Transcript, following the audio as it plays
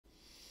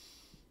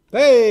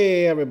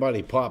Hey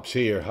everybody, Pops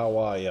here. How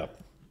are you?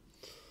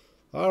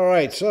 All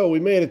right, so we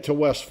made it to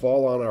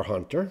Westfall on our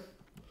hunter.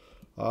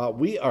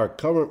 We are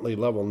currently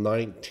level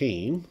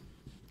 19.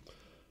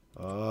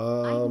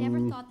 I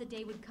never thought the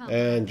day would come.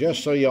 And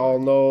just so you all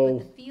know,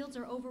 the fields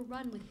are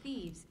overrun with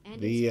thieves, and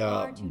the it's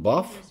far too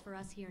buff dangerous for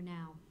us here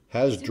now.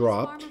 has As soon as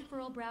dropped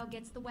Farmer Furlbrow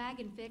gets the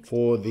wagon fixed,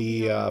 for we'll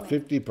be the on our way. 50%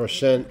 If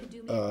you could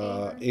do me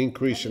a favor,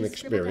 increase in let me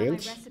scribble down my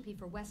experience. recipe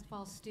for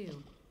Westfall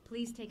stew.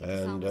 Please take it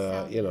And, to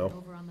Salma you know.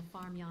 over on the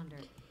farm yonder.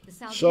 The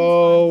Salvine's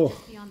So, farm is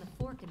just beyond the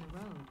fork in the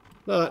road.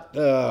 Not,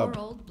 Poor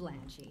old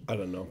Blanchie. I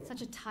don't know.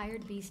 Such a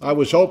tired beast. I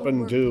was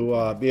hoping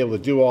to be able to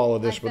do all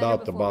of this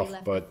without the buff,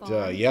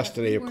 but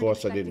yesterday, of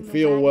course, I didn't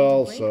feel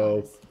well,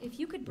 so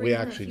we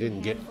actually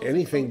didn't get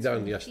anything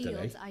done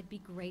yesterday. I'd be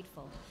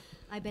grateful.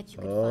 I bet you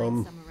could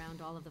find some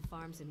around all of the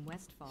farms in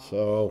Westfall.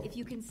 So, if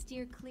you can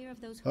steer clear of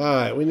those. All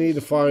right, we need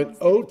to find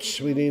oats.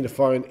 We need to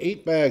find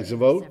 8 bags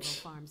of oats.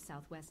 Farms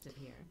southwest of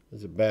here.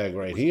 There's a bag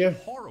right here.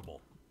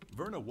 Horrible.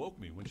 Verna woke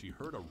me when she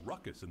heard a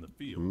ruckus in the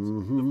fields.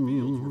 The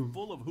fields were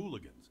full of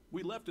hooligans.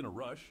 We left in a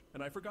rush,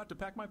 and I forgot to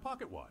pack my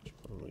pocket watch.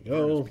 There we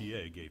go. Verna's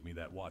PA gave me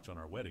that watch on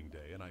our wedding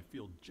day, and I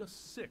feel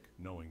just sick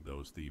knowing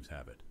those thieves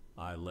have it.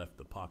 I left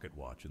the pocket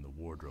watch in the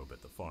wardrobe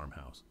at the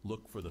farmhouse.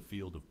 Look for the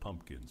field of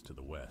pumpkins to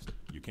the west.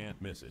 You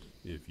can't miss it.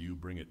 If you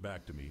bring it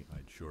back to me,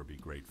 I'd sure be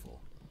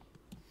grateful.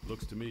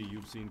 Looks to me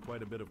you've seen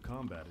quite a bit of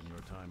combat in your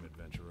time,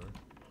 adventurer.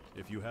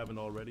 If you haven't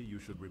already, you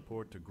should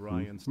report to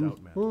Brian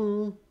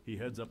Stoutman. He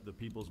heads up the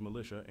People's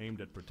Militia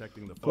aimed at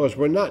protecting the... Of course,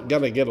 we're not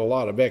going to get a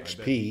lot of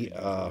XP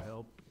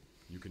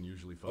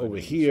over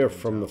here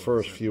from the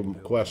first few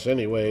quests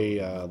anyway.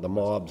 The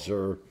mobs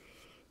are,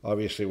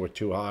 obviously, were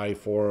too high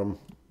for them.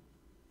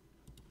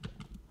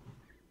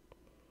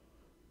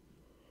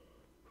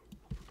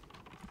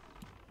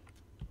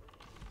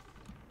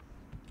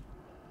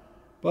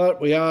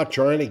 But we are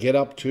trying to get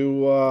up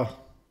to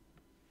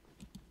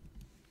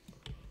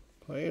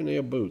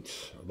Pioneer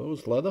boots. Are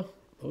those leather?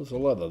 Those are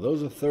leather.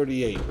 Those are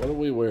 38. What are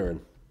we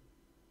wearing?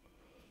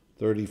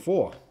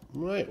 34. All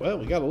right, well,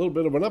 we got a little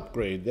bit of an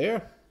upgrade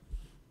there.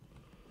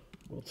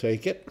 We'll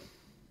take it.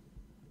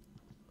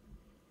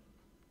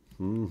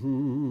 Yeah,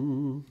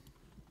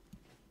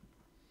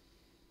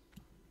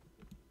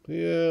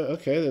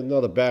 okay, there's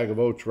another bag of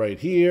oats right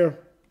here.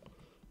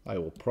 I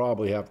will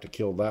probably have to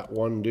kill that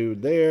one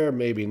dude there.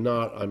 Maybe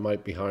not. I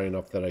might be high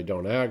enough that I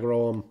don't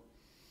aggro him.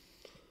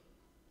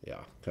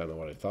 Yeah, kind of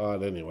what I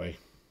thought anyway.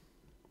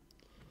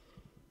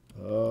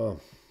 Well,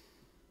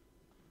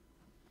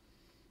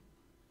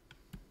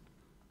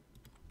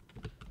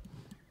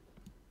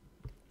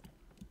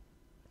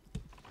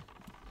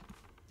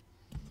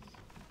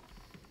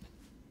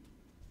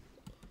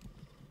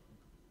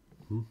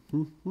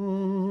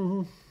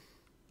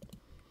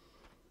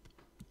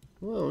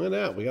 look at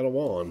that. We got a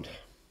wand.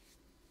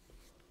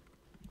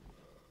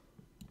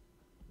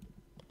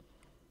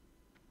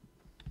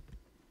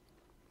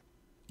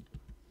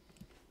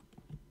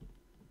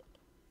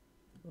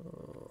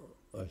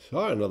 I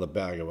saw another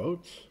bag of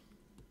oats.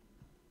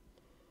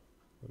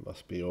 It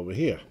must be over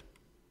here.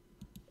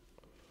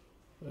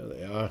 There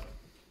they are.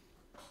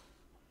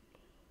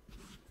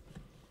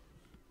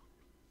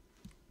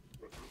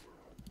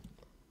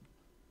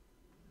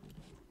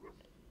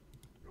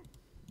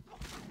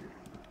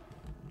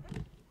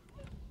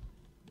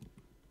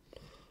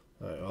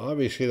 All right, well,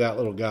 obviously that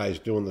little guy's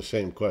doing the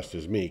same quest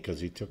as me because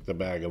he took the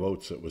bag of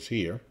oats that was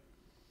here.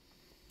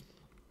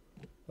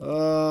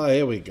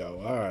 Here we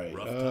go. All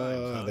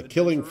right. The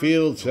killing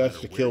fields has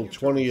to kill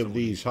 20 of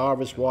these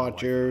harvest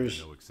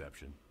watchers.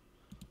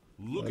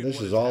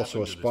 This is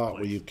also a spot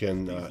where you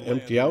can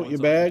empty out your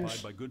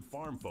bags. By good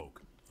farm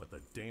folk, but the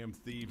damn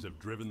thieves have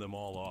driven them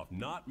all off.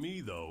 Not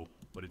me though,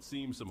 but it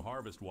seems some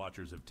harvest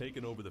watchers have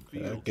taken over the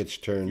field. That gets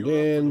turned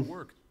in.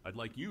 I'd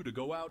like you to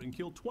go out and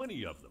kill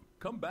 20 of them.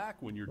 Come back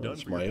when you're done.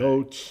 That's my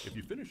oats. If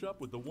you finish up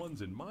with the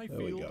ones in my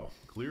field,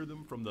 clear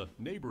them from the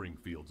neighboring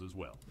fields as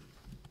well.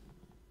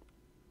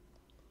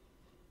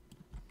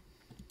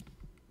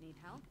 Need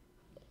help?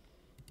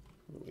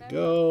 There we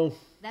go.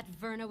 That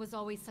Verna was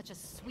always such a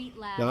sweet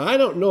lad. Now, I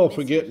don't know if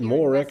we're getting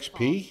more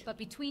XP. But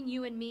between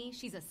you and me,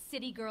 she's a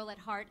city girl at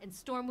heart, and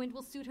Stormwind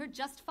will suit her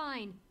just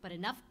fine. But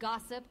enough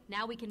gossip.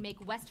 Now we can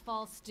make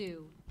Westfall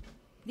stew.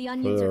 The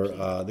onions are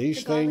peeled,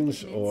 these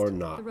things or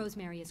not? The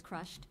rosemary is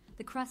crushed.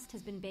 The crust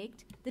has been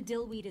baked. The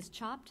dill weed is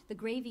chopped. The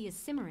gravy is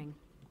simmering.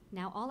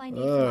 Now all I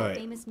need for my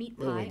famous meat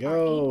pie. There we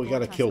go. We got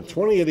to kill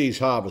 20 of these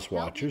harvest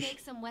watchers.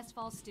 Make some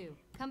Westfall stew.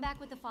 Come back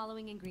with the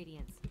following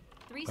ingredients.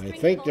 I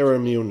think they're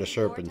immune to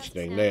serpent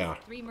sting. They are.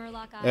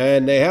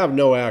 And they have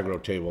no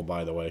aggro table,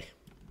 by the way.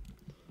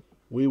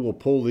 We will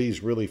pull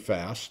these really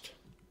fast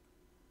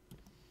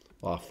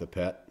off the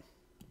pet.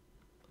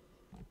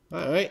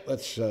 All right,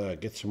 let's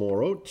get some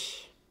more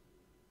oats.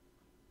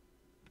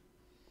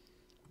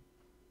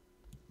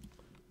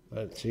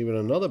 That's even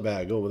another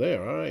bag over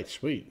there. All right,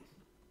 sweet.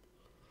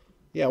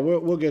 Yeah,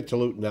 we'll get to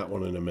looting that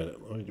one in a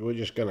minute. We're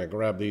just going to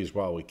grab these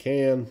while we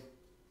can.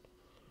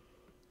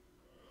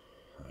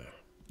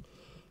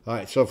 All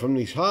right, so from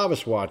these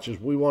harvest watches,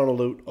 we want to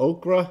loot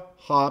okra,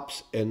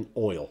 hops, and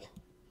oil.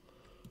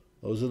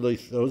 Those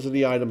are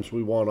the items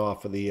we want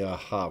off of the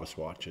harvest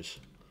watches.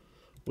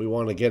 We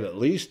want to get at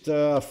least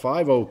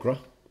 5 okra.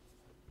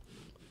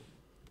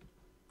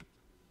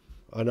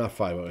 Not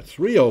 5 okra,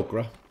 3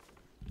 okra,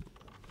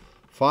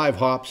 5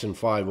 hops, and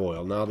 5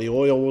 oil. Now the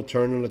oil will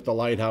turn in at the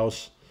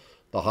lighthouse.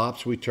 The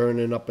hops we turn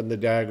in up in the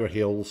Dagger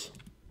Hills.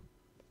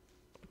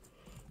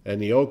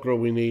 And the okra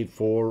we need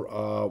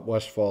for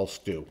Westfall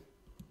stew.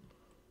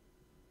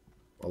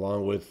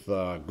 Along with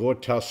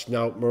gore-tusk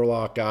snout,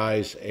 murloc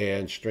eyes,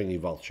 and stringy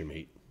vulture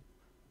meat.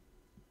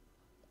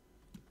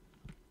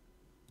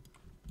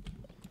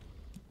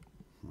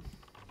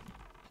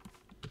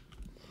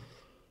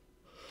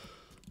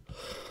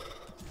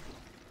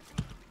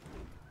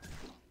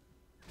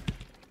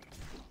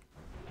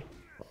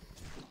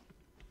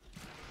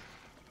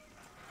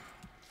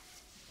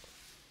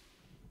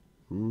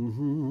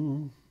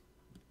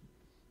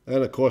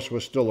 And of course,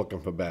 we're still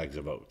looking for bags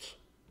of oats.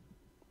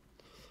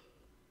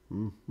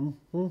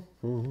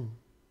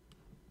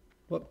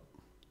 Whoop.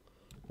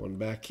 One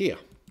back here.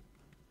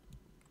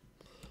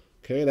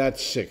 Okay,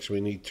 that's 6.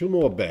 We need 2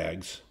 more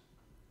bags.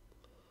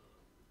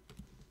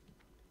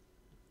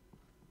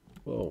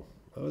 Whoa,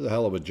 that was a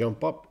hell of a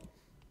jump up.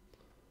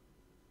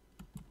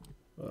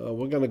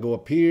 We're going to go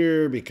up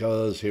here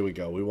because, here we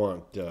go, we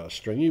want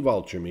stringy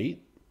vulture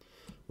meat.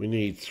 We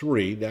need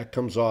 3. That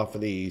comes off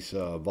of these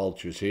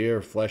vultures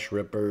here, flesh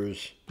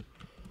rippers.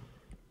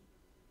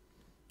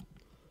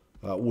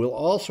 We'll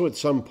also at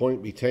some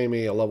point be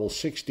taming a level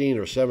 16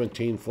 or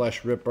 17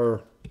 flesh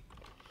ripper.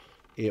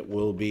 It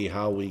will be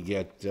how we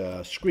get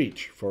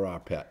Screech for our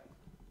pet.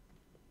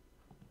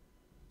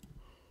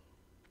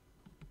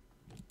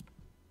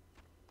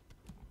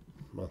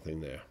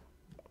 Nothing there.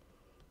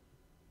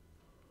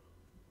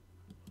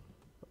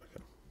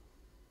 Okay.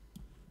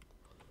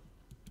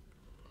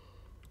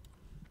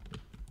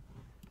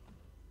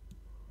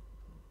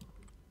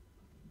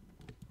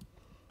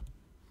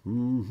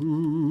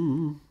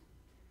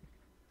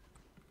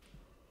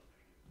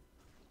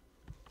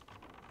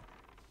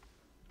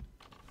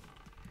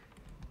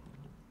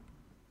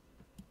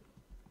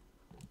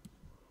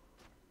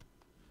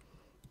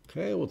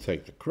 Okay, we'll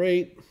take the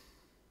crate.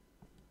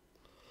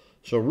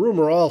 So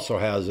rumor also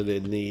has it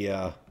in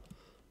the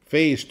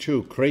Phase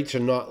 2, crates are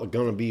not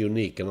going to be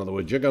unique. In other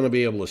words, you're going to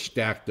be able to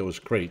stack those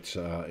crates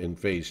in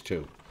Phase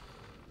 2.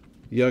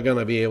 You're going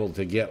to be able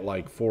to get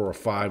like 4 or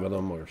 5 of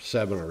them, or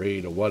 7 or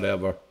 8 or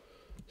whatever.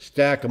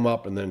 Stack them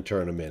up and then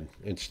turn them in.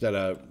 Instead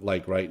of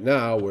like right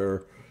now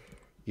where,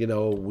 you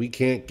know, we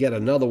can't get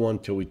another one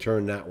till we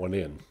turn that one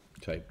in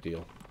type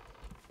deal.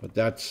 But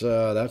that's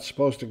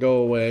supposed to go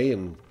away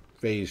in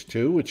Phase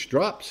 2, which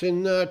drops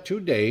in 2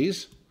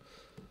 days.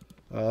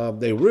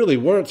 They really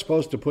weren't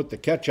supposed to put the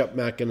catch-up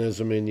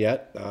mechanism in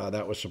yet.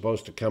 That was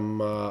supposed to come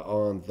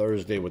on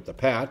Thursday with the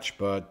patch,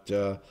 but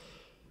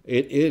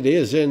it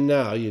is in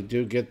now. You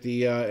do get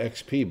the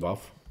XP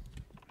buff.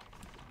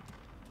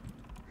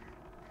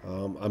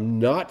 I'm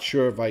not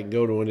sure if I can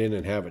go to an inn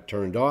and have it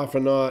turned off or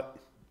not.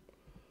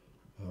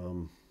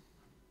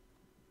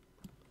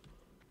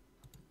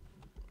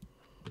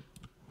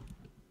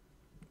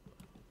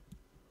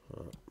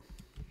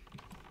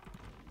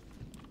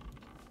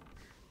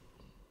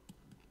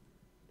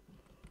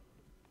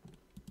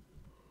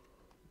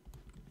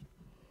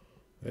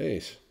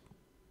 Hey,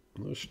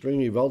 no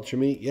stringy vulture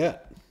meat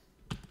yet.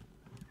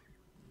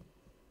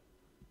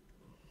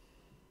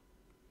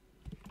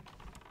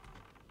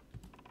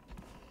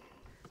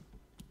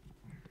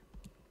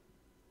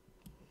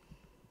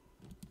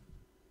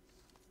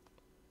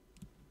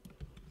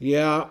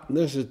 Yeah,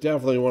 this is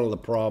definitely one of the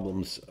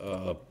problems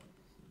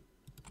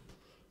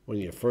when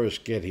you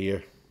first get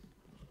here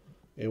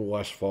in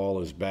Westfall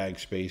is bag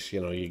space.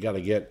 You know, you got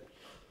to get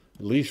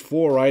at least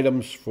 4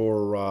 items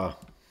for...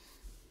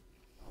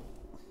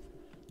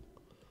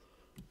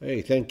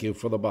 Hey, thank you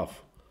for the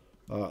buff.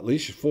 At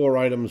least 4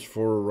 items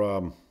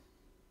for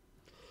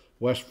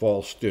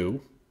Westfall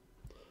stew.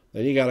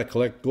 Then you got to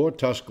collect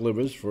gore-tusk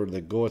livers for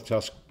the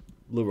gore-tusk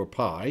liver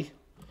pie.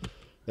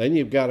 Then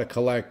you've got to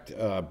collect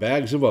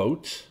bags of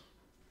oats.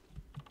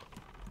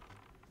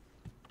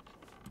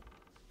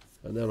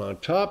 And then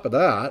on top of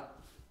that,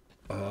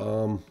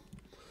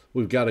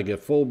 we've got to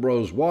get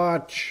Fullbro's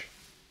watch,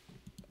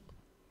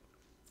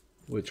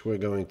 which we're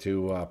going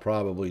to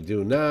probably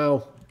do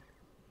now.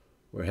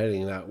 We're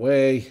heading that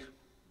way.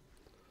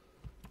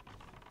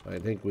 I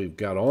think we've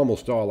got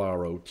almost all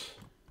our oats.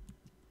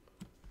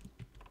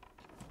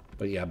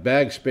 But yeah,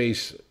 bag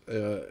space,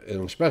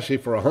 and especially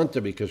for a hunter,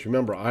 because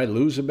remember, I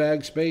lose a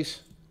bag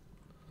space.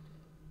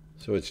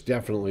 So it's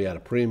definitely at a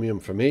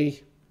premium for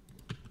me.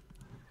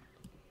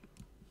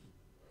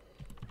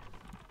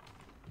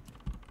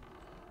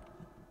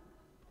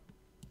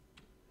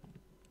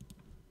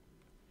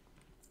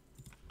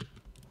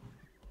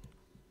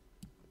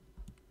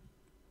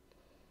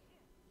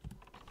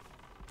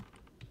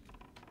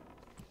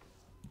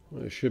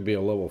 There should be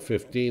a level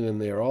 15 in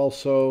there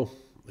also.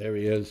 There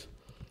he is.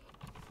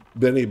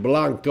 Benny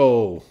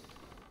Blanco.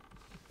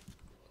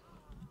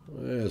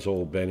 there's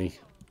old Benny.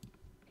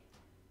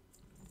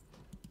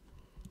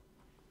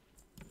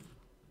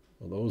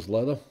 Are those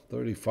leather?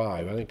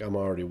 35. I think I'm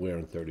already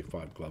wearing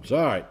 35 gloves.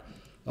 All right.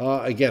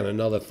 Again,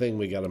 another thing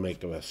we got to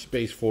make a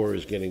space for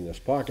is getting this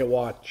pocket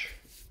watch.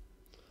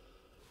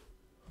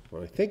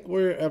 Well, I think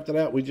we're, after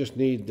that, we just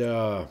need,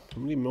 how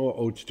many more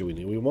oats do we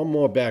need? We need one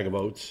more bag of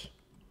oats.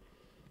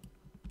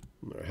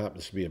 There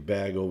happens to be a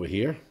bag over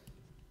here.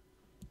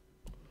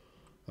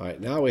 All right,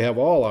 now we have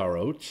all our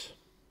oats.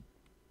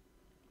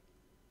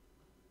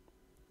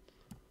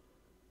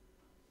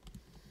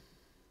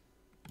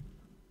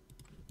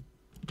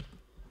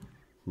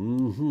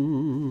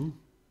 Mm-hmm.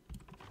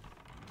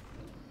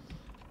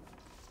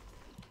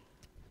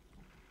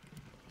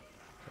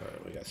 All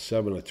right, we got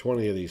 7 to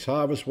 20 of these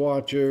harvest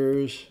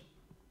watchers.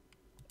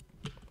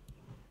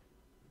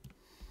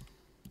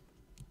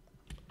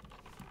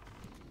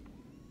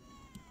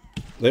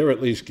 They're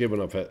at least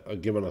giving us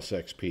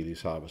XP,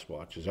 these harvest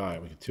watchers. All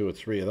right, we get 2 or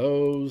 3 of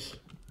those.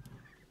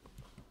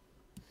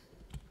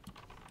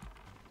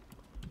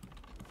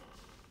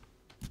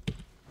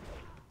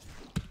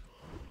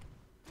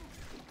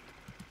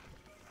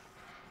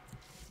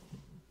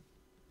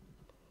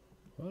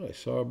 Oh, I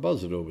saw a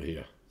buzzard over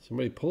here.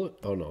 Somebody pull it?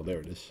 Oh, no,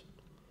 there it is.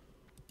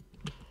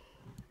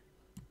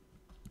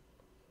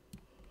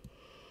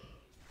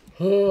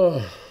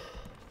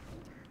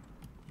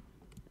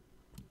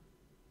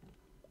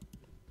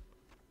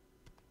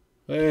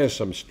 There's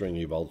some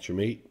stringy vulture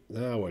meat.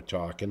 Now we're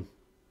talking.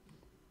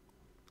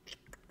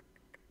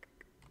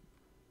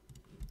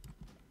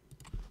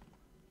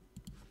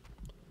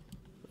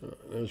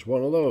 There's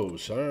one of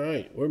those. All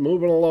right, we're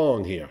moving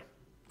along here.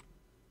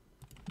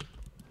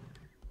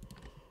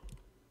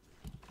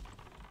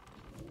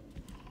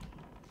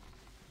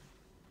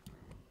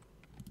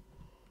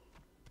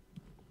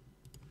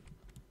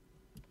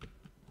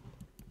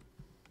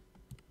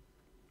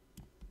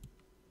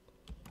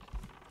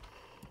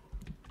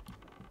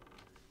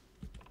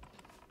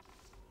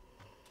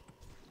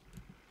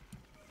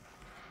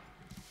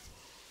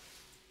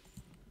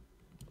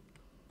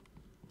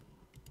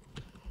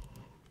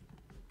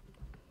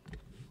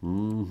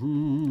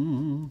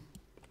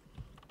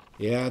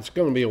 Yeah, it's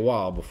going to be a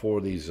while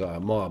before these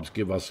mobs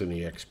give us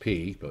any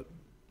XP, but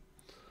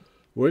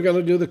we're going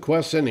to do the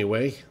quest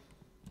anyway.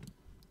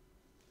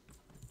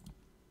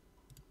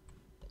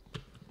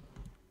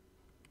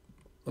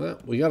 Well,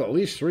 we got at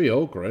least 3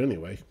 ochre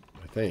anyway,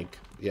 I think.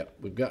 Yep,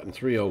 we've gotten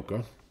 3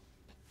 ochre.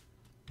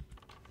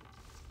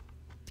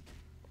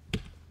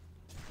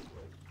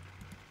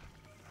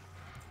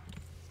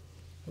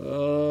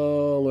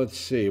 Let's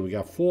see. We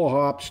got 4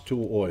 hops,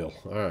 2 oil.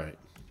 All right.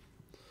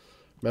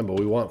 Remember,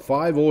 we want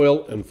 5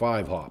 oil and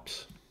 5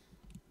 hops.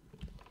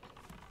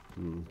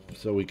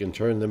 So we can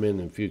turn them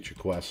in future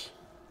quests.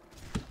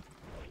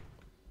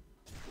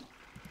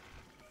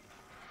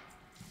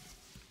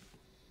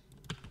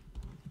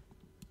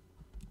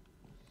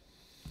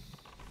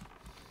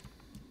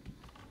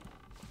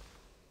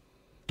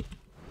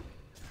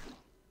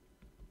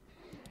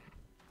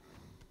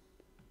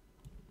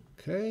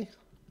 Okay.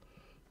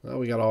 Now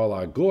we got all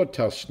our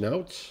Gore-Tusk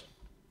snouts.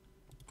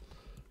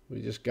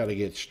 We just got to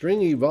get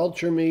stringy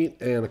vulture meat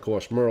and, of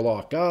course,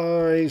 murloc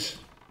eyes.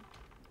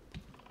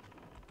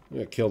 I'm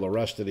going to kill the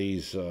rest of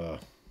these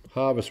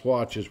harvest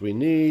watches we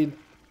need.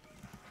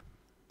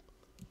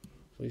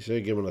 At least they're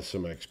giving us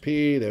some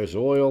XP. There's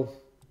oil.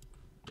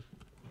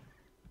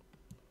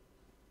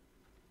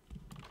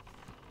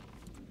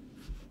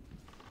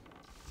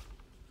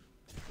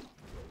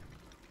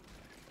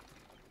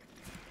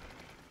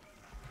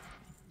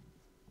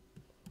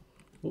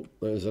 Oh,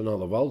 there's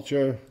another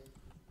vulture.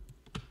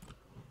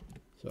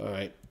 It's all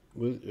right.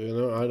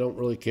 I don't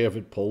really care if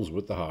it pulls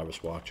with the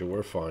harvest watcher.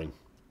 We're fine.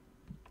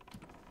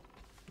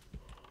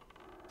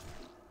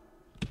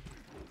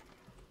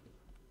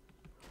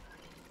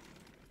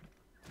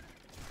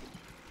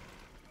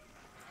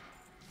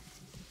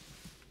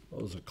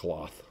 Those are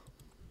cloth.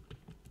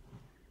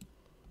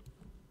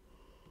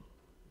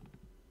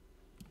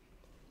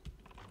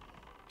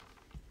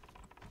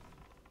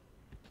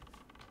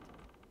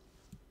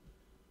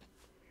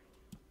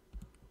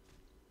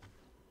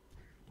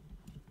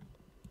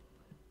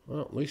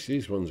 Well, at least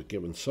these ones are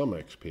giving some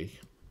XP.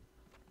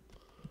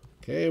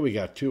 Okay, we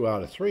got 2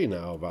 out of 3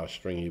 now of our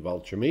stringy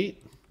vulture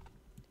meat.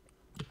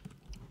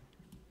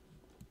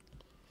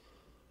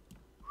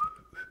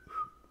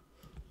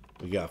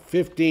 We got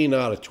 15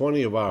 out of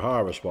 20 of our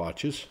harvest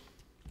watches.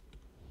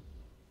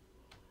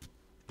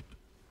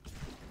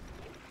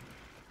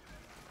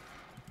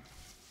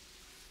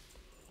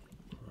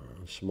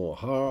 Some more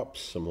hops,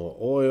 some more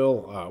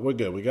oil. We're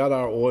good. We got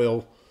our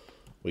oil.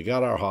 We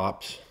got our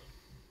hops.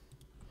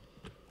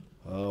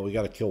 We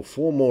got to kill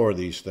 4 more of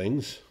these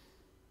things.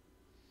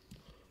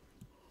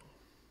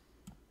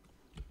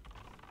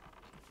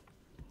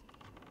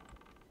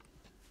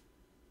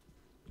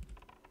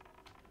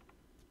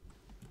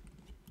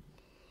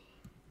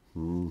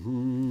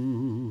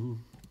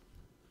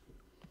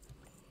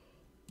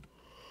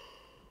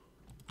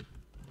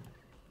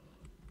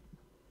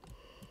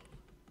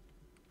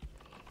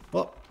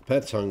 Oh,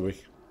 pet's hungry.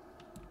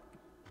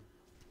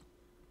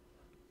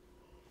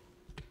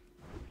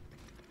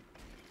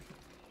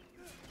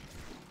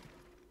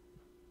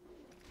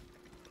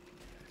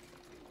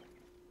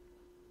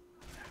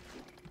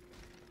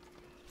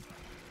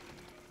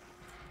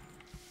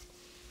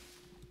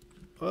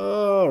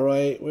 All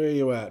right, where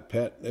you at,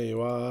 pet? There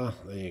you are.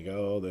 There you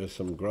go. There's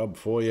some grub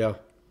for you.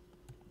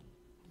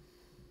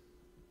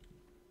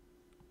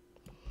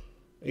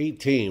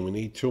 18. We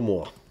need 2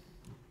 more.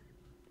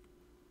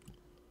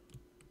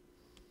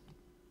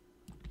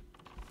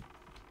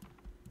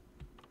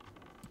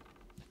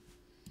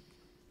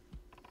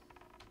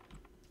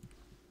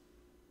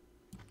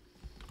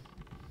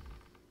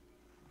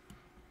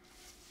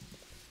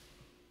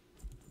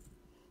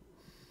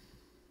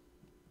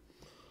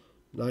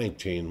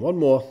 $19. 1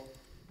 more.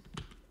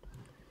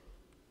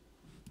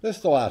 This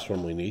is the last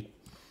one we need.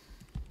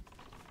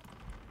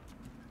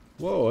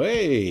 Whoa,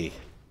 hey.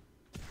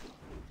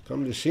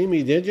 Come to see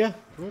me, did you?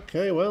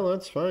 Okay, well,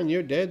 that's fine.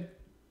 You're dead.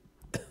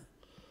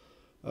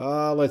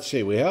 Let's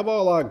see. We have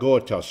all our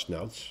gore tusk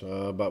snouts,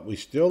 but we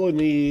still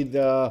need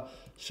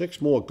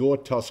 6 more gore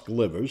tusk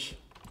livers.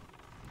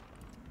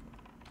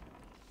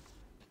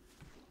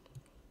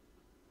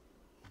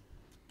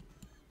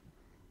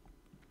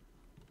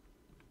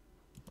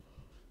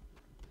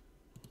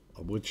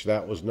 Of which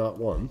that was not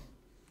one.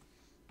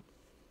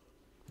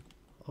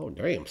 Oh,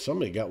 damn.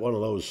 Somebody got one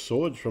of those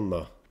swords from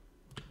the...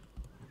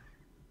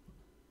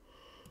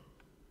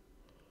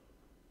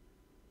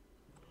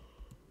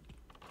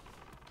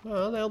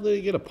 How the hell did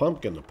he get a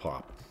pumpkin to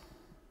pop?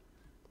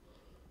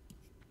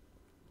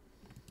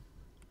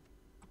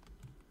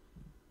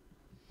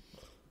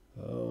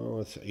 Oh,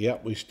 let's see.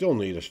 Yep, we still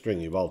need a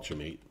stringy vulture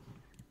meat.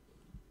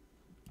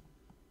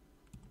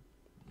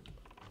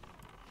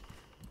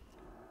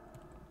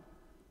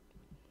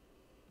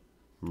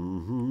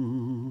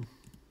 Mm-hmm.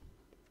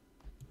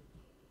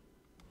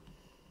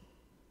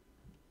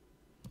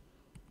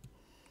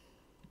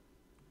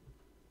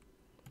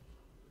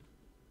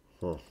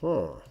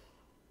 Uh-huh.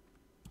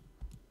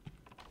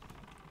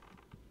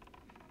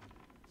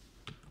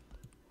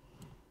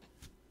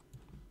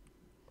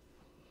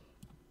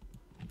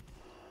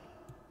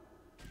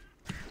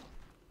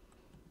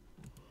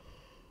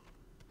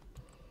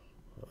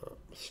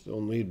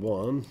 Still need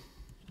 1.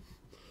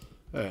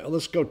 All right,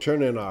 let's go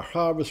turn in our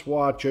harvest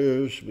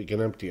watchers. We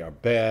can empty our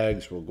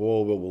bags. We'll go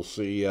over, we'll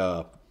see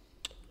the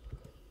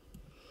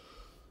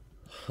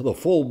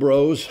full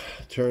bros,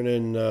 turn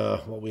in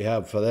what we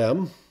have for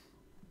them.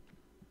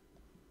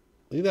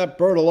 Leave that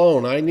bird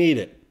alone. I need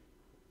it.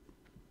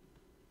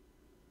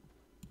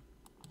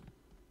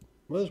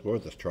 Well, it's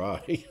worth a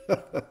try.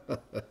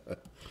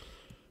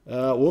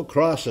 We'll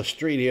cross the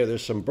street here.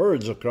 There's some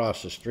birds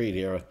across the street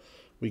here.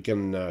 We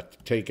can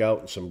take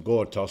out some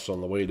gore tusks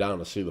on the way down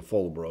to see the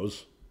full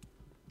bros.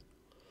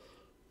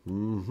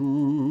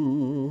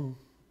 Mm-hmm.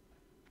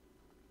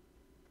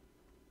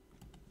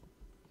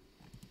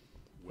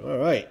 All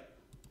right.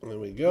 There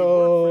we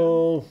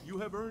go. You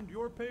have earned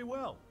your pay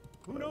well.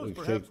 Who knows?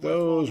 We take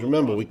those.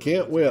 Remember, we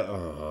can't wear.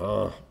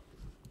 Of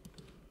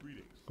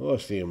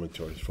course, the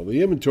inventory's full.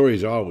 The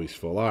inventory's always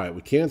full. All right,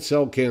 we can't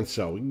sell, can't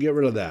sell. We can get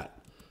rid of that.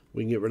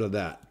 We can get rid of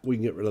that. We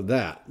can get rid of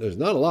that. There's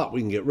not a lot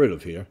we can get rid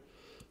of here.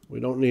 We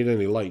don't need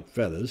any light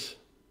feathers.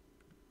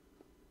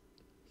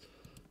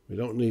 We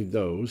don't need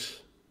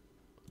those.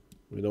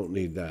 We don't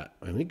need that.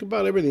 I think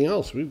about everything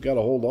else we've got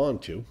to hold on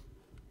to.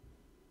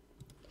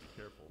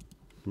 Careful.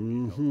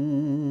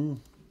 Mm-hmm.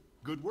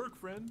 Good work,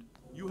 friend.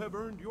 You have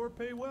earned your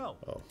pay well.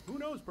 Oh. Who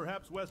knows,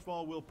 perhaps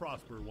Westfall will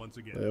prosper once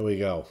again. There we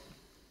go.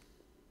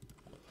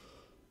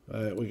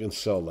 All right, we can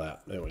sell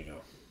that. There we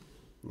go.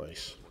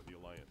 Nice. For the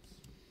Alliance.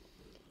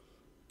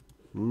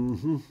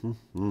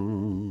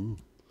 Mm-hmm.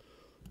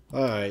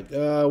 All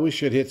right, we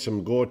should hit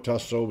some gore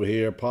tusks over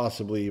here,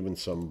 possibly even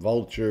some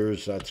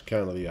vultures. That's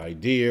kind of the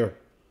idea.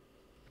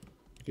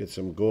 Get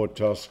some gore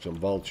tusks, some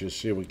vultures.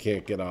 See if we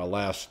can't get our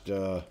last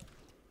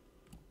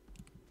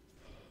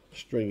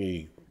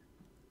stringy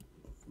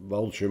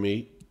vulture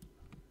meat.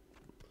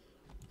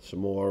 Some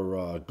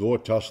more gore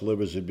tusk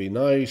livers would be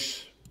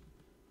nice.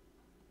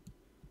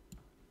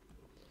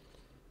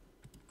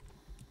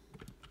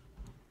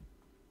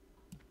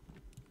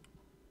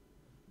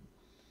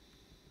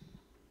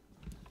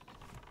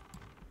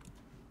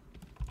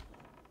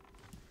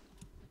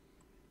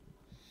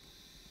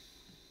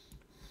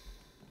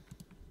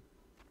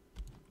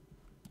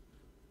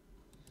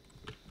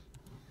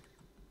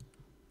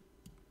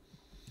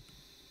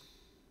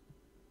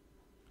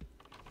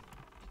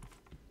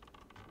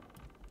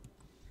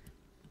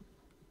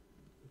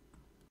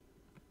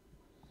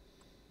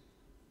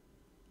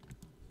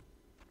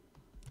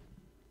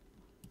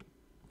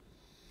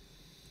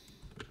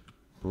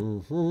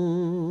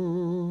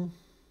 Mm-hmm.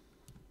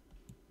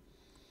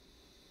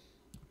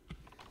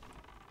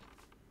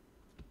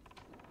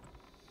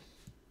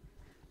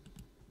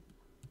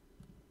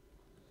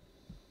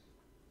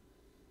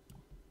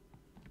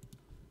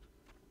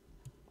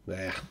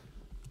 Yeah.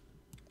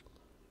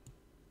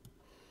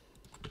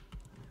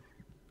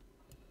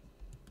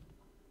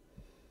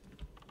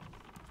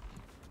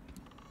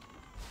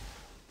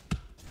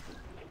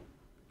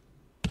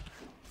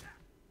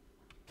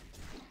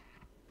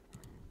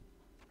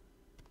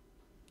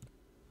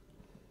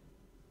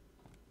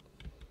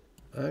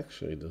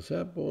 Actually, does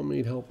that boar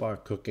meat help our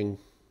cooking?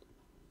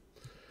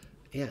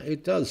 Yeah,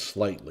 it does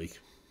slightly.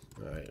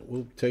 Alright,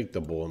 we'll take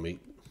the boar meat.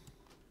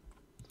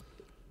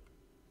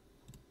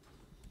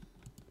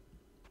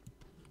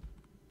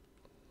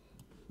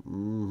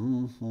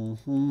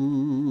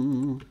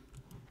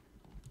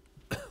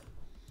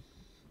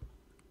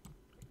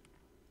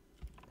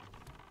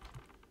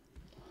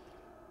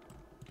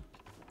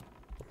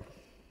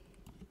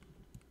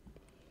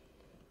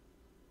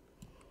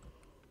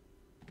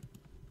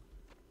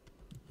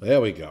 There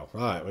we go.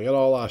 Alright, we got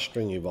all our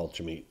stringy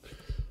vulture meat.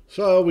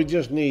 So we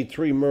just need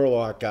 3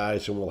 Murloc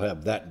eyes and we'll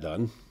have that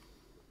done.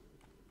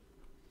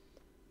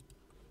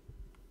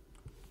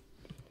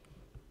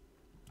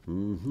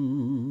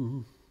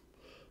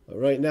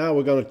 Right now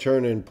we're going to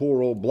turn in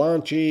poor old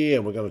Blanchy,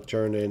 and we're going to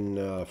turn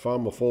in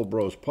Farmer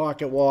Fulbro's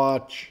pocket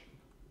watch.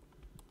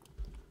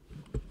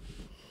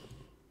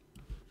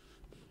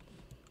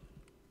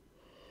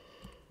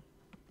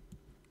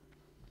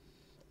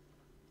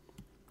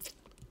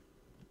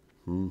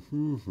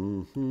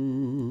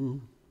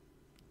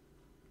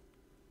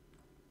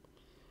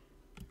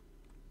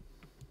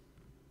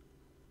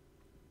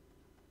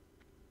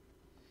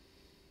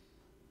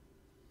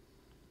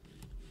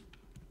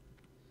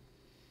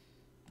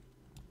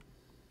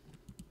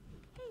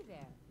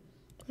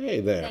 Hey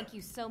there. Thank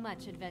you so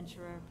much,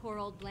 adventurer. Poor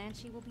old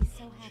Blanchy will be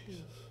so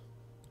happy.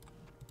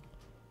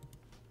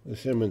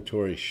 This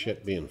inventory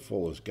shit being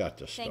full has got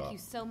to stop. Thank you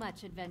so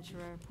much,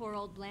 adventurer. Poor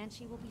old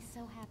Blanchy will be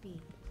so happy.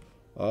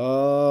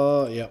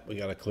 Yep, we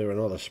got to clear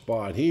another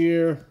spot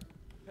here.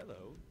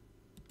 Hello.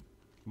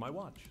 My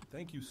watch.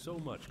 Thank you so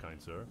much,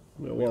 kind sir.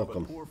 You're we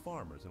welcome. are but poor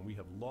farmers, and we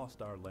have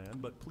lost our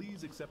land, but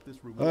please accept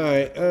this reward. All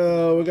right,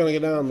 we're going to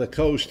get down the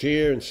coast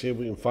here and see if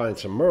we can find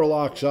some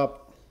Murlocs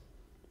up.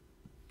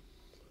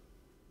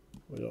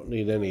 We don't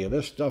need any of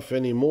this stuff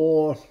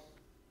anymore.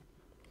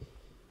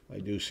 I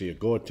do see a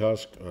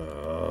Gore-Tusk.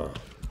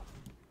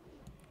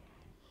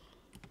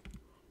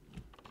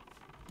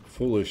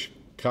 Foolish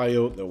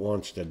coyote that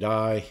wants to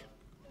die.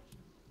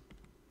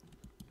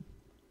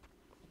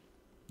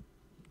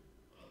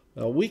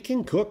 Now we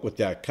can cook with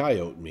that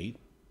coyote meat.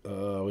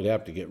 We'd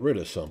have to get rid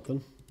of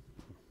something.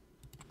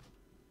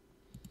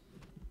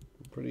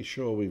 I'm pretty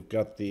sure we've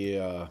got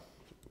the...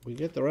 we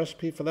get the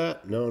recipe for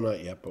that? No,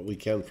 not yet, but we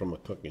can from a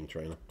cooking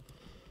trainer.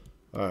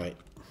 Alright.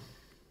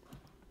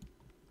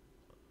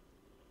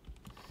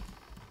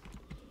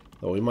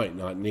 Though we might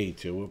not need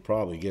to. We'll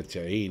probably get to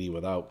 80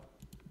 without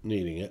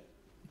needing it.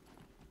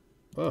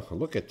 Oh,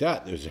 look at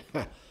that. There's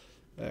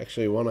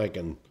actually one I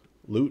can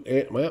loot.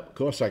 Well, of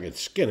course I could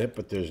skin it,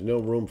 but there's no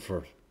room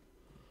for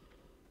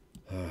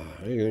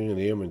anything in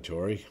the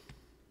inventory.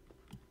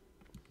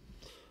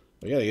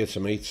 We gotta get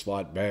some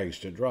 8-slot bags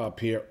to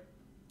drop here.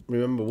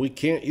 Remember, we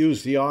can't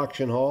use the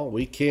auction hall.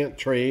 We can't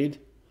trade.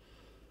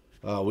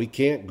 We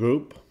can't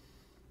group.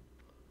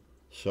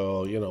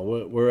 So, you know,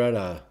 we're at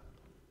a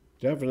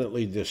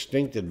definitely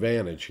distinct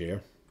advantage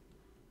here.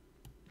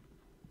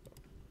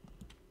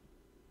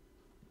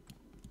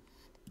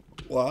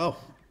 Wow.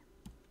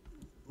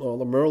 Well,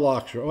 the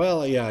Murlocs are...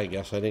 Well, yeah, I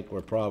guess. I think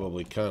we're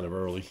probably kind of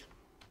early.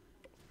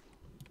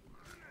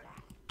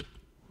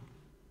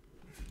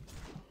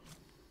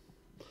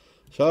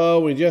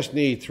 So, we just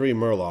need 3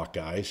 Murloc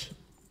guys.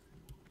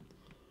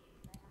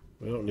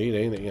 We don't need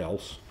anything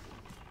else.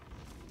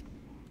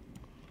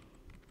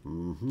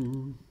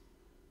 I'm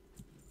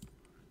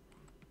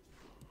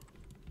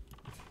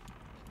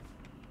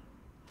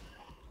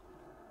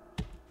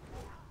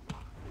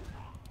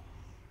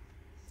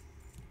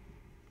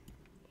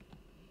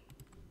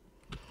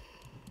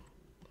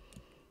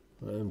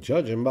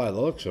judging by the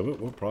looks of it,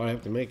 we'll probably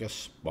have to make a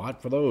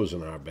spot for those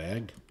in our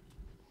bag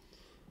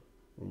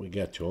when we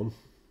get to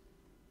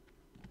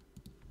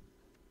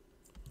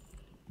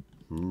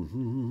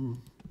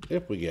them.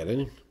 If we get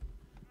any.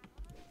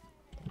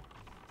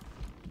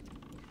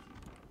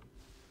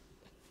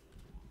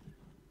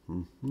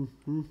 It'd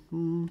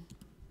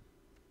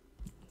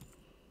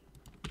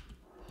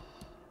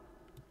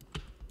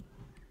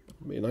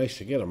be nice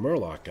to get a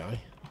Murloc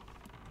guy.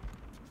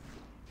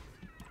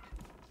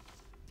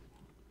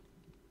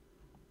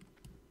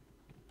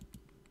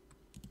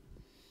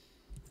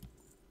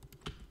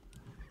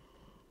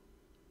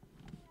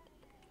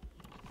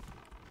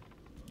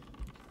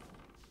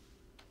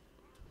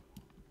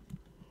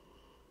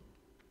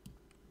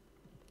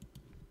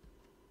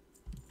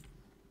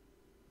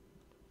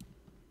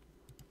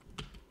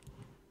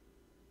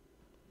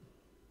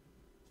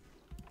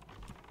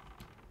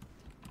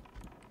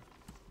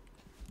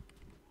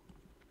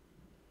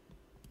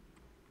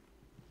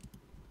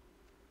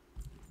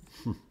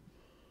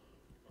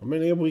 How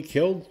many have we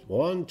killed?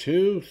 1,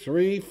 2,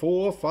 3,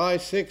 4,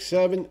 5, 6,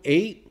 7,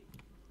 8.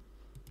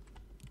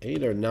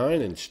 8 or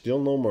 9 and still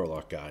no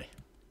Murloc guy.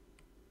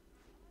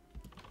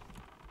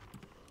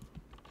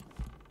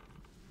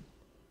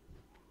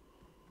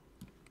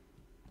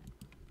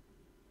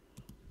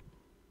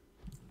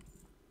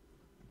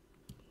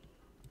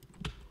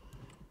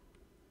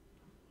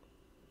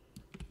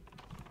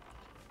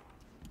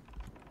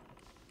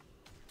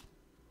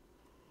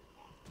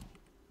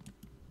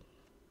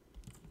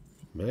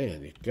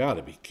 Man, you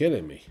gotta be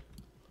kidding me.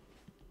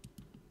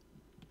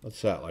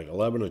 What's that, like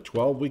 11 or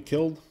 12 we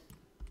killed?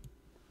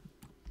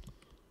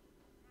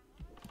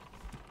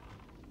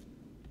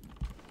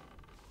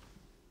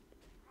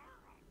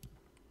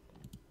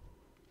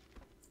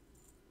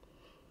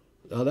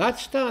 Now that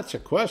starts a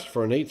quest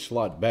for an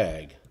 8-slot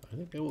bag. I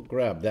think I will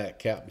grab that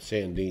Captain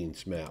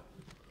Sandine's map.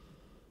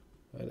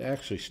 That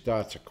actually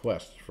starts a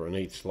quest for an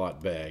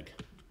 8-slot bag.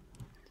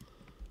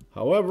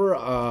 However,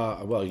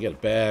 well, you get a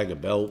bag, a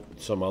belt, and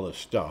some other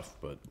stuff,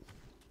 but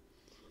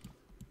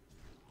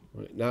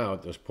right now,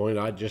 at this point,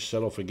 I'd just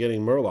settle for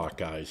getting Murloc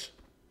guys.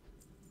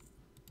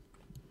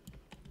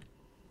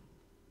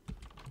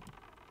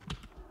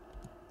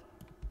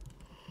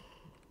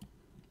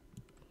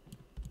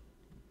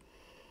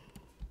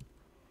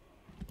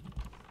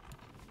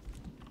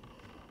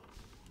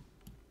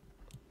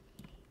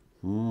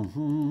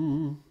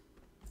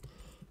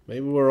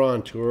 Maybe we're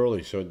on too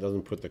early so it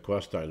doesn't put the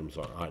quest items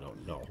on. I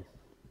don't know.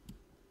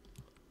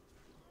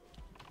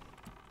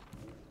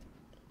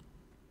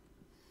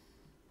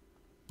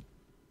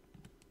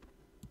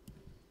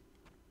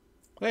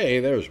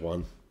 Hey, there's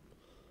one.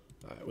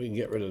 All right, we can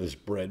get rid of this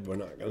bread. We're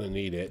not going to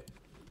need it.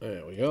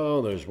 There we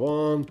go. There's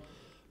one.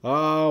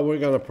 We're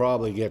going to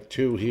probably get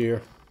 2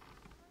 here.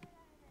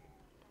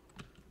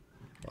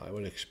 I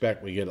would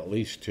expect we get at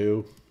least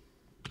 2.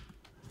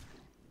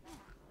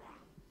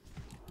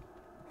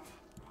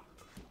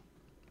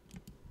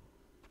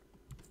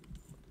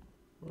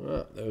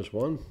 There's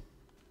one.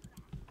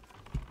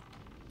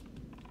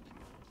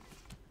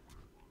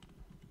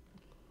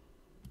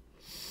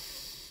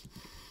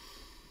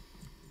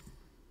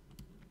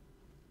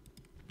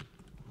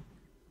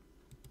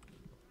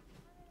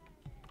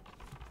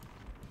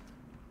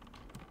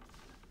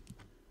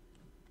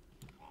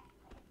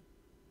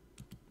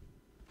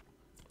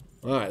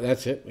 All right,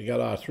 that's it. We got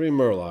our 3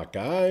 Murloc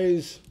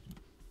guys.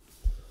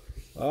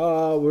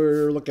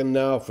 We're looking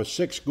now for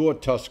 6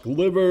 Gore-Tusk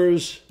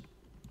livers.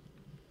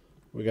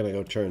 We're going to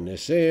go turn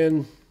this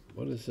in.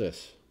 What is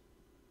this?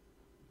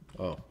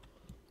 Oh,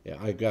 yeah,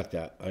 I got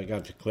that. I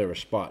got to clear a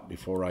spot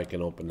before I can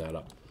open that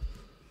up.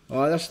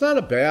 That's not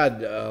a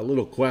bad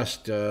little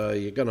quest.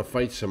 You're going to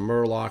fight some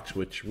Murlocs,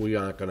 which we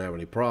aren't going to have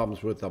any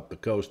problems with up the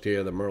coast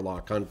here, the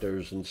Murloc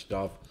hunters and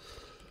stuff.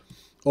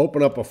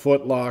 Open up a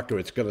foot locker.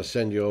 It's going to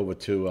send you over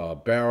to a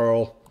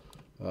barrel.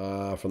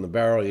 From the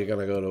barrel, you're going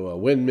to go to a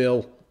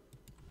windmill.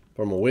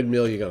 From a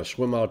windmill, you're going to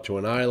swim out to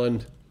an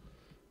island.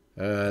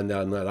 And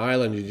on that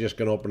island, you're just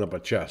going to open up a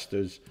chest.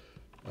 There's,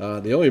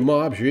 the only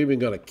mobs you're even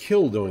going to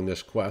kill doing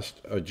this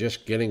quest are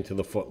just getting to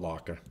the foot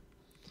locker.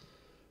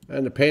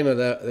 And the pain in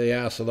the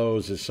ass of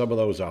those is some of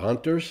those are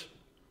hunters.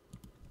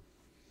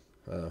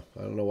 I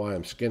don't know why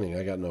I'm skinning.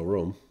 I got no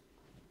room.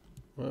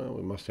 Well,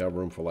 we must have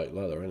room for light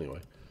leather anyway.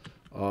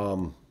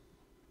 And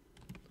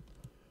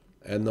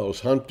those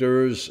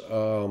hunters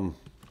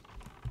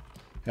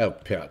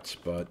have pets,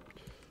 but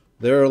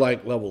they're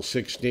like level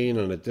 16,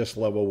 and at this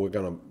level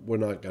we're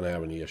not gonna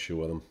have any issue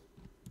with them.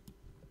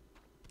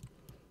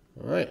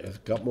 All right, it's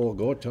got more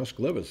Gore-Tusk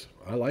livers.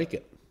 I like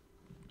it.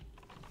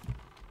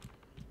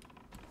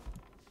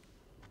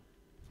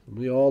 Give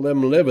me all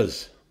them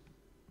livers.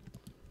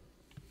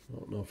 I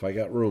don't know if I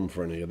got room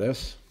for any of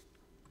this.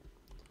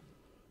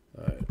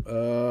 All right.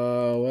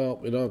 Well,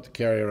 we don't have to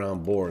carry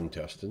around boar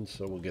intestines,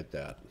 so we'll get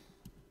that.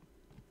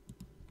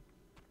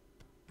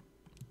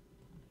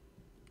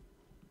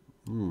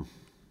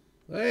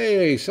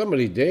 Hey,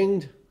 somebody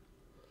dinged.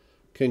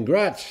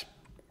 Congrats,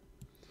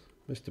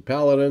 Mr.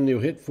 Paladin, you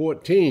hit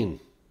 14.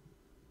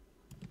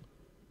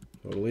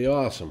 Totally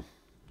awesome.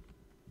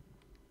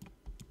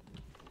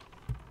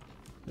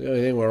 The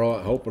only thing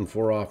we're hoping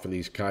for off of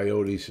these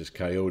coyotes is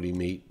coyote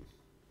meat.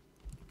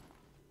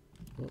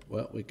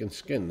 Well, we can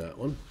skin that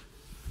one.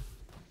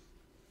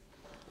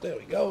 There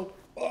we go.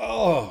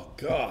 Oh,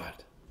 God.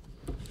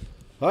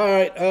 All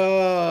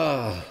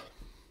right,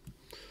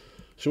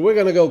 so we're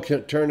going to go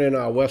turn in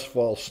our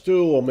Westfall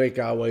stew. We'll make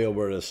our way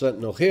over to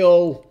Sentinel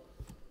Hill.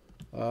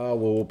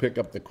 We'll pick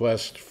up the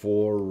quest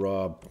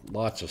for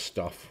lots of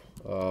stuff.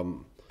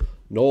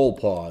 Knoll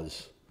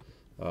paws,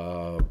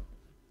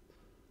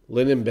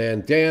 linen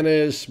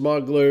bandanas,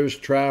 smugglers,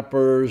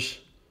 trappers.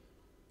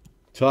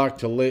 Talk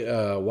to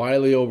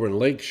Wiley over in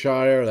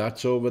Lakeshire.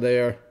 That's over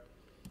there.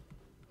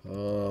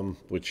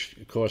 Which,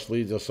 of course,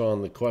 leads us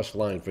on the quest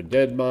line for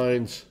dead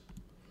mines.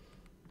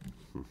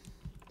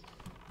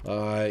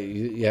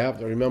 You have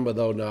to remember,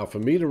 though, now, for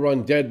me to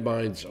run dead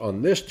mines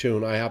on this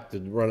tune, I have to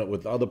run it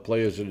with other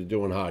players that are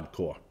doing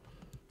hardcore.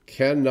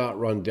 Cannot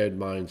run dead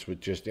mines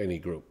with just any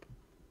group.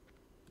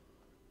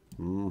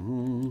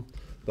 Though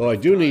I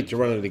do need to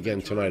run it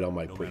again tonight on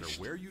my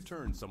priest.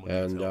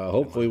 And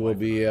hopefully we'll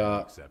be...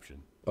 oh,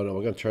 no,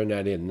 we're going to turn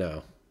that in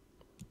now.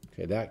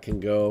 Okay, that can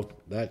go.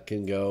 That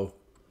can go.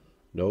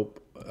 Nope.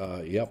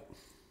 Yep.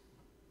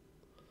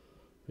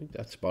 I think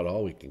that's about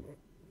all we can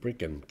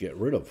freaking get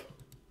rid of.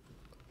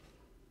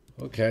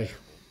 Okay.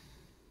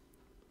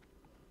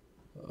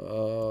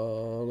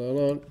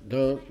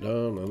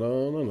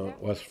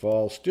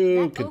 Westfall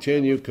stew,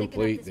 continue,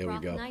 complete. There we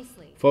go.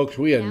 Folks,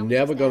 we are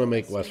never going to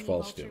make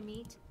Westfall stew.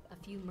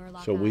 few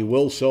Murloc So we eyes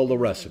will sell the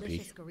and recipe.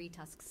 delicious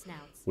Goritusk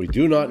snouts. We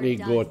do not When we're need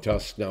done,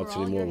 Gore-Tusk for snouts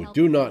all anymore. your We help,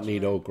 do not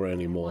need adventurer, okra I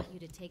anymore. want you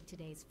to take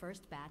today's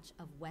first batch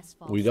of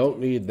Westfall We don't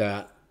stew. need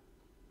that.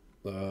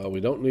 We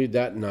don't need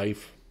that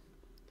knife.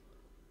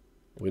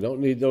 We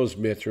don't need those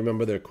mitts.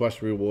 Remember, they're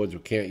quest rewards.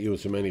 We can't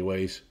use them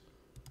anyways.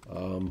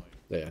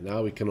 There,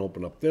 now we can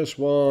open up this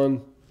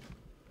one.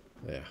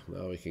 Yeah,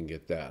 now we can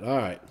get that. All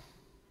right.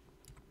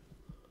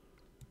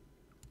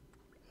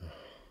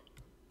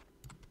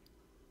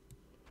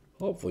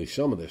 Hopefully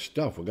some of this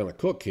stuff we're going to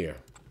cook here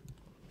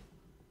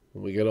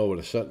when we get over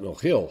to Sentinel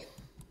Hill.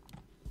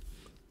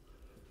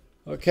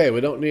 Okay,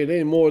 we don't need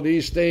any more of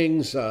these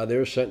things.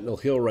 There's Sentinel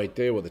Hill right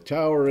there where the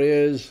tower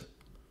is.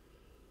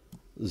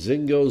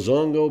 Zingo,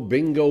 zongo,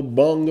 bingo,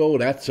 bongo.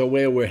 That's the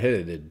way we're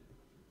headed.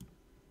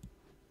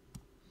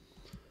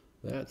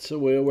 That's the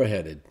way we're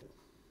headed.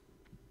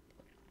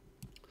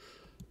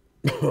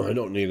 I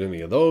don't need any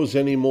of those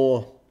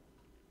anymore.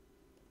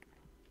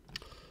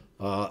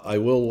 I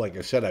will, like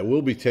I said, I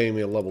will be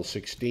taming a level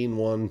 16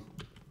 one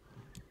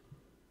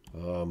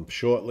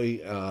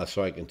shortly,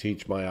 so I can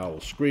teach my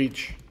owl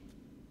Screech.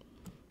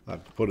 I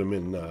have to put him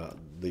in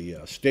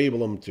the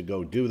stableum to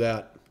go do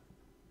that.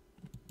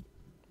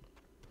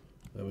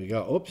 There we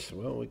go. Oops,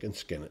 well, we can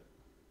skin it.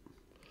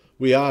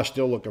 We are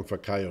still looking for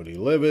coyote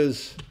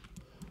livers.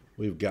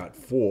 We've got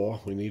 4.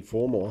 We need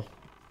 4 more.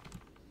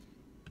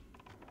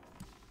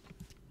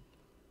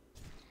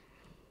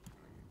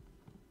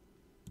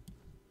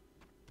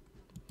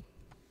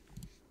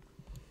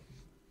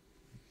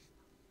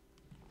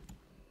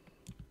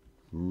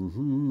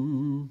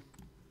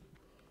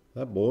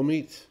 That boar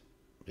meat?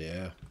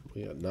 Yeah,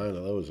 we got 9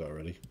 of those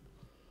already.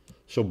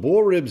 So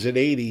boar ribs at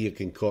 80 you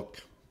can cook.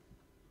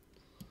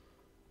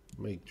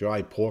 Make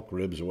dry pork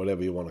ribs or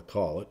whatever you want to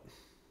call it.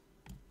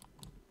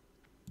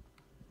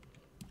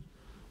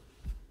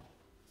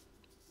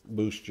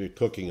 Boost your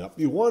cooking up.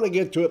 You want to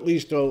get to at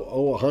least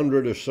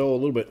 100 or so, a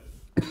little bit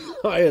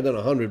higher than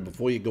 100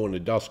 before you go into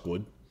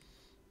Duskwood.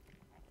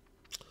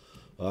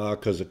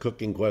 Because the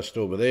cooking quest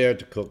over there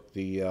to cook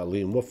the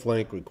lean wolf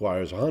flank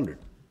requires 100.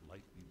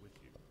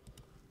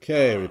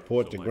 Okay,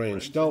 report to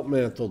Grand Stout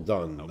Mantle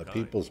done. The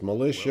People's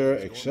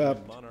Militia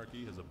accept.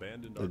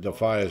 The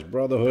Defias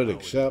Brotherhood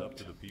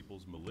accept.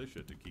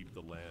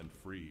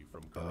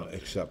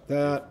 Accept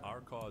that.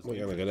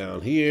 We're going to go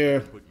down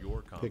here,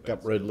 pick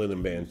up red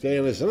linen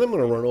bandanas, and I'm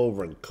going to run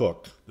over and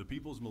cook. The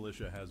People's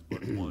Militia has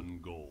but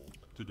one goal.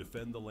 To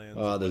defend the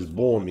land. There's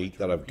boar meat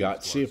that I've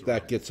got. See if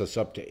that gets us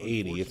up to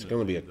 80. It's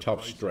going to be a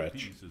tough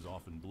stretch.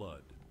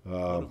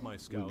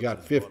 We've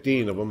got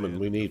 15 of them, and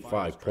we need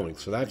 5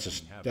 points. So that's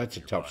a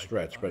tough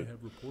stretch, but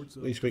at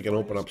least we can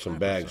open up some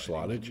bag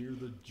slottage.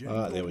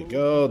 There we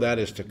go. That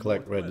is to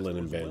collect red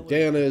linen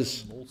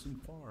bandanas.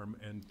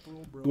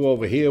 Go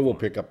over here. We'll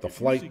pick up the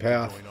flight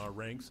path. Join our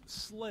ranks,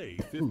 slay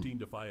 15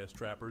 Defias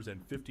trappers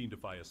and 15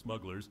 Defias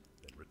smugglers,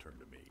 then return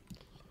to me.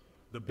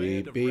 The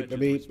band of wretches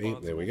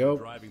responsible there we go.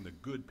 for driving the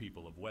good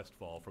people of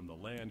Westfall from the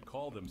land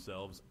call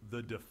themselves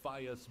the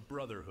Defias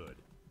Brotherhood.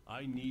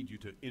 I need you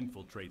to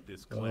infiltrate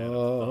this clan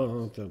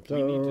of thugs.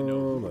 We need to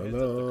know who heads up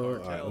the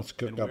cartel right, let's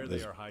cook and up where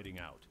this they are hiding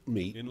out.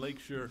 meat. In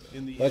Lakeshire,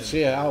 in the Let's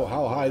see how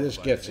high this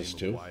gets us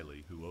to.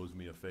 Wiley, who owes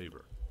me a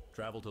favor.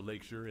 Travel to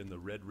Lakeshire in the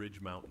Red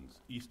Ridge Mountains,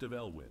 east of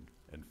Elwyn,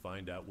 and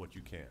find out what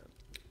you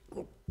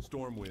can.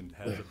 Stormwind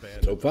has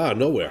abandoned So far,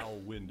 nowhere. the foul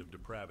wind of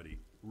depravity.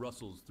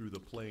 Rustles through the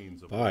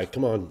plains of All right,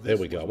 come on. There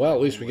we go. Well,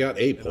 at least we got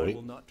a and I point.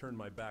 will not turn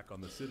my back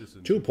on the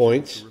citizens 2 who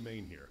points. choose to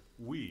remain here.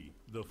 We,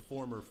 the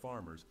former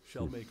farmers,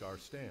 shall make our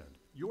stand.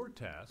 Your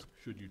task,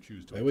 should you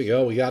choose to There we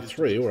go. We got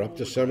 3. We're up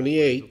to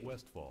 78.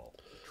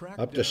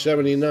 Up to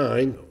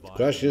 79. The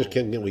question is,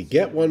 can we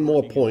get 1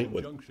 more point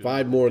with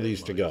 5 more of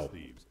these to go?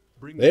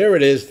 There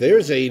it is.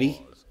 There's 80.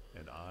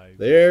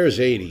 There's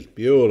 80.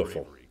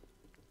 Beautiful.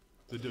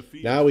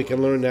 Now we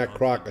can learn that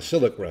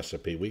crocosilic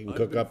recipe. We can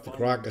cook up the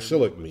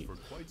crocosilic meat.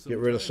 Get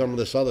rid of some of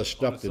this other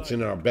stuff that's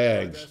in our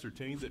bags.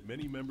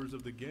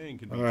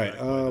 All right,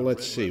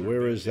 let's see.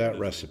 Where is that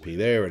recipe?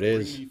 There it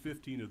is.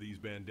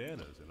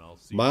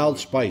 Mild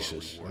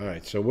spices. All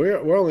right, so we're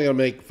only going to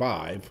make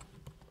 5.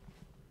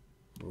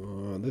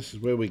 This is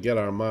where we get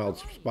our mild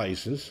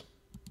spices.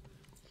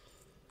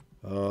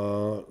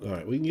 All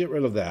right, we can get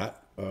rid of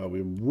that.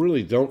 We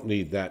really don't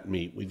need that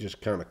meat. We just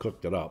kind of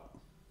cooked it up.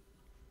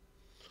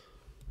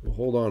 We'll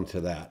hold on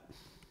to that.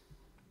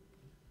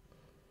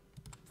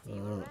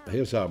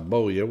 Here's our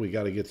bowyer. We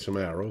got to get some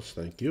arrows.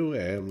 Thank you.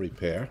 And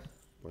repair.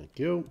 Thank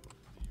you.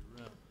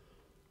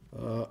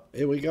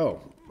 Here we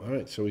go. All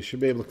right, so we should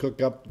be able to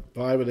cook up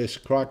 5 of this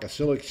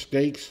crocosilic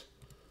steaks.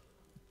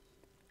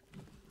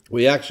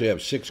 We actually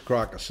have 6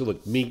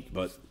 crocosilic meat,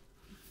 but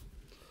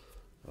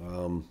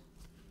I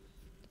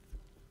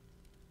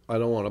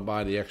don't want to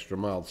buy the extra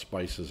mild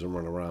spices and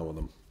run around with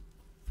them.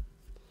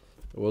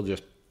 We'll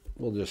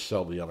just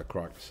sell the other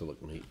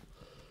crocosilic meat.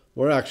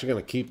 We're actually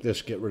going to keep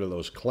this, get rid of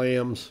those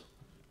clams,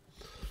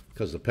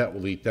 because the pet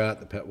will eat that.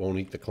 The pet won't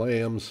eat the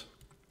clams.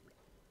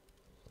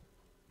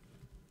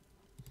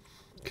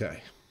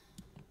 Okay.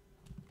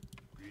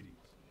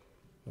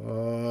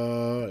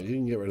 You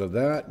can get rid of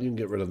that. You can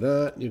get rid of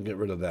that. You can get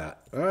rid of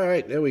that. All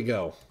right, there we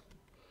go.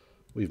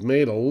 We've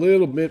made a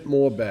little bit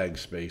more bag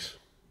space.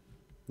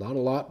 Not a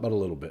lot, but a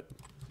little bit.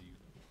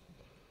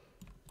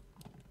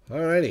 All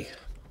righty.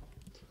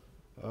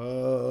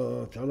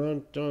 All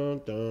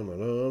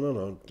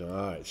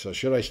right, so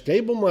should I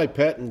stable my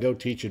pet and go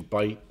teach it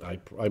bite?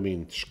 I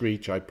mean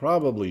screech. I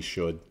probably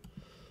should.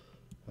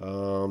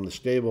 The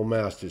stable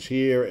master's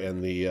here,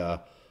 and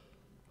the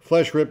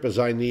flesh rippers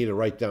I need are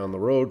right down the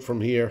road from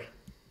here.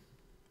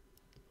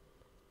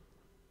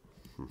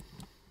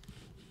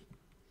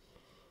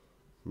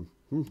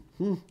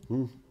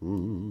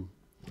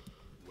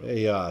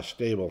 Hey,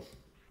 stable.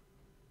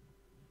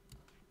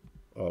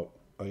 Oh,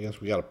 I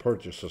guess we got to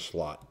purchase a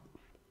slot.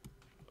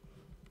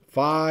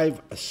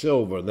 5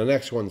 silver. The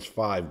next one's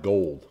 5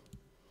 gold.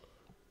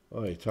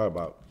 Oh, you talk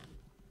about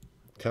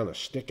kind of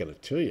sticking it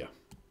to you.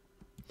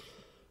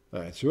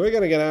 All right, so we're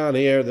going to get on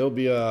here. There'll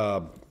be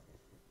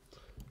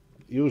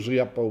usually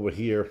up over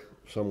here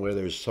somewhere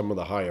there's some of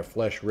the higher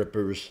flesh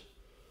rippers.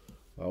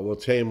 We'll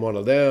tame one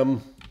of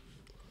them.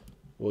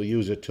 We'll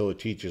use it till it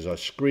teaches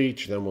us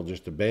screech. Then we'll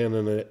just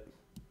abandon it.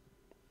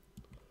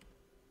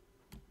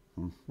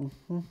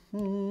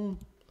 Then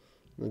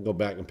go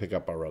back and pick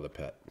up our other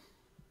pet.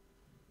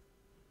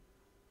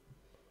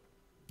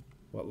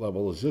 What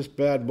level is this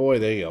bad boy?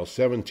 There you go,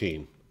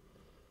 17.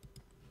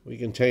 We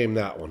can tame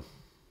that one.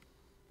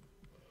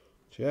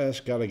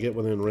 Just got to get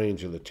within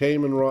range of the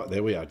taming rod.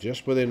 There we are,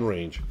 just within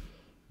range.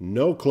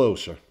 No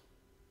closer.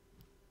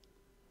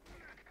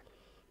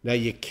 Now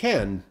you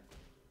can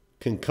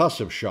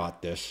concussive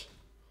shot this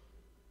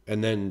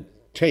and then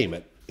tame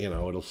it. You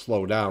know, it'll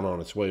slow down on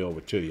its way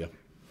over to you.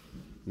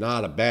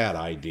 Not a bad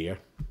idea.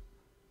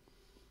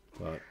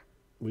 But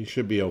we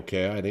should be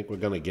okay. I think we're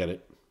going to get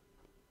it.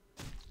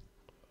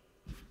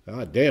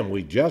 Ah, damn,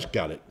 we just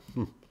got it.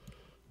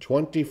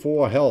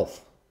 24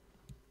 health.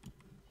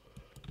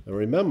 And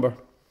remember,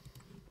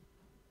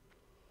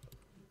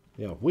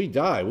 yeah, we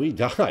die.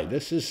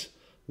 This is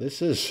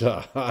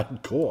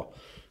hardcore.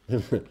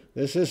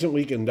 This isn't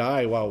we can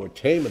die while we're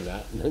taming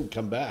that and then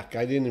come back.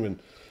 I didn't even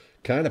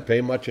kind of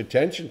pay much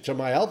attention to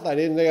my health. I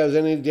didn't think I was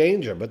in any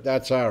danger, but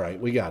that's all right.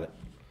 We got it.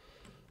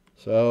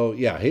 So,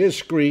 yeah, here's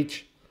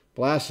Screech.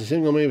 Blasts a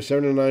single enemy with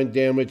 79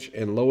 damage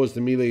and lowers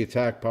the melee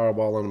attack power of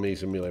all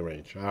enemies in melee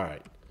range. All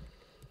right.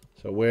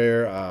 So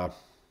we're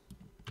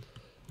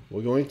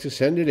going to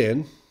send it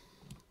in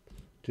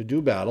to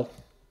do battle.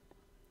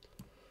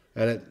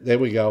 And there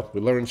we go. We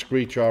learned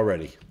Screech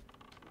already.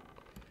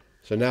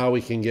 So now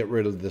we can get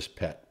rid of this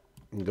pet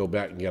and go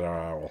back and get our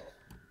owl.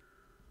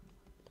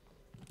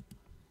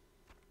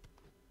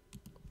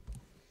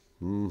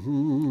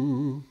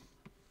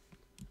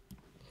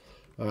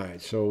 All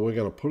right, so we're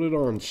going to put it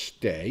on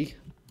stay.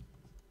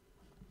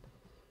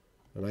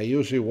 And I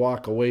usually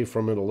walk away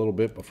from it a little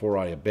bit before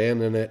I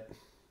abandon it.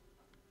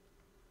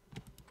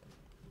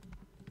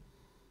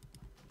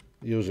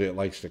 Usually it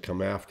likes to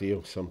come after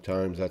you.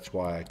 Sometimes that's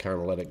why I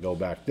kind of let it go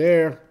back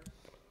there.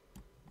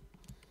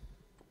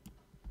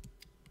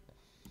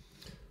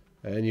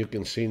 And you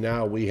can see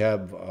now we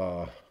have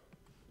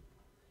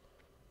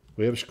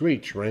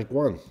Screech, rank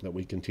 1, that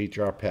we can teach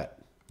our pet.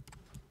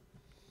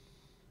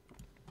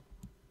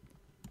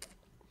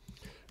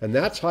 And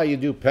that's how you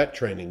do pet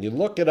training. You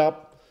look it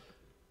up,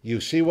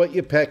 you see what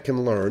your pet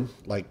can learn.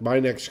 Like my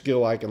next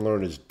skill I can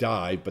learn is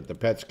dive, but the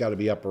pet's got to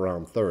be up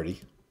around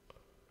 30.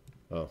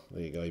 Oh,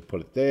 there you go. You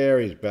put it there.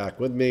 He's back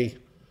with me.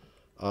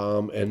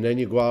 And then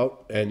you go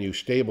out and you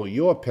stable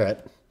your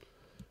pet.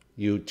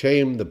 You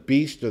tame the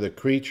beast or the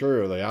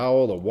creature or the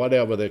owl or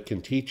whatever that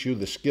can teach you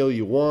the skill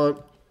you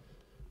want.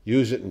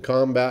 Use it in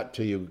combat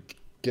till you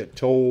get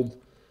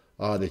told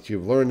that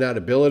you've learned that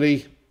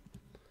ability.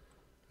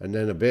 And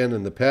then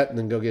abandon the pet and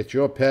then go get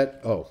your pet.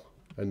 Oh,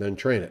 and then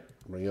train it.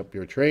 Bring up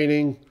your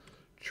training.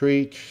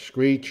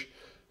 Screech.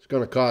 It's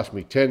going to cost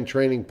me 10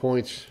 training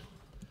points.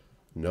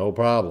 No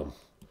problem.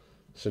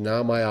 So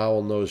now my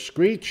owl knows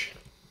Screech.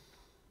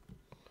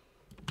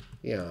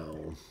 Yeah.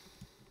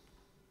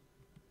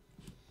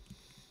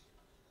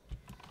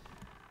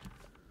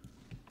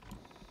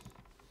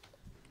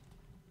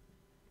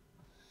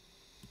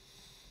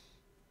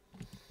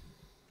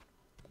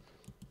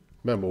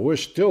 Remember, we're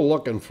still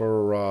looking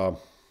for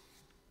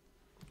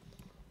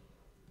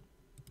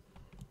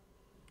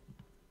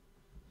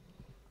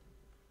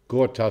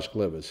gore tusk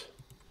livers.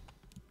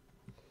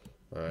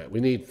 All right,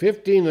 we need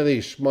 15 of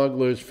these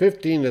smugglers,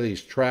 15 of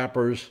these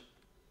trappers,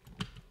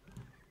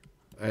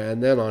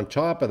 and then on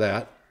top of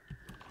that,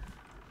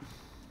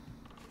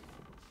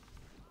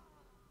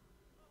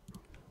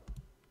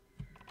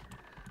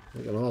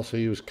 we can also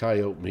use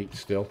coyote meat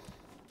still.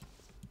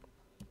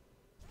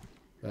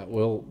 That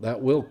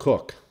will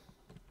cook.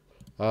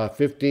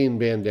 15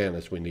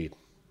 bandanas we need.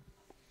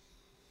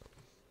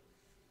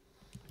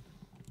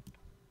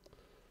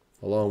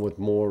 Along with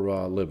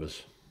more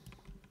livers.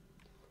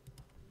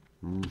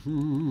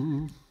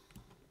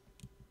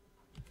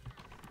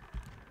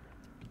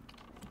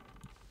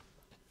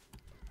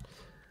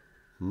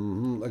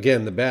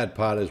 Again, the bad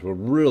part is we're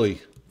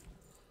really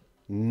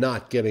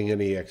not getting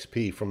any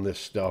XP from this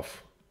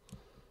stuff.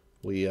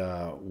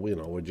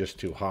 We're just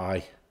too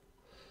high.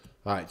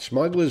 All right,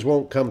 smugglers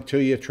won't come to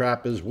you.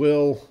 Trappers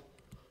will.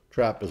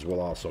 Trappers will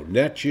also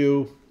net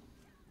you.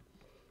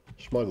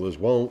 Smugglers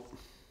won't.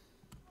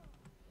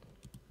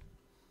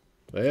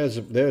 There's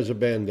a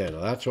bandana.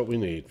 That's what we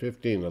need.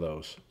 15 of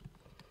those.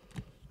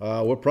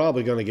 We're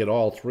probably going to get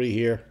all 3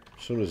 here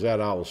as soon as that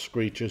owl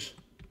screeches.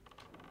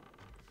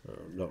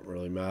 Don't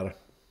really matter.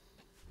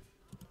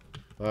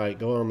 All right,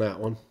 go on that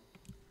one.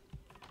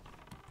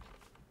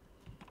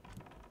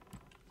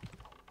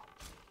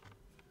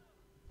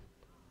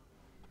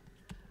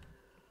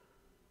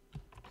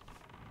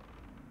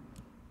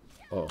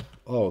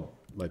 Oh,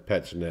 my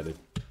pet's netted.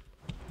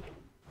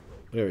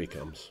 There he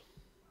comes.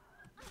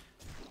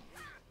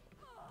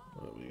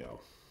 There we go.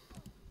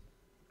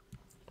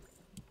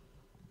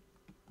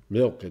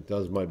 Milk, it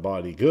does my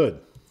body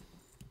good.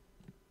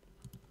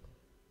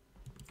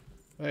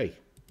 Hey.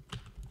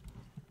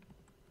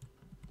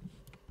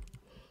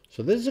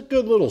 So this is a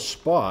good little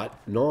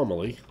spot,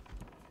 normally.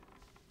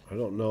 I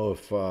don't know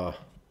if, how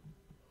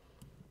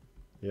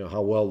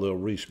well they'll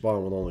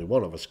respawn with only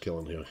one of us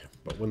killing here.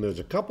 But when there's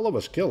a couple of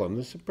us killing,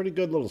 this is a pretty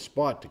good little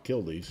spot to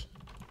kill these.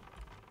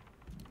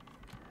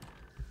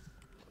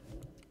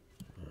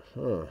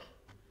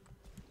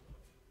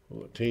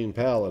 14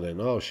 Paladin.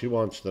 Oh, she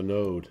wants the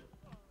node.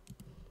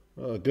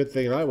 Oh, good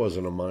thing I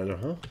wasn't a miner,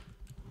 huh?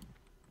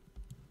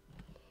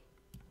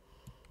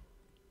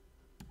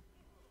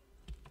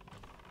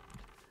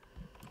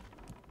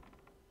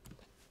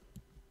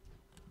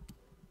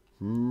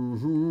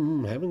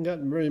 Haven't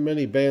gotten very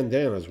many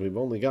bandanas. We've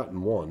only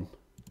gotten one.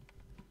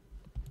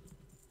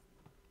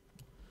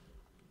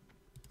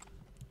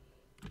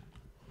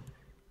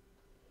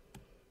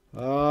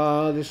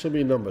 This will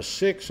be number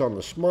 6 on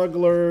the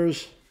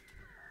smugglers.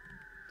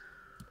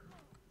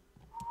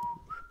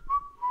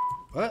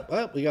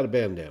 Well, we got a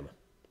bandana.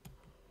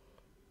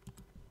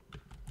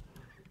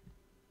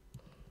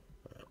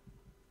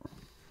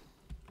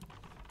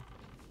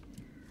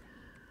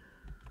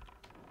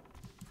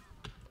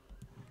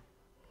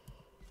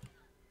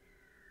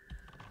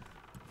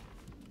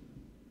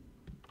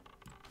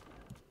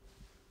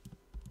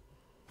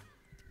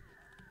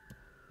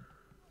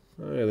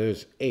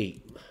 There's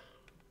 8.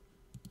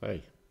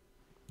 Hey.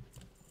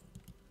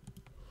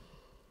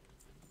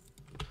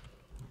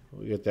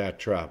 We get that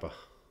trapper.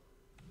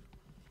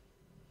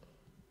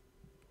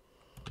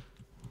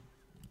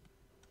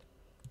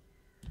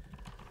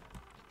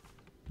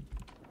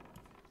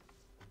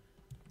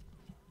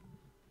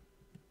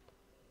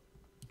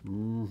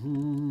 All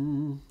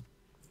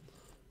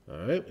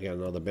right, we got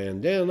another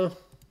bandana.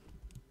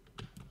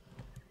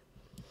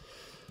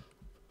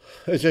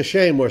 It's a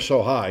shame we're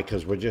so high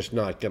because we're just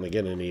not going to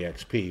get any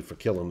XP for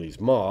killing these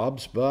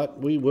mobs, but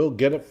we will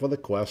get it for the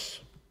quests.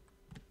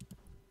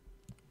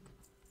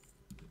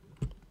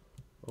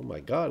 Oh my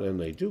god, and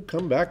they do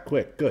come back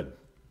quick. Good.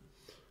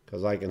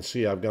 Because I can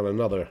see I've got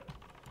another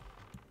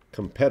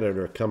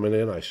competitor coming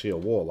in. I see a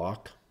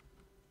warlock.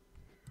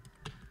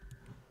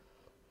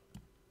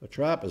 The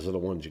trappers are the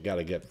ones you got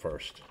to get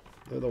first.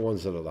 They're the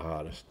ones that are the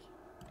hardest.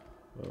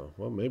 Oh,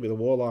 well, maybe the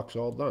warlock's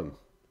all done.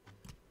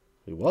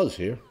 He was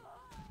here.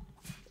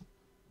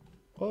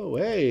 Oh,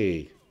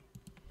 hey.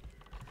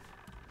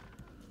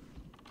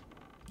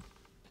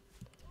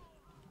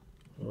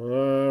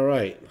 All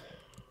right.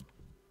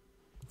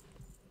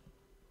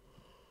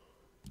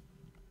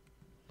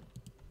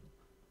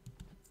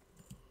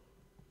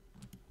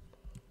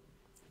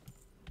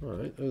 All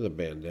right, there's a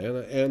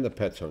bandana, and the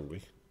pet's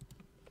hungry.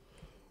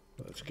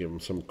 Let's give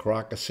him some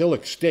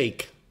crocosilic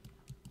steak.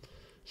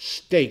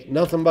 Steak,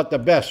 nothing but the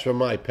best for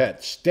my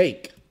pet.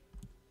 Steak.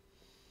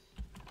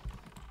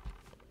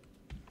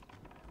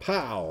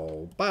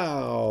 Pow,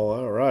 pow,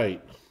 all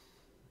right.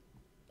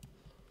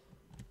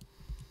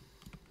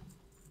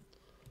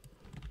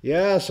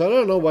 Yes, I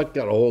don't know what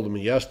got a hold of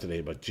me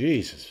yesterday, but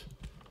Jesus.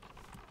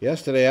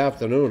 Yesterday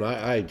afternoon,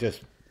 I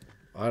just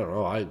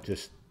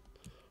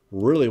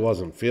really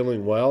wasn't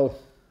feeling well.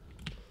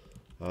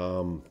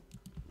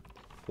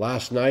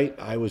 Last night,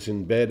 I was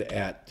in bed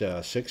at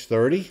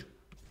 6:30.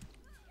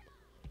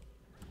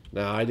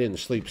 Now, I didn't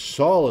sleep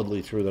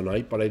solidly through the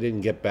night, but I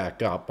didn't get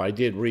back up. I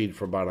did read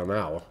for about an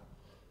hour.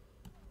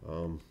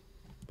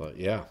 But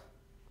yeah.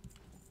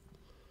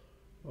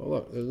 Oh,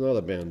 look, there's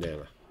another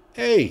bandana.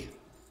 Hey!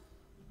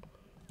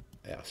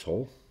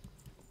 Asshole.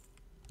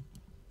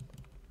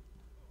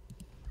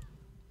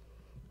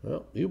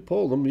 Well, you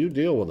pull them, you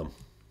deal with them.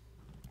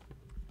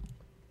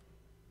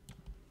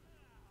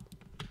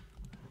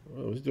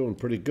 Well, I was doing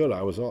pretty good.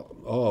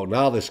 Oh,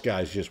 now this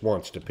guy just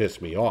wants to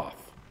piss me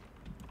off.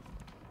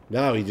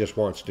 Now he just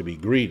wants to be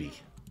greedy.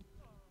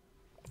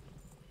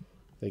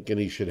 Thinking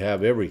he should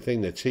have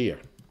everything that's here.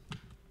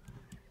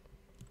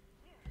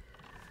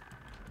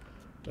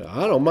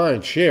 I don't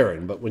mind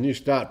sharing, but when you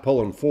start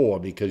pulling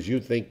 4 because you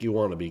think you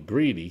want to be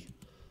greedy,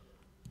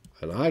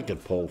 and I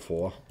could pull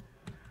 4,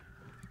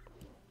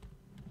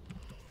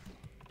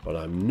 but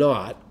I'm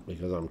not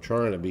because I'm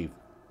trying to be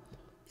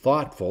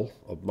thoughtful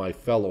of my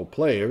fellow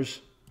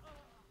players.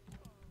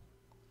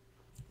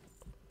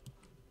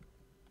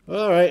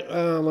 All right,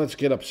 let's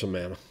get up some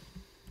mana.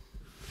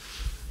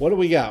 What do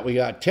we got? We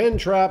got 10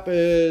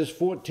 trappers,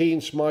 14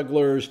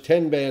 smugglers,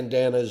 10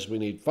 bandanas. We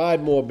need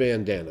 5 more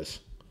bandanas.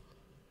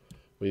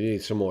 We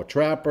need some more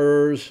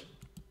trappers.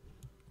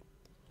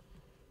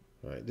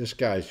 All right, this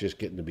guy's just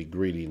getting to be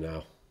greedy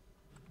now.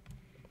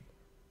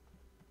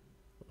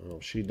 Well,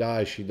 she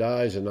dies,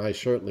 and I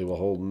certainly will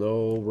hold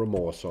no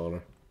remorse on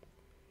her.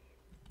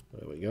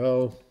 There we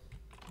go.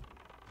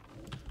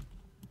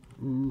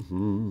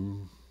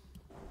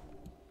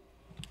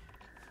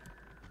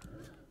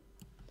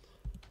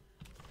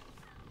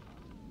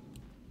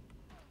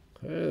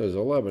 Okay, there's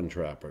 11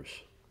 trappers.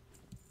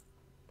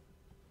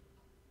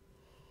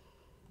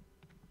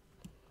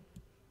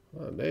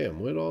 Oh, damn,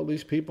 where'd all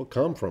these people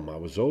come from? I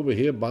was over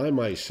here by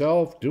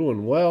myself,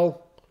 doing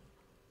well.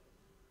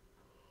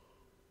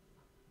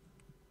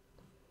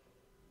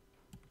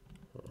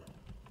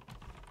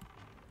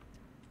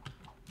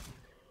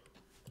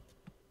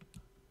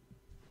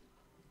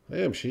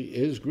 Damn, she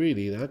is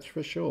greedy, that's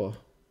for sure.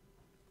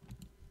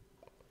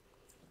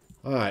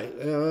 All right,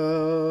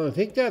 I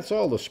think that's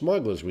all the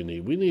smugglers we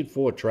need. We need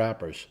 4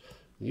 trappers.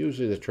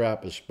 Usually the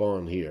trappers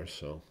spawn here,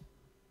 so.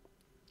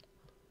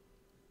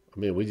 I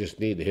mean, we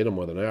just need to hit them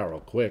with an arrow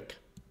quick.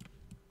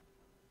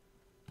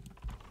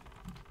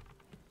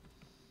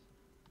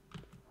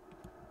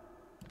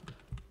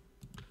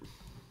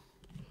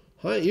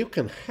 Hi, you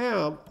can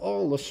have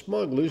all the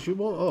smugglers you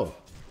want. Oh,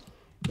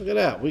 look at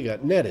that. We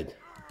got netted.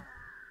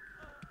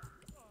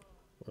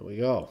 There we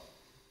go.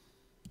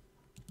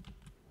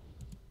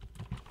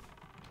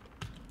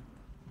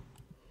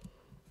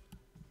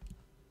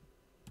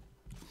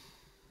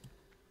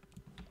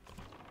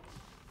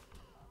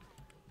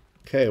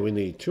 Okay, we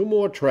need 2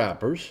 more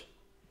trappers.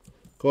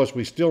 Of course,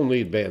 we still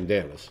need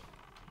bandanas.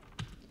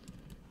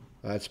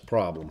 That's a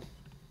problem.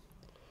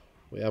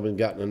 We haven't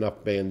gotten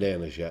enough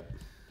bandanas yet.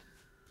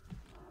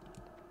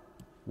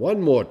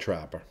 1 more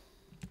trapper.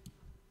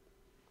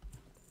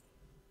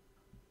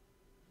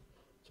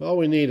 So all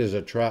we need is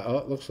a trap. Oh,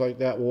 it looks like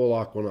that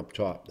warlock went up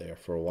top there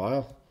for a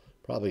while.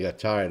 Probably got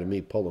tired of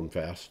me pulling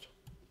fast.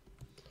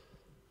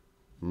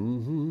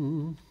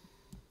 All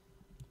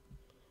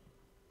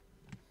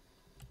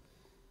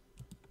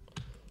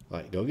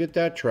right, go get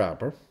that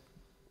trapper.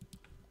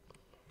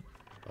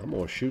 I'm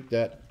going to shoot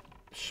that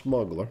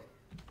smuggler.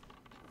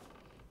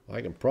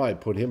 I can probably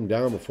put him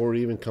down before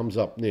he even comes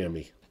up near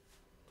me.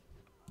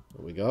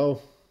 There we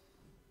go.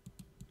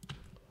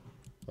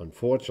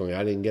 Unfortunately,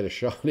 I didn't get a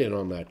shot in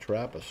on that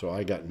trapper, so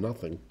I got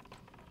nothing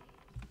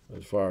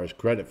as far as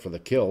credit for the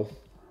kill.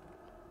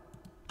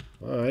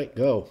 All right,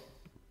 go.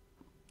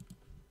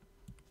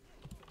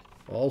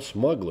 All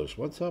smugglers.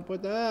 What's up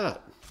with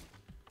that?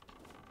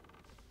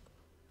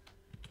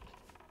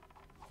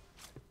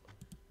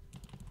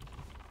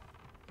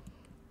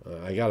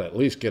 I got to at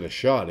least get a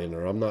shot in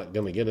her. I'm not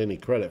going to get any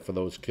credit for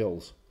those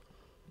kills.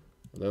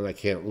 And then I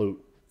can't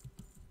loot.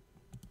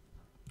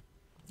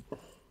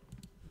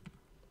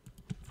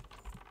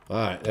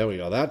 Alright, there we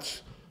go.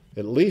 That's,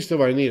 at least if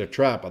I need a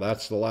trapper,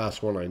 that's the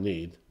last one I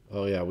need.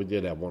 Oh yeah, we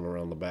did have one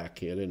around the back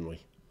here, didn't we?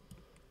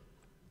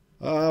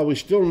 We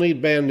still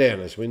need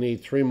bandanas. We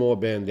need 3 more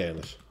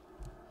bandanas.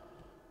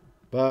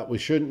 But we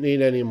shouldn't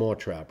need any more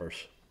trappers.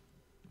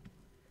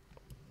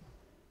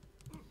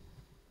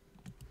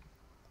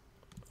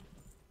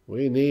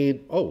 We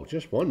need, oh,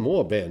 just 1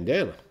 more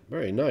bandana.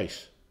 Very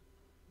nice.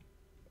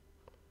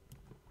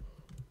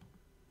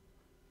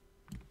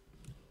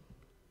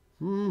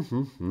 Should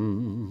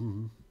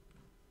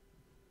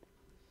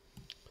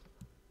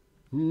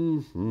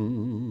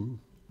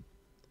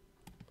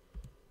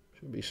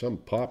be some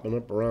popping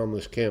up around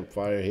this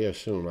campfire here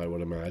soon, I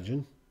would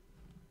imagine.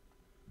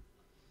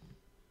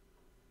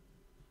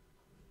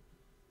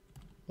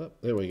 Oh,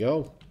 there we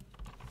go.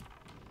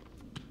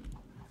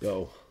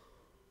 Go.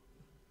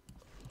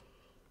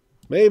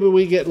 Maybe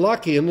we get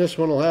lucky and this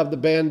one will have the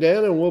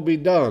bandana and we'll be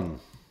done.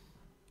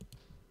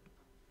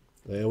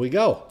 There we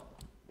go.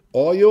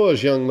 All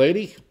yours, young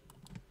lady.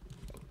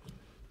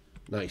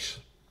 Nice.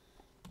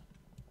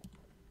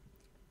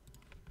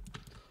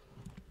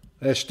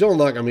 It's still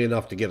not going to be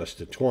enough to get us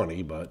to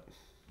 20, but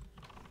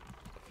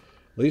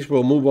at least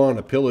we'll move on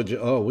to pillage.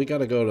 Oh, we got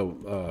to go to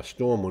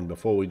Stormwind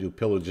before we do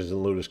pillages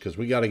and looters because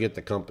we got to get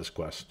the compass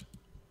quest.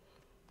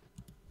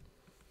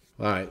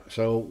 All right,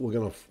 so we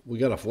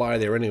got to fly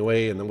there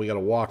anyway, and then we got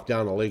to walk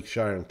down to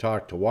Lakeshire and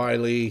talk to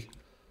Wiley.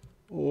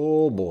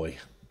 Oh boy.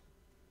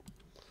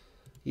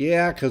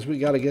 Yeah, because we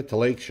got to get to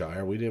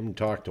Lakeshire. We didn't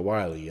talk to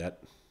Wiley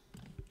yet.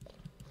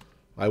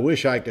 I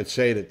wish I could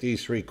say that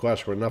these 3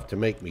 quests were enough to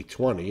make me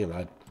 20, and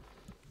I'd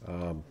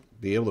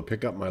be able to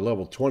pick up my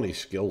level 20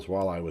 skills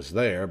while I was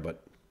there,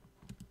 but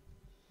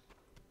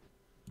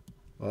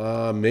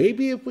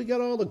maybe if we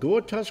got all the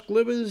Gore-Tusk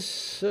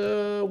livers,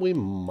 we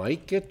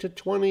might get to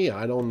 20.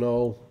 I don't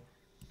know.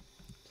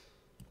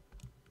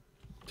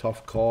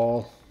 Tough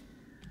call.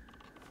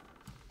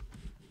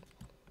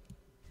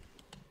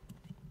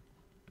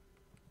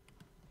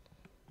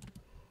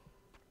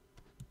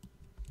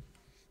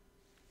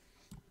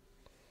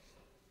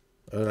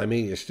 And I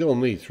mean, you still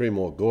need 3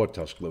 more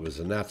Gore-Tusk livers,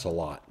 and that's a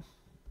lot.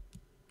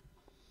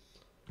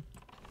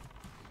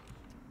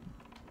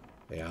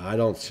 Yeah, I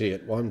don't see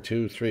it. 1,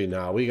 2, 3.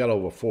 Now, we got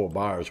over 4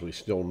 bars we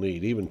still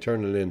need. Even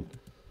turning in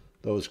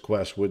those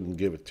quests wouldn't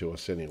give it to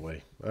us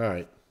anyway. All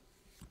right.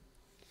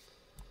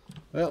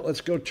 Well,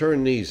 let's go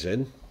turn these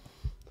in.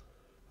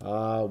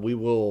 We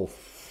will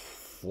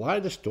fly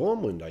to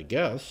Stormwind, I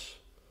guess.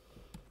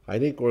 I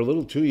think we're a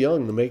little too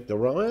young to make the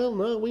run. Well,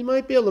 no, we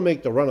might be able to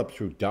make the run up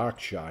through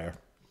Darkshire.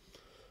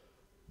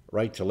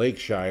 Right to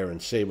Lakeshire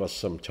and save us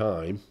some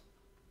time.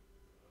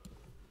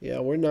 Yeah,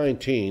 we're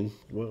 19.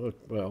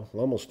 Well,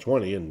 almost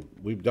 20, and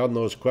we've done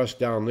those quests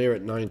down there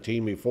at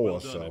 19 before, well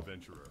done, so.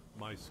 Adventurer.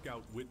 My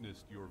scout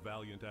witnessed your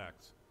valiant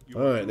acts.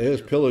 All right,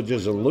 there's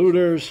pillagers and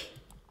looters.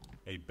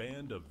 A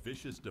band of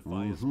vicious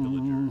Defias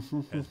villagers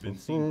has been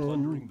seen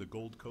plundering the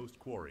Gold Coast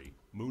Quarry,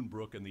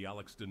 Moonbrook, and the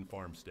Alexton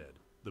farmstead.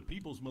 The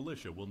People's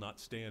Militia will not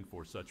stand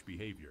for such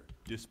behavior.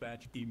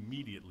 Dispatch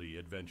immediately,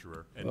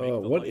 Adventurer, and make the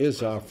What lights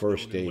is our presence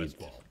first known in aid?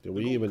 Westfall. Do The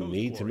we Gold even Coast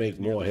need to Quarry make is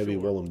near more the heavy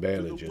shore, woolen to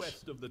bandages? the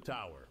west of the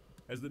tower.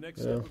 As the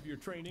next step of your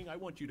training, I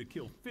want you to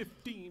kill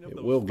 15 of It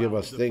those will give foul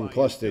us thing, Defias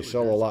plus they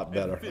sell a villagers lot and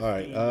better. 15 All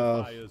right,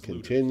 Defias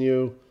continue.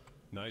 looters.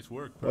 Nice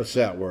work, What's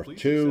person. that worth?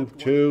 Please 2, accept one of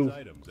 2, these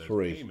items as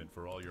 3. payment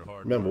for all your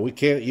hard Remember, work. we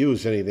can't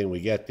use anything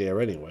we get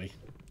there anyway.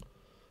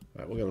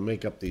 All right, we're going to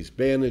make up these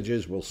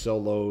bandages. We'll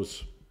sell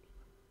those.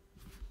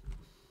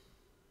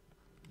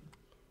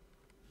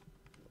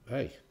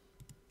 Hey.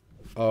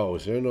 Oh,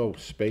 is there no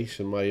space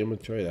in my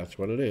inventory? That's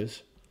what it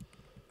is.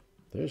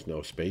 There's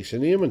no space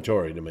in the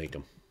inventory to make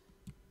them.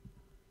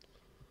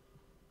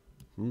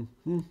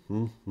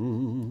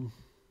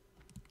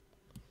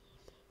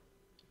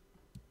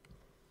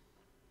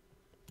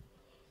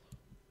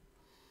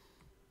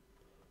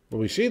 When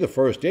we see the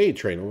first aid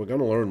trainer, we're going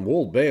to learn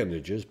wool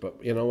bandages, but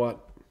you know what?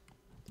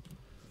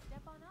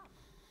 Step on up.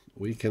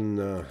 We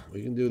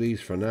can do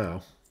these for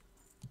now.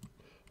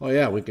 Oh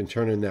yeah, we can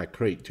turn in that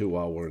crate too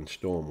while we're in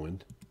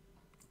Stormwind.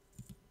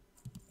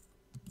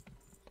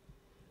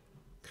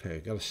 Okay,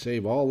 got to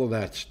save all of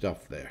that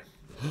stuff there.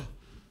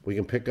 We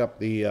can pick up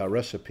the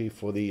recipe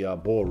for the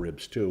boar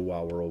ribs too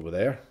while we're over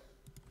there.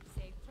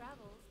 Safe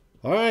travels.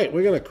 All right,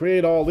 we're going to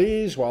create all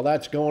these. While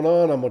that's going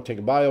on, I'm going to take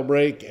a bio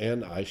break,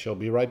 and I shall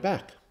be right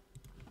back.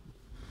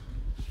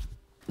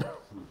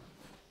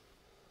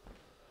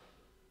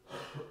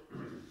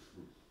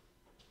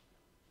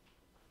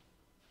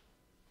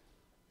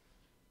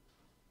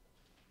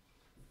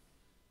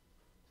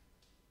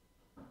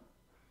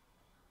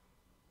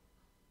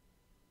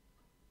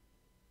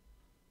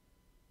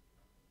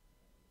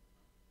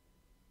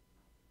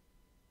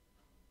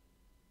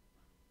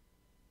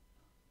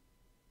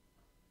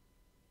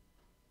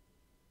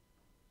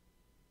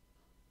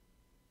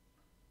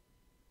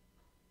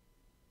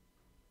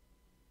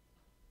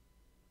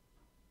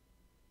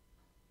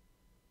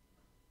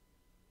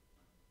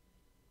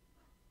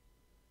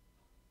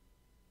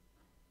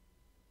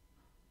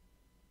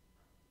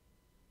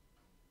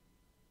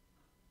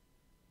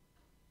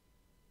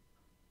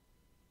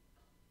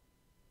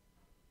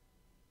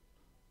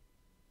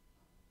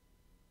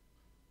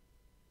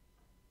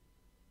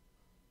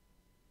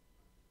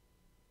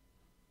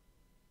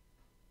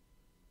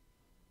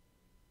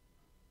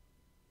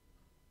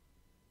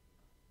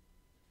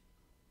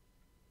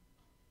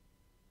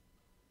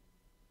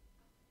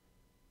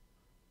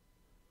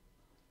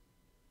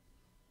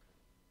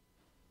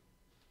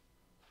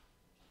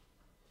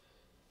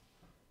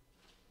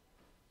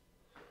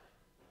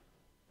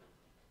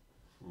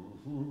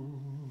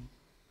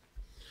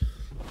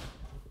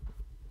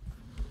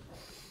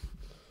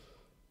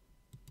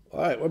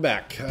 All right, we're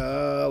back.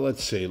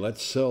 Let's see.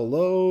 Let's sell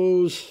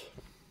those.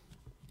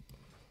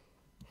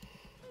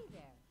 Hey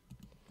there.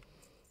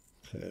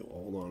 Okay,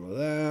 we'll hold on to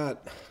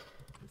that.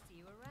 We'll see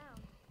you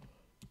around.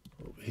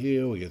 Over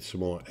here, we get some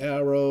more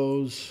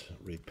arrows.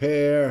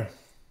 Repair.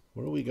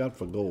 What do we got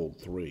for gold?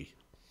 3.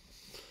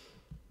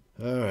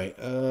 All right.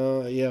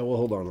 Yeah, we'll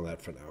hold on to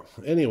that for now.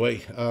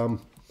 Anyway,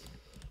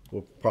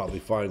 we'll probably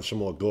find some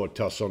more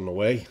Gore-Tusk on the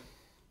way.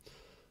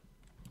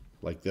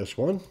 Like this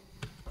one.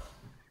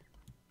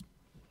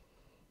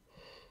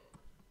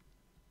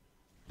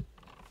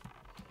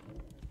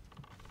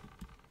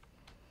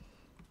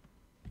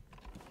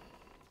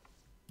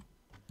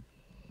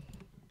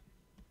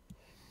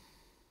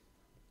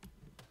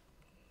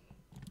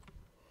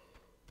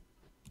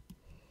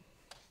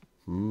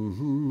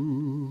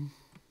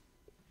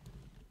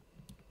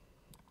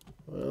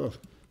 Well,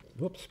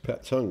 whoops,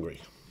 pet's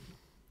hungry.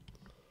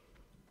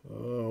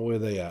 Oh, where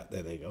they at?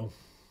 There they go.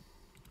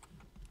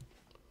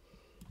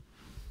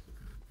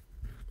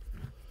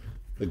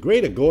 The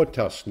greater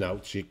Gore-Tusk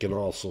snouts you can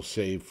also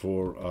save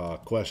for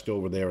quest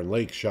over there in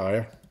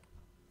Lakeshire.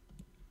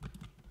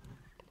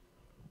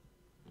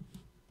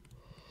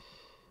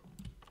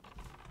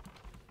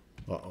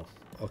 Uh-oh.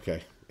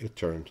 Okay, it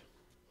turned.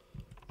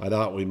 I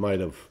thought we might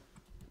have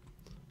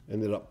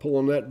ended up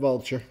pulling that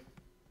vulture.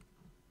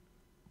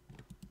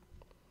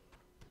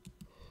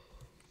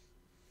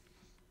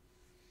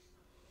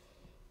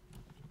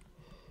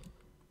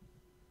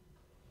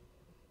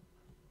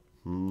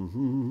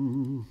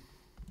 Mm-hmm.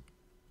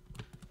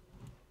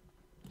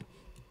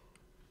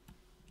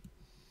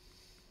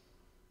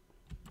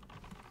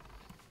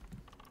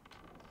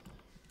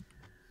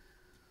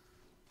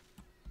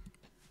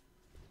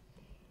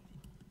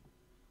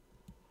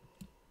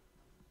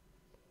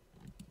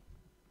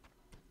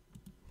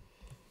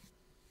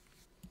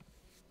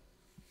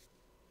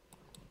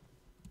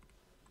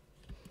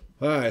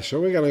 All right, so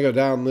we're going to go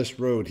down this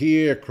road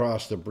here,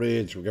 across the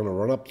bridge. We're going to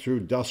run up through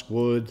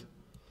Duskwood.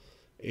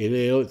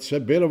 It's a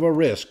bit of a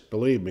risk,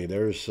 believe me.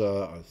 There's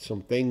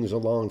some things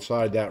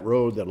alongside that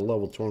road that are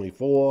level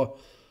 24,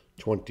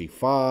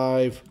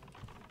 25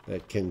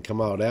 that can come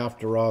out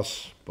after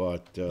us,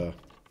 but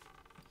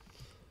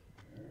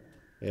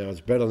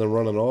it's better than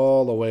running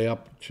all the way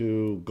up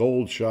to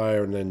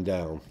Goldshire and then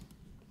down.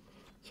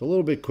 It's a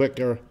little bit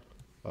quicker.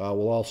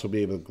 We'll also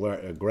be able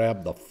to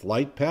grab the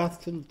flight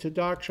path to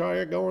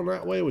Darkshire going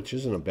that way, which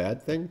isn't a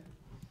bad thing.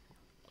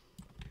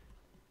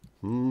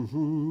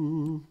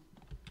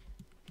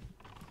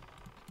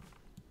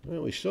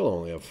 Well, we still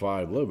only have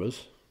 5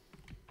 livers.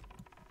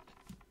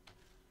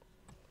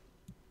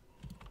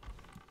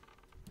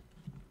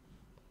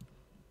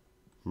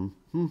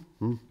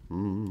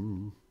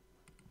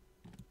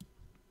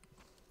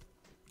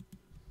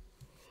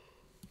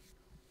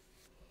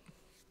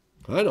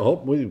 I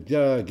hope we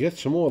get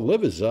some more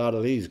livers out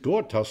of these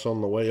Gortus on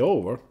the way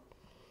over.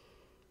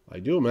 I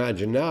do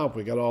imagine now if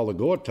we got all the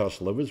Gortus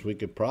livers, we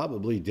could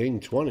probably ding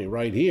 20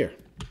 right here.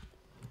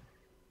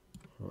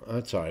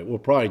 That's all right. We'll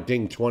probably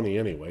ding 20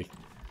 anyway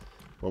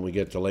when we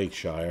get to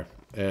Lakeshire.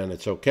 And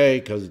it's okay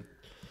because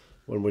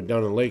when we're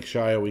done in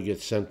Lakeshire, we get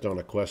sent on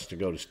a quest to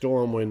go to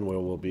Stormwind where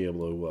we'll be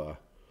able to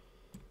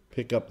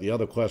pick up the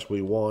other quest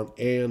we want.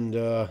 And,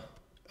 oh,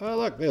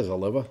 look, there's a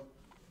liver.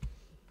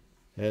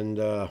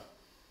 And,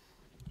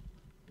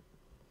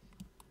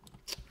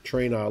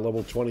 train our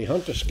level 20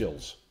 hunter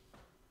skills.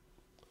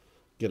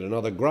 Get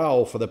another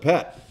growl for the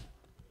pet.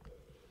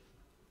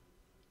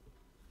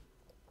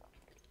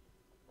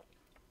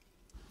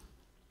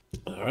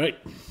 All right.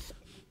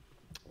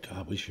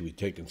 God, we should be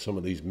taking some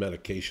of these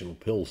medicational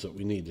pills that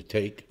we need to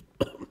take.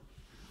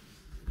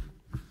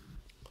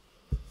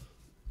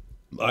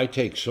 I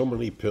take so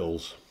many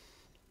pills.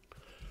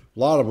 A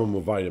lot of them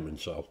are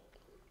vitamins, so.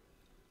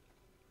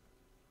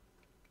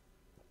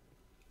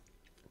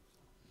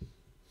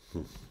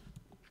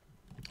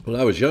 When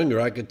I was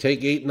younger, I could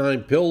take 8,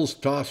 9 pills,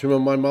 toss them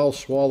in my mouth,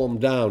 swallow them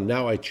down.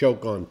 Now I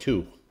choke on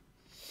 2.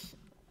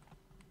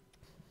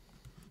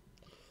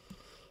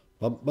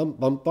 Bump, bump,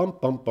 bump, bump,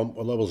 bump, bump.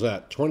 What level's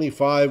that?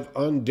 25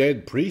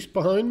 undead priest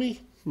behind me?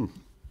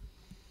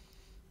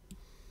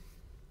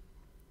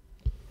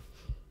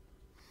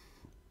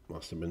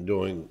 Must have been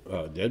doing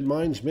dead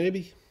mines,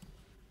 maybe?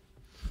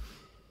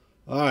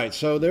 All right,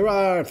 so there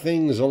are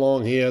things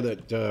along here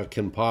that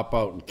can pop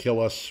out and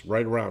kill us.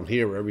 Right around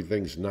here,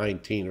 everything's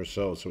 19 or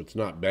so it's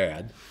not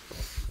bad.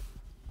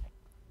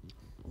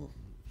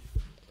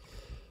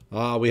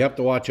 We have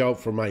to watch out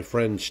for my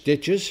friend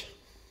Stitches.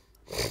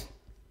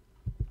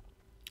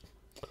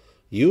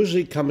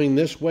 Usually coming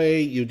this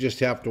way, you just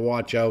have to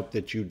watch out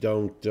that you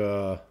don't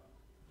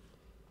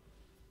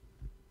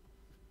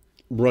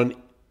run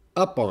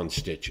up on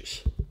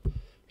Stitches.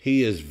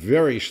 He is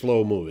very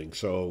slow moving,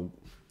 so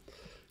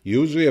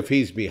usually if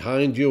he's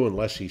behind you,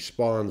 unless he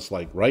spawns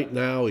like right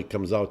now, he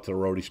comes out to the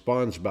road, he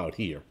spawns about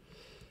here.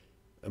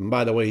 And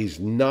by the way, he's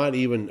not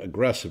even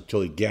aggressive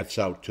till he gets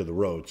out to the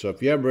road. So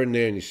if you're ever in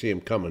there and you see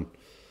him coming,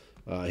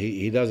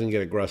 he doesn't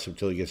get aggressive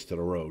till he gets to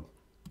the road.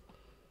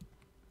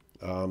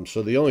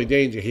 So the only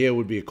danger here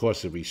would be, of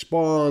course, if he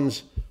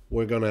spawns,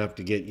 we're going to have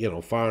to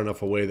get, far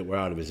enough away that we're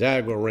out of his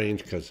aggro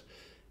range because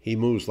he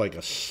moves like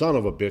a son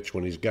of a bitch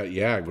when he's got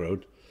you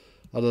aggroed.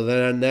 Other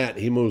than that,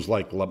 he moves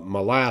like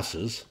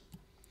molasses.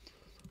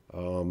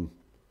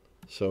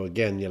 So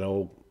again,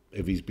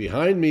 if he's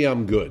behind me,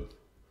 I'm good.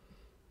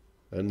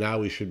 And now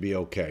we should be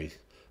okay.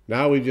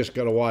 Now we just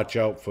got to watch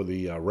out for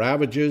the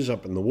ravages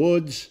up in the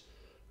woods.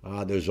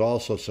 There's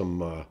also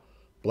some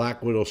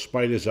Black Widow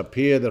spiders up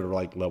here that are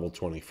like level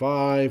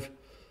 25.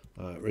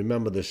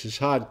 Remember, this is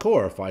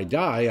hardcore. If I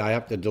die, I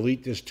have to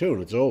delete this too,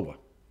 and it's over.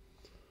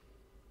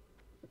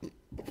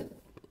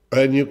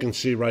 And you can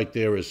see right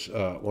there is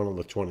one of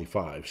the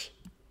 25s.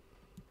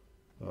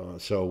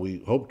 So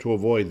we hope to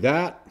avoid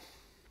that.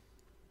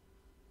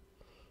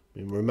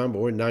 And remember,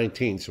 we're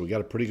 19, so we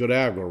got a pretty good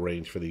aggro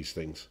range for these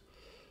things.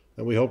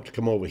 And we hope to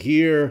come over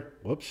here.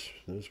 Whoops,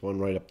 there's one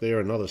right up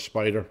there, another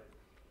spider.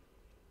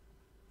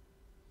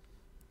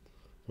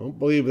 Don't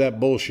believe that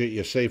bullshit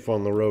you're safe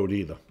on the road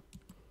either.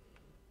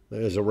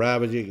 There's a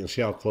Ravager. You can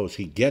see how close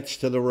he gets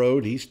to the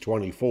road. He's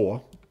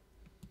 24.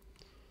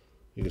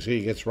 You can see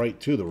he gets right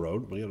to the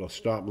road. We got to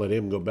stop and let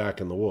him go back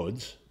in the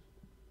woods.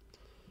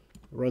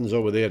 Runs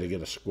over there to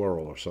get a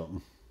squirrel or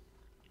something.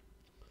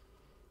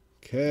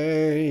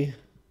 Okay.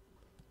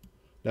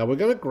 Now we're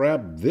going to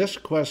grab this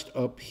quest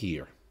up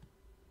here.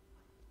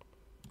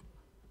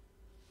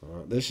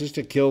 This is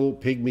to kill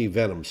pygmy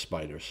venom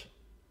spiders.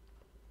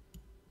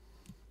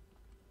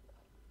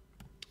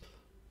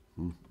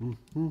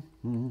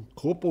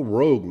 Corporal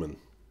Rogueman.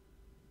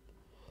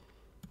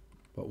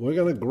 But we're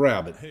going to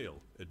grab it.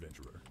 Hail,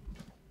 adventurer.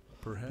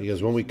 Perhaps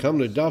Because when we come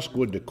to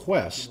Duskwood to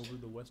quest, over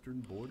the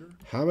western border?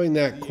 having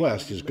that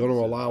quest is going to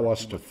allow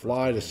us to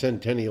fly to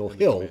Centennial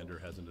Hill Commander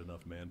hasn't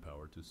enough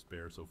manpower to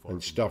spare so far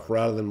and from stuff Dark.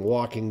 rather than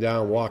walking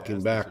down,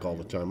 walking back all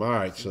the time. All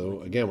right,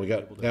 so again, we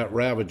got that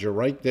Ravager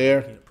right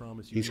there. Can't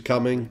promise you He's any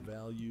coming.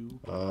 value,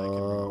 but I can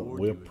reward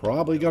We're you if you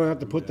probably going to have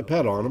to root put the out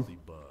pet on him. filthy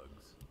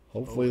bugs.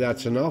 Hopefully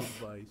that's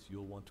enough. Advice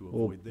you'll want to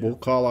We'll avoid there.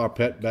 call our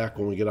pet back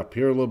when we get up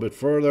here a little bit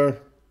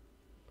further.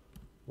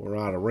 We're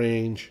out of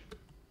range.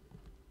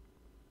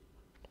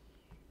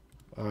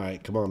 All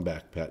right, come on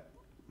back, pet.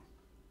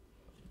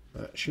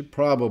 That should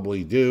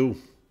probably do.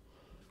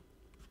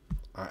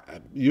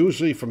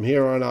 Usually from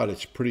here on out,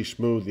 it's pretty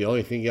smooth. The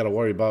only thing you got to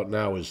worry about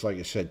now is, like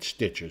I said,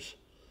 stitches.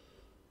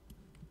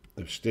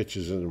 If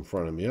stitches is in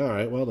front of me. All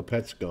right, well, the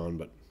pet's gone,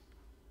 but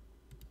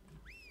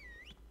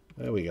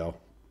there we go.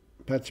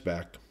 Pet's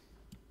back.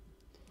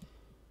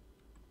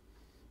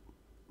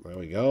 There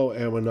we go,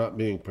 and we're not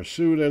being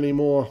pursued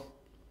anymore.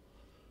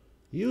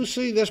 You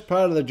see, this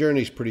part of the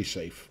journey is pretty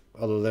safe,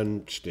 other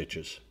than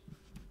stitches.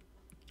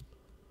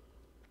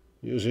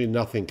 Usually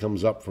nothing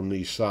comes up from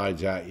these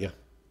sides at you.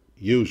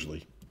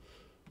 Usually.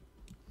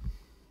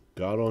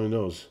 God only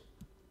knows.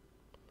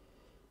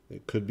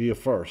 It could be a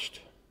first.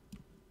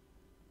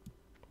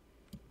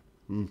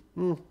 Jeez,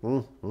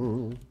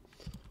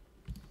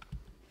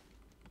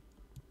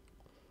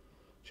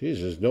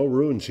 there's no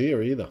ruins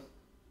here either.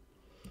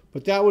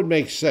 But that would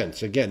make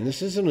sense. Again,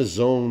 this isn't a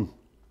zone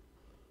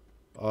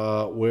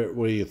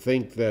where you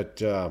think that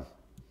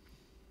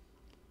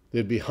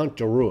there'd be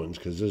hunter ruins,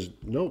 because there's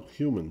no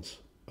humans.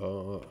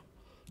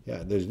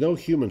 Yeah, there's no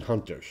human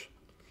hunters.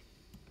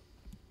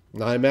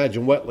 Now, I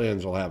imagine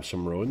wetlands will have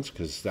some ruins,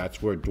 because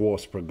that's where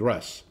dwarfs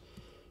progress.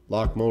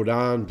 Loch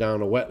Modan down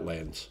to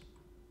wetlands.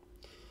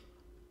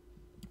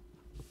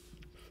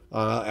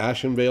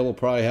 Ashenvale will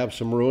probably have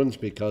some ruins,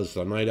 because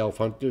the night elf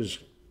hunters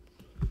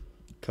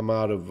come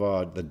out of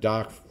the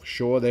dark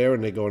shore there,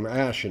 and they go in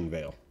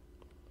Ashenvale.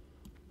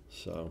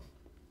 So,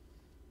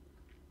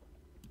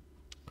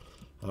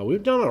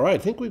 we've done all right.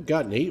 I think we've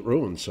gotten 8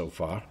 ruins so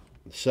far.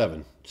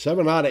 7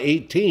 out of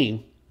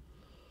 18.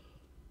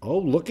 Oh,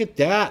 look at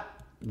that.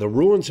 The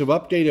ruins have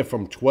updated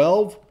from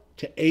 12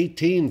 to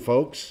 18,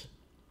 folks.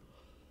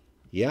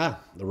 Yeah,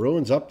 the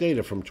ruins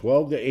updated from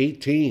 12 to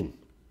 18.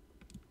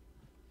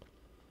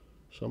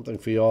 Something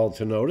for you all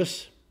to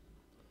notice.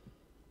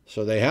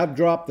 So they have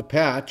dropped the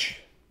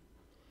patch.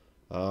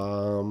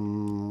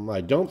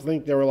 I don't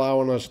think they're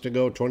allowing us to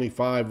go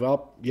 25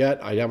 up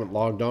yet. I haven't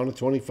logged on to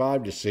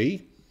 25 to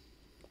see.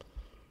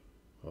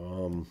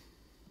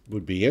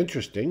 Would be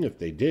interesting if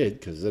they did,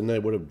 because then they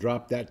would have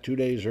dropped that 2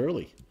 days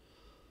early.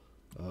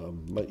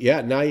 But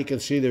yeah, now you can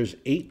see there's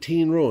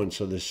 18 ruins,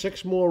 so there's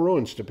 6 more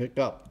ruins to pick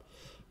up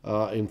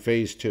in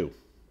phase 2.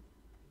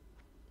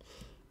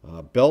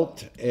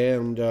 Belt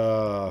and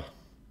I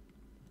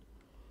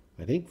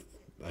think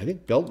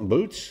belt and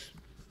boots.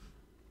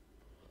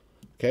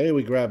 Okay,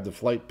 we grabbed the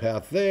flight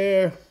path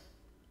there.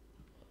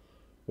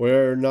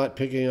 We're not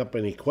picking up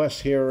any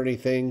quests here or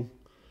anything.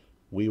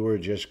 We were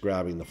just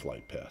grabbing the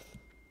flight path.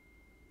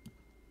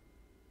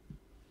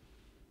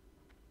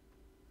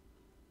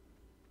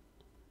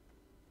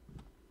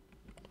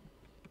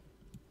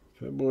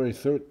 February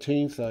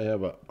 13th, I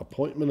have an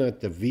appointment at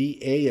the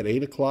VA at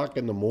 8 o'clock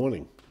in the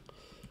morning.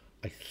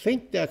 I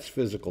think that's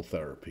physical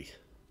therapy.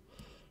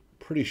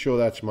 Pretty sure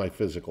that's my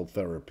physical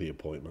therapy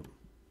appointment.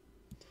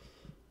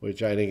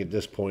 Which I think at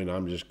this point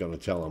I'm just going to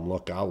tell them,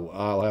 look,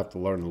 I'll have to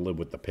learn to live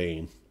with the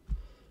pain.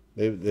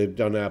 They've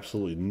done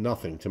absolutely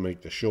nothing to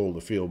make the shoulder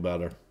feel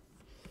better.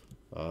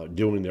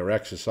 Doing their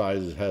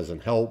exercises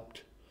hasn't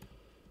helped.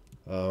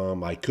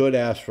 I could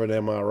ask for an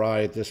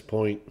MRI at this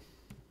point.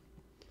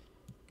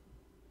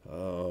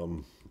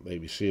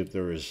 Maybe see if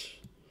there is...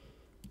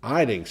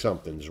 I think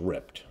something's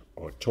ripped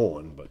or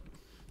torn, but...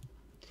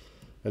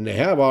 And they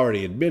have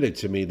already admitted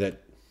to me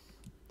that,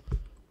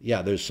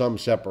 yeah, there's some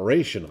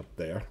separation up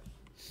there.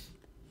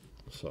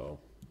 So...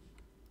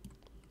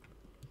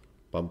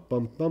 Bum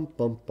bum bum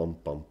bum bum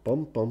bum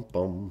bum bum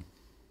bum.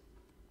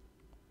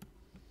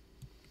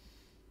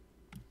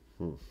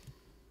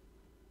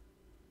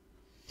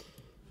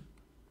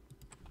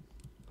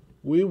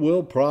 We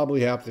will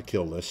probably have to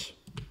kill this.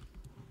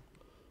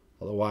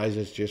 Otherwise,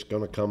 it's just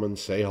going to come and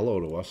say hello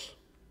to us.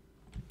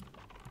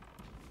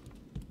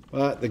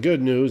 But the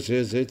good news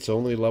is it's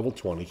only level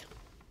 20.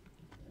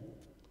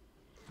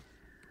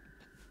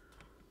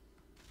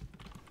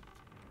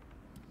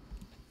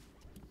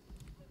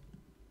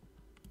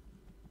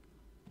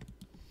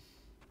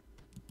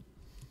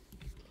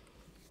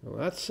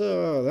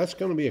 Well, that's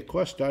going to be a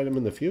quest item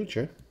in the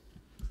future.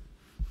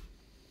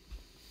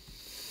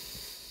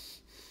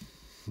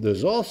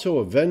 There's also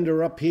a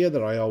vendor up here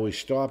that I always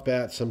stop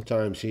at.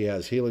 Sometimes he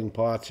has healing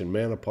pots and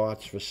mana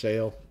pots for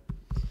sale.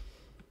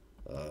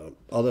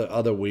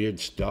 Other weird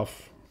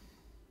stuff.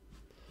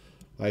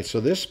 All right, so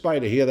this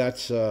spider here,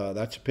 that's a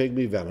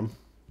pygmy venom.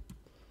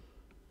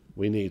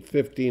 We need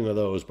 15 of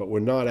those, but we're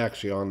not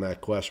actually on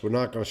that quest. We're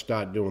not going to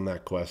start doing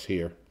that quest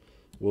here.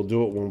 We'll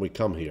do it when we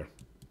come here.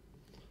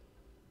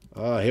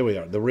 Here we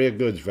are, the rare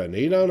goods vendor.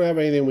 You don't have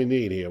anything we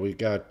need here. We've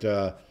got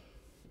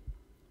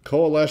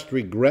Coalesced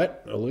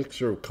Regret,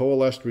 Elixir of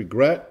Coalesced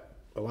Regret.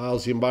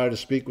 Allows the buyer to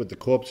speak with the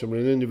corpse of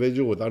an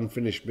individual with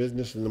unfinished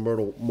business in the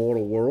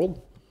mortal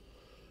world.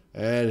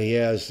 And he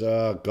has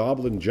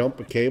Goblin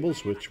Jumper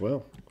Cables, which,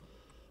 well,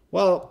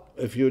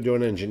 if you're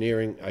doing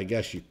engineering, I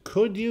guess you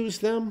could use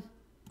them.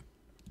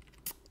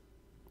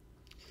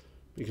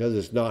 Because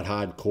it's not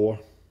hardcore.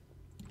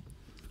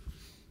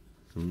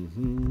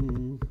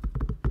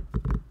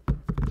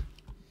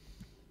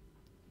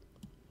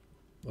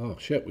 Oh,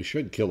 shit, we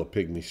should kill a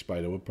pygmy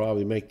spider. We'll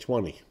probably make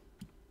 20.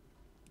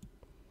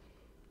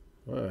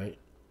 Alright.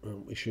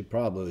 Well, we should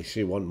probably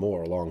see one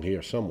more along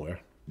here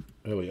somewhere.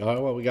 There we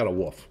are. Well, we got a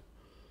wolf.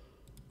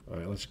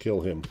 Alright, let's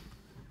kill him.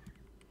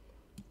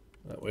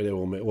 That way they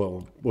will make,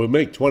 well, we'll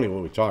make 20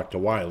 when we talk to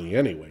Wiley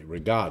anyway,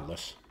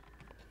 regardless.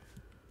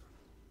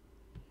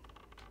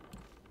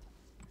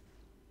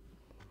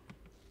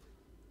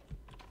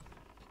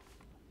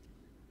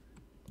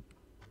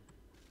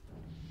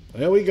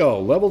 There we go,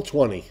 level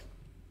 20.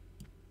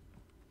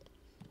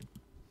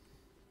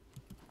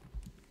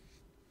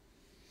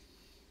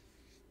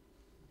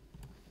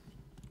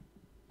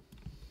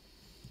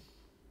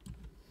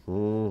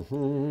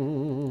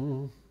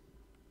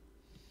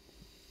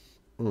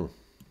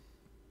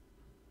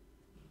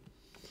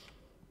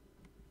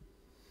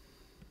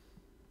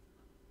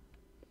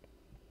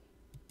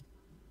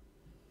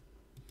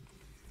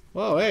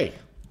 Oh, hey,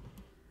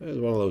 there's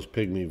one of those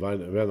pygmy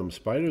venom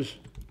spiders.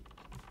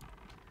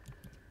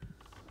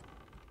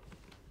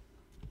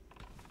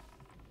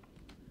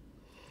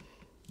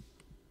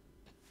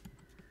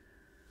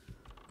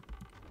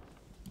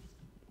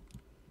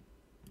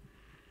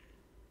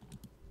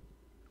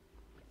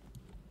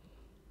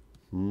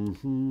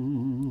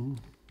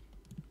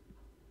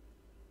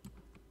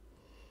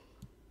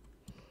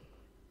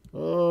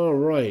 All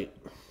right.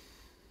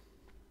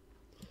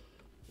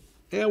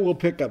 And we'll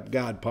pick up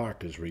God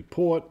Parker's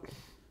report,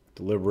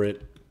 deliver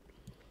it.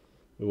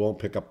 We won't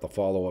pick up the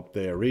follow-up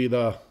there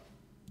either.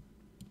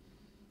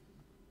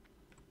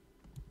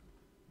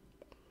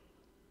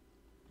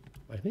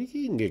 I think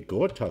you can get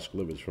Gore-Tusk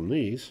livers from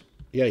these.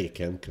 Yeah, you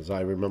can, because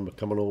I remember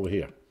coming over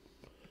here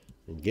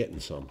and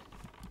getting some.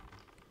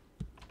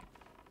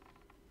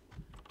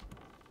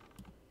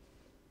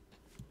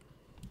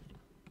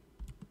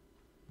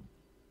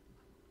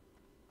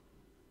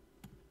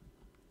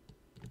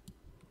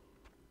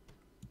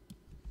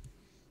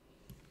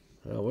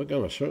 We're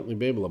going to certainly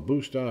be able to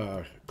boost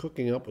our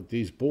cooking up with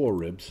these boar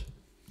ribs.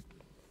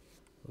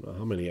 I don't know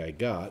how many I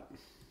got.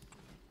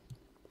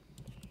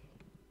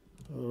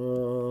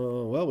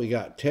 Well, we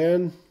got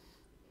 10.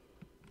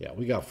 Yeah,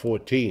 we got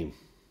 14.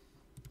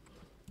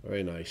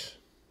 Very nice.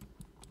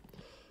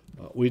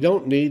 We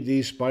don't need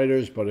these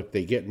spiders, but if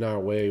they get in our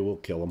way, we'll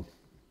kill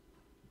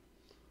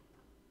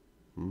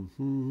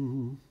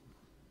them.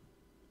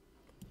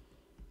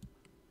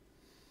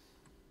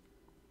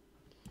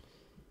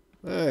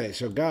 Alright,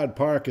 so God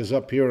Park is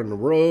up here on the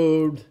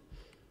road.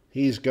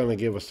 He's going to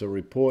give us a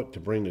report to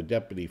bring to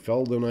Deputy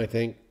Felden, I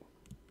think.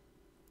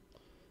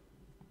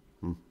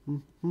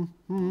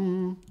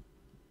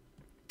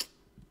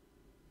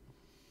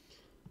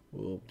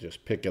 We'll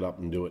just pick it up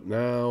and do it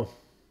now.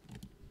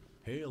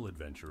 Hail,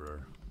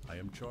 adventurer. I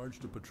am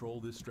charged to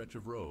patrol this stretch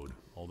of road.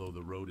 Although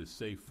the road is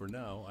safe for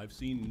now, I've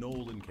seen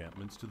Knoll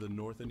encampments to the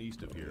north and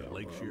east of here.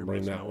 Lakeshire bring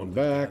makes that known one the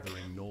back.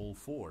 gathering Knoll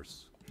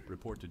force.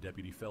 Report to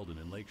Deputy Felden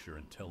in Lakeshire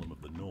and tell him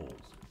of the Knolls.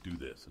 Do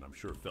this, and I'm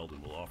sure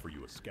Felden will offer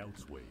you a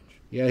scout's wage.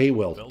 Yeah, he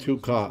will.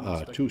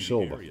 Felden's Two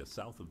silver. The area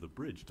south of the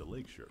bridge to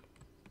Lakeshire.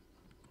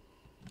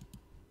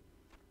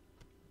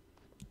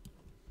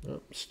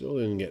 Oh, still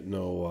didn't get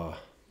no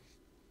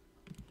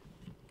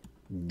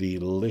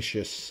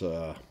delicious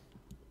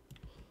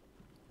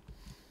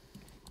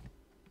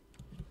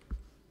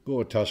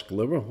Gore-Tusk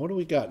liver. What do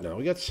we got now?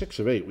 We got 6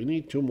 of 8. We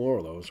need 2 more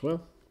of those.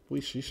 Well, if we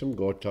see some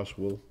Gore-Tusk,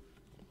 we'll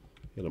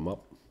hit them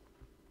up.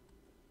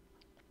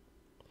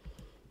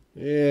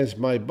 There's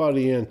my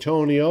buddy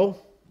Antonio.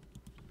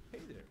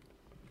 Hey there.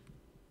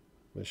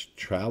 Just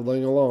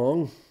traveling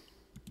along.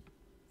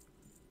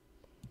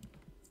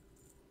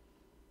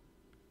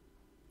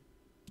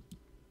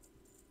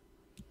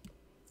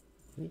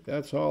 I think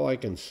that's all I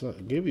can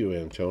give you,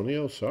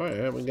 Antonio. Sorry,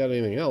 I haven't got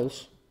anything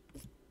else.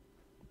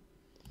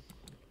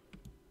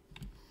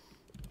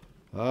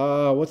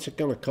 What's it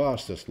going to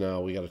cost us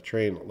now? We got a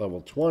train at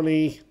level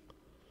 20.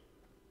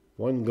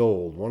 1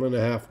 gold,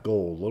 1.5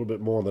 gold, a little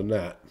bit more than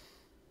that.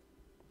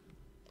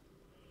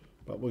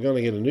 But we're going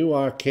to get a new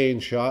arcane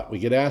shot. We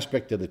get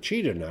aspect of the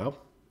cheater now.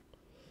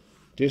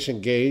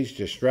 Disengage,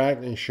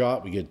 distracting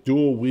shot. We get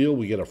dual wheel.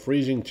 We get a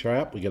freezing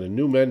trap. We get a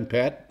new men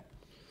pet.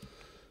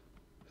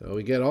 So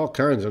we get all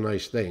kinds of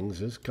nice things.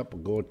 There's a couple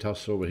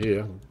Gore-Tusks over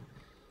here.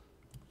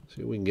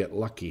 See if we can get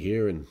lucky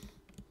here and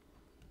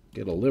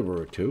get a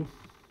liver or 2.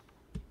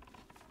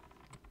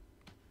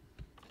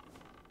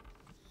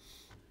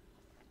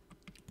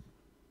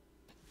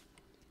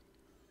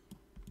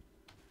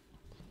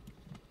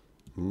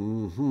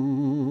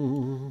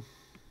 Oh.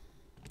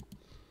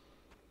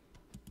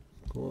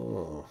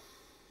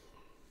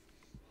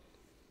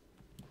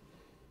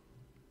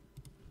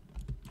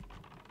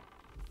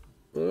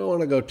 I don't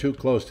want to go too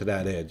close to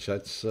that edge.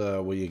 That's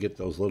where you get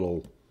those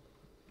little,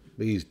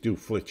 these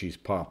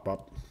dooflitchies pop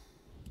up.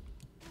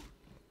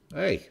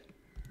 Hey,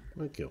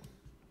 thank you.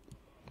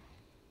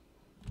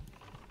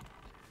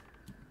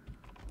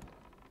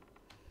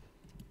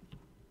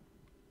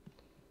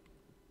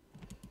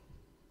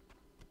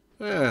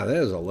 Ah,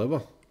 there's a liver.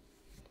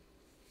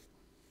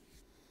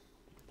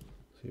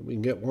 See if we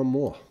can get one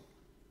more.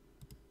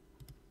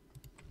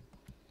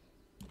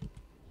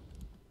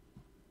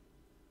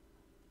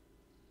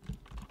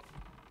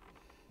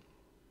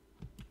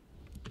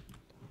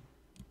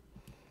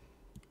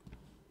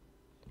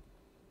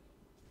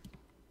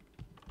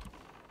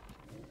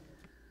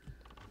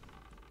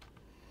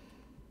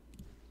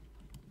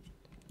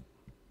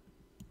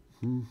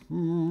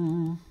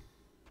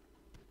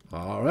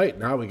 All right,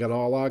 now we got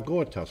all our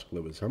gore tusk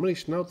livers. How many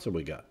snouts have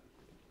we got?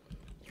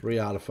 3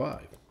 out of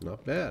 5.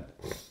 Not bad.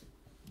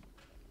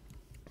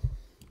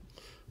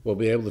 We'll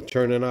be able to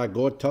turn in our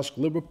gore tusk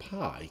liver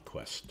pie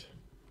quest.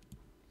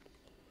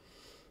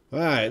 All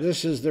right,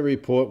 this is the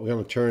report we're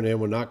going to turn in.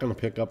 We're not going to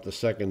pick up the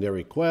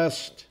secondary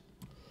quest.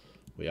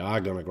 We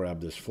are going to grab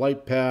this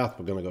flight path.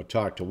 We're going to go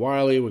talk to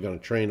Wiley. We're going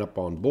to train up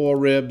on boar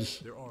ribs.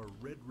 There are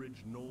Red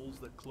Ridge knolls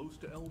that close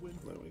to Elwyn.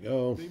 There we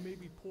go. They may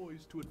be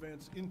poised to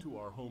advance into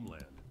our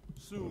homeland.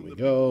 Soon, There we the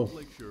go. people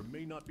of Lakeshore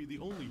may not be the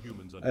only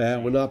humans under And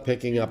siege. we're not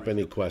picking up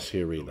any quests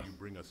here Though either. You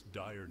bring us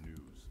dire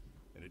news,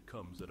 and it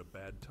comes at a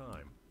bad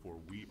time, for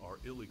we are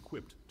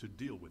ill-equipped to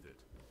deal with it.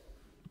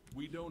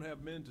 We don't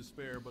have men to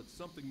spare, but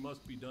something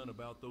must be done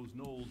about those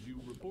knolls you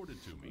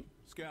reported to me.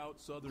 Scout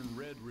Southern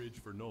Red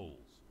Ridge for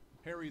knolls.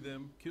 Harry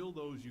them, kill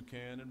those you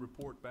can, and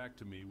report back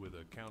to me with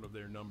a count of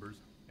their numbers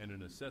and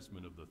an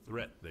assessment of the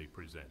threat they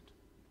present.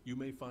 You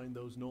may find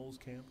those knolls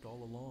camped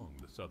all along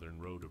the southern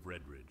road of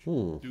Red Ridge.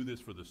 Do this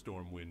for the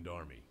Stormwind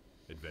Army,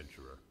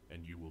 adventurer,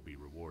 and you will be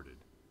rewarded.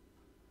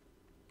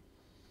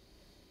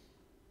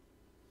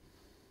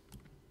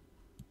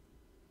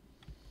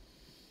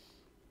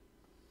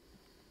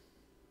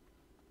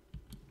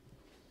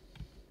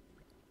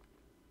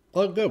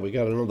 Oh, good. We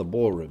got another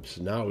boar ribs.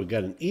 Now we've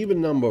got an even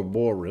number of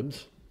boar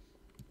ribs.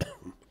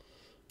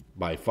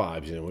 By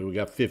 5s anyway. We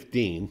got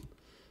 15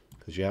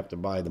 because you have to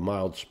buy the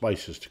mild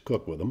spices to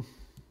cook with them.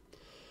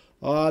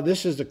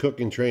 This is the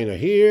cooking trainer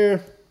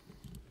here.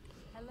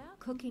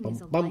 Cooking Bum,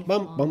 is a bum,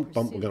 bum, lifelong bum,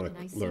 bum. We're pursuit, going and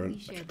I to see learn we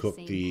share to the cook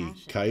same the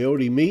passion.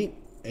 coyote meat,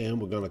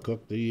 and we're going to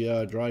cook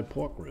the dry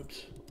pork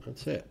ribs.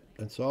 That's it.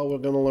 That's all we're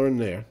going to learn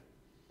there.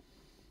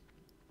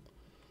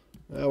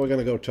 Now we're going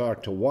to go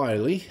talk to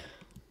Wiley.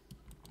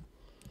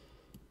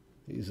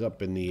 He's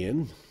up in the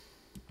inn.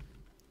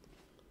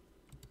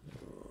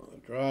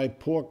 Dry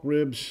pork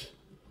ribs.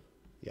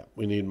 Yeah,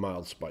 we need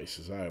mild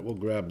spices. All right, we'll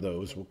grab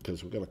those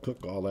because we're going to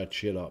cook all that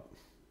shit up.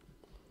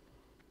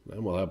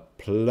 Then we'll have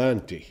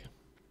plenty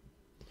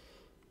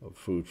of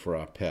food for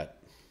our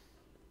pet.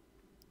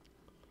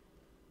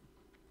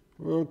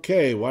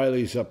 Okay,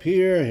 Wiley's up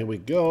here. Here we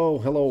go.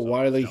 Hello,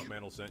 Wiley. Scout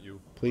Mantle sent you.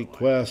 Complete Well, I-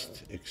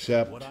 quest,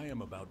 except... What I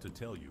am about to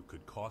tell you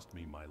could cost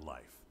me my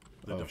life.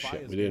 The Oh, Defy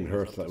shit. is We didn't getting us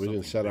hearth up that. to We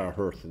didn't something set our big.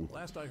 hearth in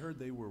Last I heard,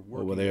 they were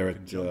working over there in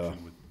at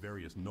conjunction with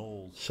various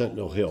knolls,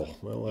 Sentinel kobolds, Hill.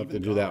 and Well, we'll have to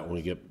even do that when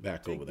goblins. we get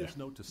back Take over there. this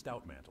note to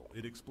Stout Mantle.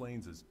 It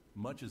explains as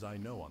much as I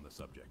know on the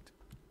subject.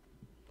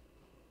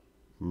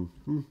 Good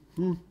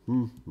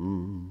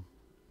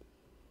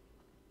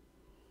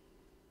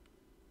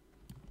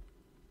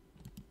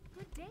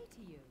day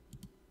to you.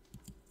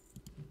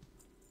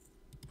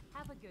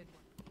 Have a good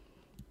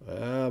one.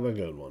 Have a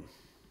good one.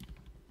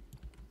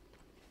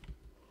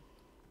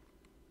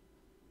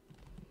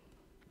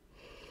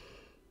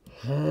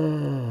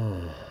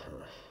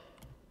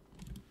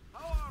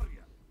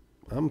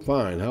 I'm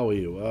fine. How are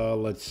you?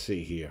 Let's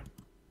see here.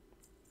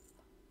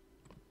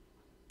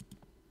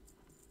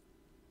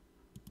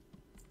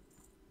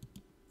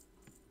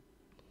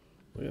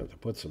 We have to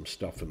put some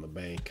stuff in the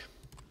bank.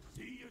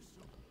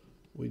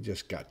 We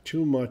just got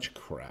too much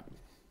crap.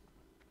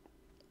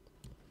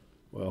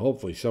 Well,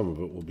 hopefully some of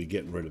it we'll be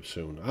getting rid of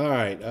soon. All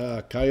right,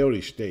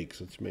 coyote steaks.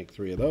 Let's make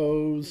 3 of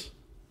those.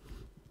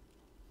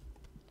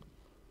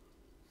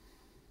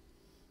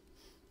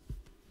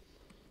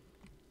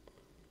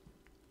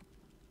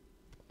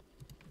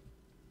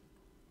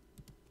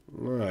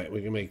 All right,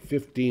 we can make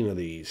 15 of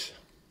these.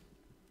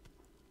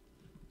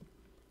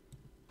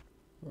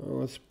 Well,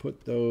 let's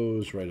put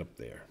those right up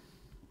there.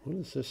 What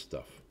is this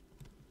stuff?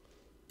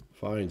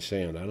 Fine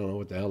sand. I don't know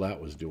what the hell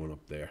that was doing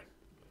up there.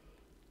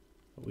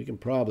 We can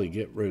probably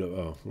get rid of...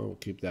 Oh, well, we'll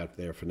keep that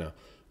there for now.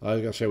 I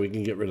was going to say we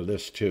can get rid of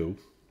this too.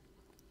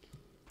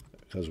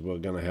 Because we're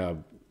going to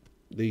have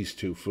these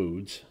 2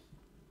 foods.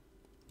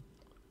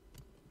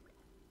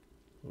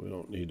 We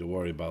don't need to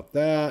worry about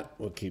that.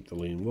 We'll keep the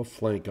lean wolf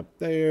flank up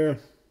there.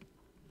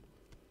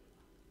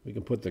 We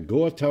can put the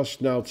gore-tusk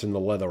snouts and the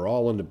leather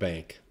all in the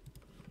bank.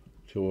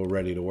 So we're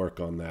ready to work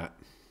on that.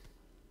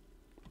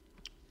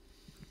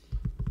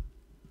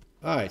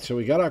 All right, so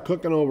we got our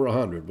cooking over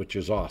 100, which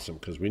is awesome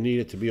because we need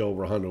it to be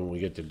over 100 when we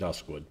get to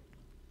duskwood.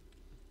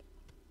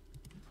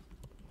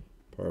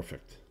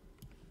 Perfect.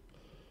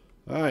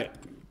 All right.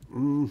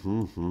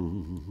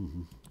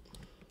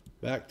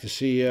 Back to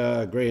see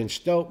Gray and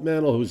Stout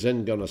Mantle, who's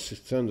then going to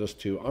send us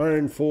to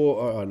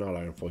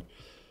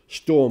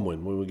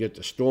Stormwind. When we get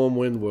to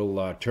Stormwind,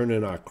 we'll turn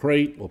in our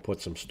crate. We'll put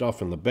some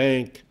stuff in the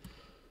bank.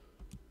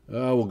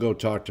 We'll go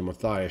talk to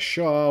Matthias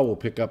Shaw. We'll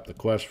pick up the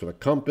quest for the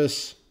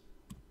compass.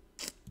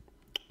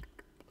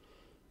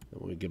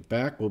 And when we get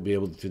back, we'll be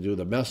able to do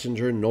the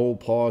messenger, Knoll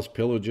Paws,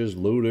 Pillagers,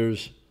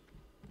 Looters.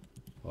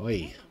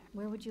 Oi.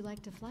 Where would you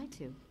like to fly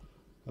to?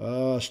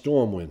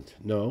 Stormwind.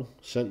 No,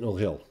 Sentinel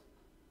Hill.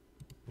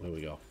 There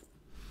we go.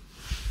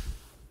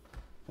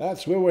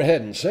 That's where we're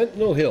heading,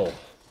 Sentinel Hill.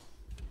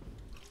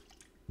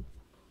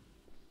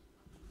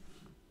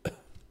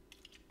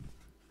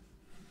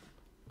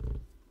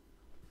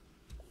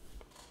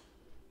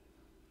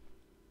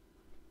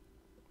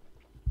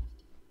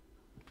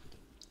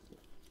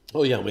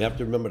 Oh yeah, we have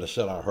to remember to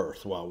set our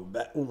hearth while we're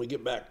back when we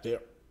get back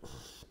there.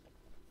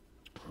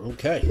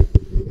 Okay.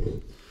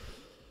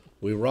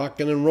 We're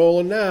rocking and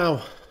rolling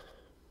now.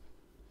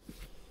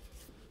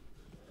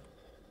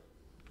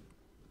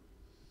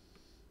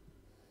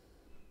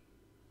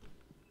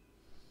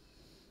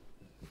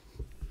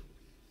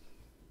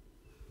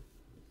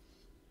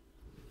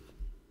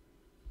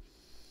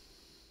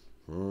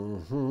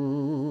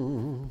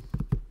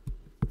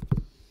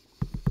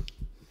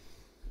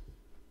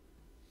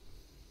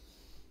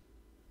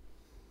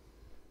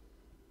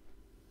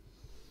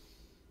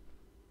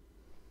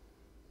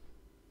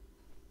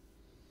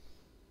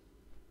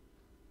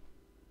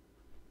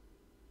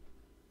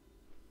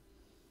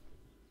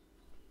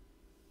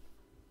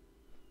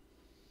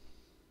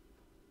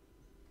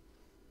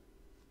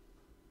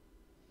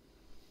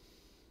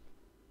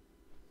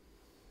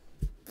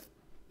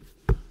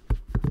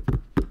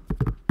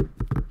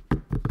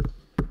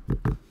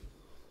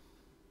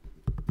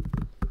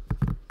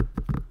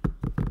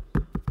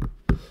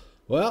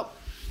 Well,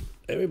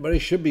 everybody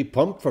should be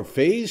pumped for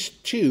Phase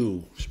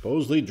 2.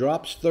 Supposedly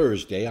drops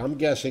Thursday. I'm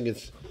guessing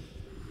it's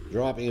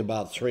dropping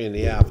about 3 in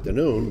the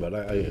afternoon, but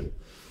I'm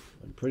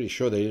pretty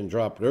sure they didn't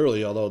drop it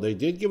early, although they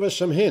did give us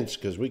some hints,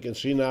 because we can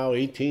see now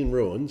 18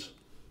 ruins.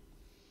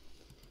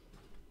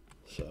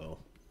 So.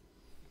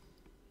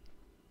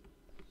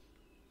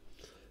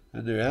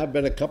 And there have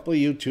been a couple of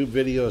YouTube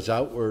videos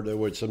out where there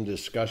were some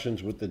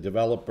discussions with the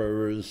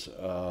developers.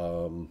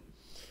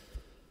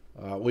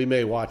 We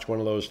may watch one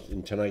of those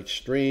in tonight's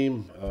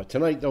stream.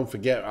 Tonight, don't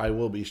forget, I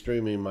will be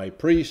streaming my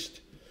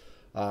Priest.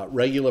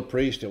 Regular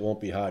Priest, it won't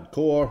be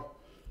hardcore.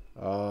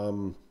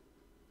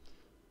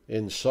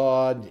 In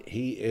Sod,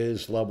 he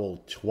is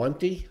level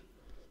 20.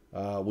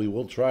 We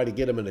will try to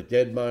get him in the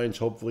Dead Mines.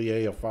 Hopefully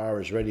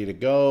AFR is ready to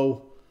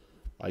go.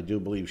 I do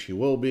believe she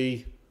will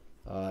be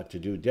to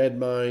do Dead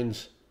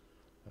Mines.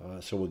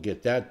 So we'll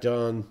get that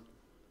done.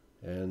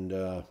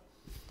 And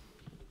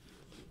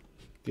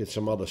get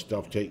some other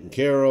stuff taken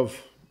care of.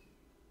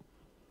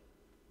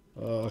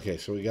 Okay,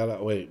 so we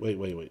gotta wait.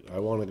 I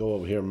want to go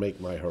over here and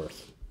make my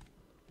hearth.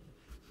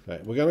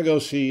 Okay, we're gonna go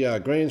see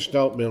Grand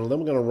Stoutman, and then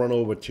we're gonna run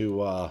over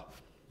to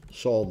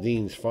Saul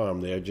Dean's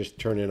farm there. Just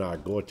turn in our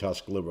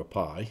Gortusk liver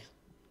pie.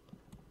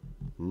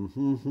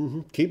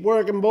 Keep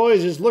working,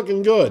 boys. It's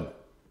looking good.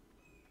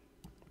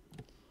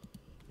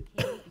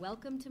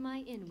 Welcome to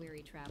my inn,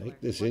 weary traveler.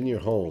 Take this in your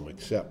home.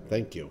 Accept.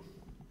 Thank you.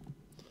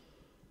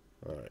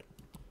 All right.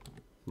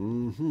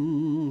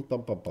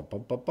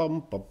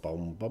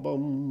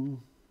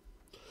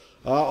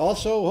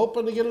 Also,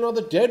 hoping to get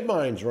another Dead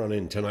Mines run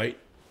in tonight.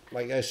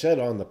 Like I said,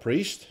 on the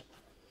Priest.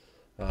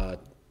 For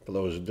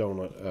those who don't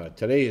know,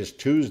 today is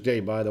Tuesday,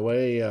 by the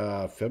way,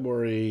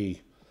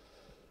 February,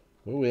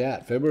 where are we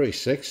at? February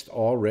 6th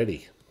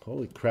already.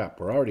 Holy crap,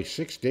 we're already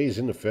 6 days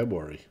into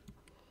February.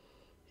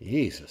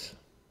 Jesus.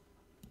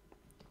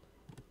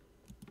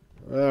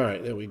 All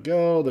right, there we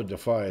go. The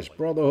Defias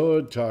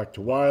Brotherhood. Talk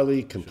to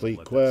Wiley.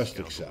 Complete quest.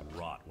 Accept.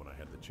 Rot when I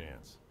had the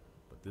chance.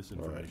 But this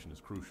information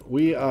is crucial.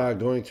 We are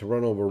going to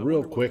run over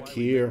real quick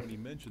here. When he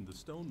mentioned the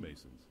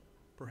stonemasons,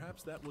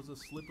 perhaps that was a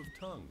slip of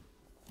tongue.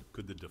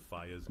 Could the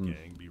Defias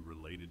gang be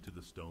related to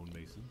the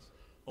stonemasons?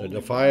 The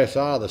Defias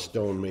are the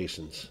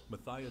stonemasons.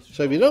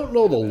 So if you don't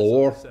know the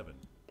lore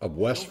of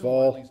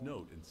Westfall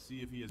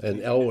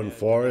and Elwyn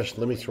Forest,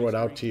 let me throw it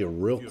out to you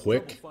real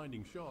quick.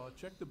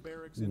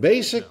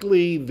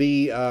 Basically,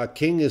 the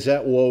king is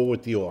at war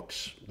with the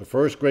orcs. The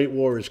first Great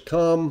War has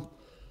come.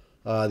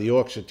 The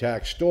orcs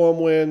attacked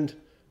Stormwind.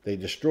 They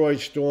destroyed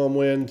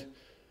Stormwind.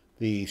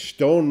 The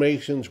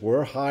stonemasons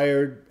were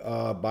hired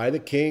by the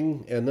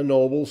king and the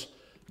nobles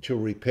to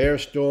repair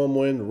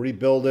Stormwind,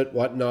 rebuild it,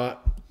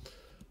 whatnot.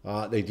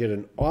 They did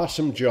an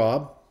awesome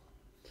job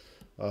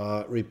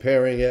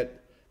repairing it.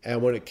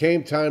 And when it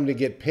came time to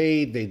get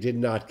paid, they did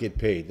not get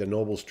paid. The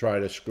nobles tried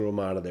to screw them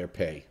out of their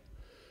pay.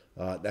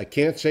 I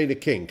can't say the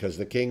king, because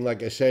the king,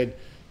 like I said,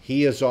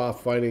 he is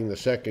off fighting the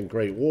Second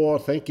Great War.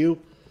 Thank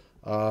you.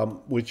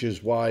 Which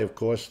is why, of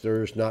course,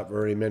 there's not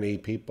very many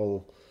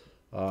people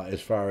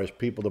as far as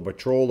people to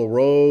patrol the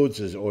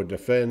roads or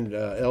defend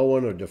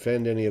Elwyn or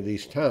defend any of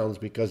these towns,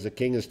 because the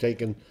king has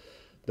taken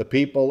the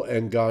people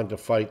and gone to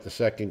fight the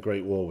Second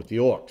Great War with the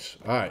orcs.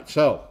 All right,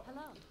 so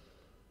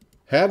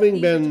having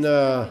been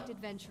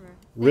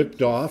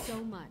ripped off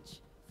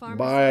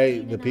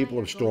by the people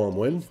of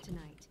Stormwind,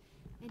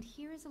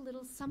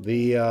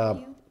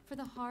 the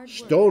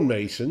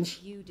stonemasons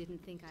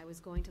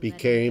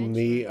became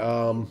the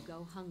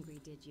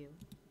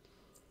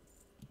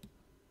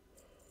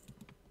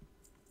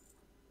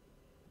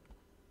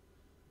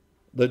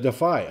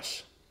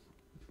Defias.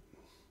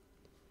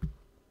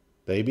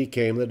 They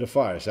became the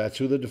Defias. That's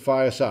who the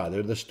Defias are.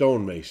 They're the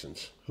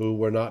stonemasons who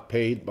were not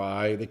paid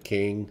by the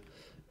king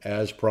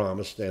as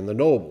promised and the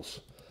nobles.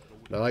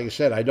 Now, like I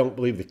said, I don't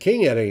believe the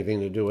king had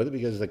anything to do with it,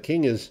 because the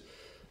king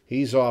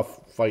he's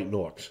off fighting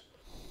orcs.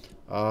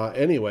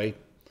 Anyway,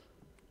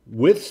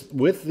 with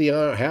the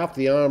half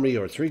the army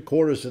or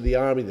 3/4 of the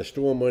army, the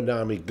Stormwind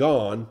army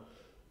gone,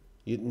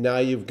 now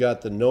you've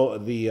got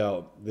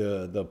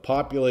the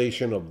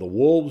population of the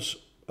wolves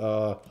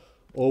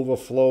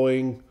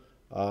overflowing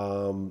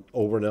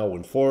over in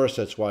Elwyn Forest.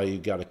 That's why you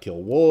got to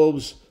kill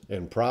wolves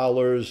and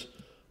prowlers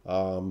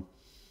and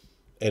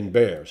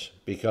bears,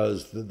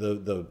 because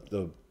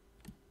the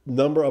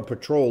number of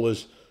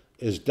patrollers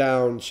is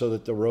down, so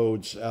that the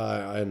roads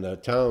and the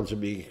towns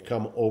have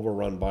become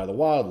overrun by the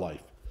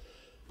wildlife.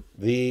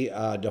 The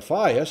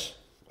Defias,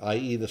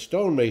 i.e. the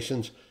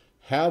stonemasons,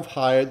 have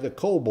hired the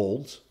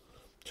kobolds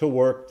to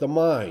work the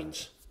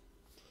mines.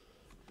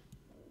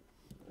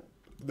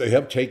 They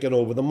have taken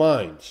over the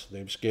mines.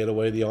 They've scared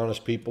away the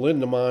honest people in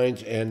the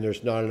mines, and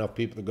there's not enough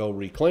people to go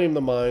reclaim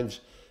the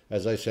mines.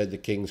 As I said, the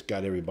king's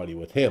got everybody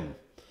with him.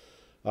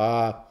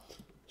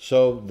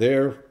 So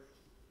their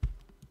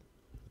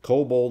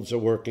kobolds are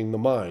working the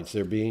mines.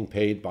 They're being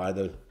paid by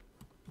the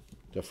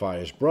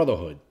Defias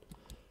Brotherhood.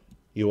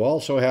 You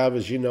also have,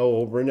 as you know,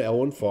 over in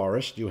Elwyn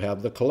Forest, you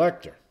have the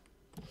collector.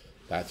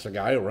 That's the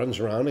guy who runs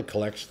around and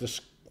collects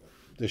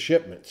the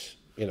shipments.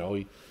 You know,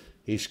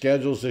 he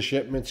schedules the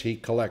shipments, he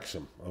collects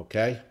them,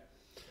 okay?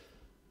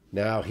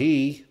 Now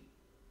the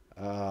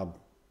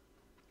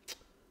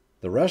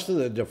rest of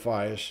the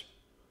Defias,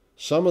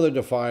 some of the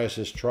Defias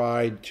has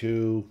tried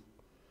to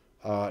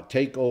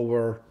take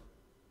over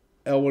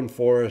Elwyn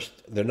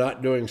Forest. They're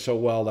not doing so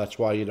well. That's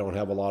why you don't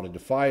have a lot of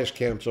Defias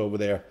camps over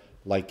there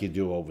like you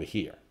do over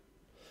here.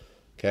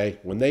 Okay?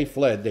 When they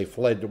fled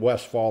to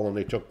Westfall, and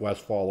they took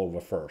Westfall over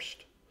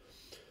first.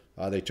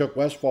 They took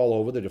Westfall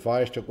over. The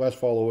Defias took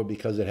Westfall over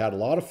because it had a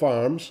lot of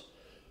farms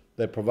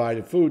that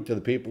provided food to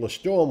the people of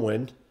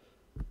Stormwind,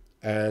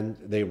 and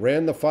they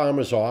ran the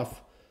farmers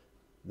off.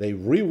 They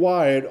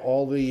rewired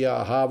all the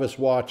harvest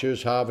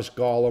watchers, harvest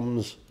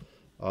golems,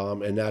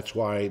 and that's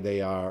why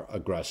they are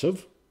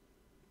aggressive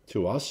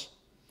to us.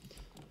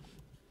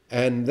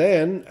 And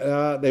then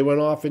they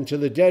went off into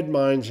the dead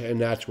mines, and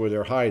that's where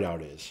their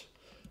hideout is,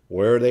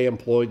 where they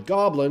employed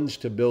goblins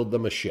to build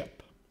them a ship.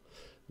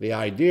 The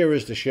idea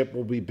is the ship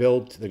will be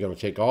built. They're going to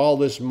take all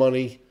this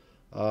money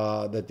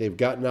that they've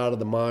gotten out of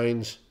the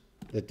mines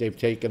that they've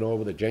taken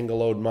over, the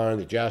Jengalode mine,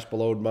 the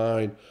Jasperlode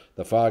mine,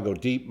 the Fargo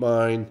Deep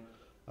mine,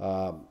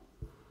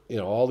 you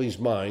know, all these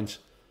mines.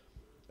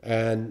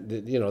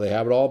 And, you know, they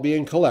have it all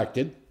being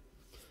collected.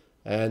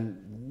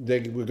 And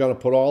we're going to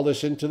put all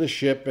this into the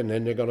ship, and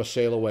then they're going to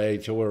sail away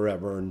to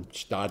wherever and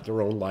start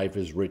their own life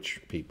as rich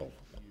people.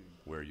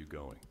 Where are you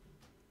going?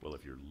 Well,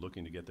 if you're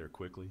looking to get there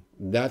quickly...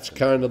 That's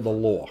kind of the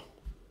law.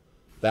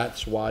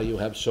 That's why you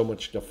have so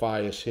much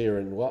Defias here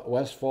in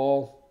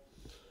Westfall.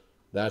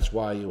 That's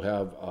why you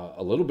have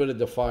a little bit of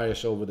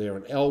Defias over there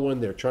in Elwyn.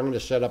 They're trying to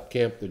set up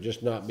camp. They're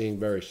just not being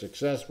very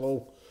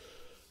successful.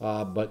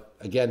 But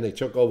again, they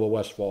took over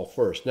Westfall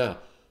first. Now,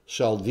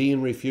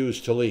 Saldine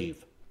refused to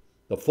leave.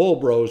 The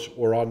Fulbros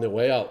were on their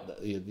way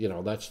out. You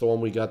know, that's the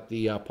one we got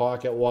the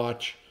pocket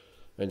watch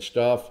and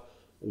stuff.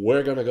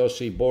 We're going to go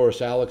see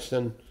Boris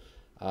Alexton.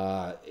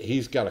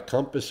 He's got a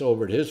compass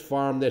over at his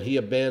farm that he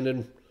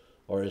abandoned,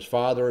 or his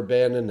father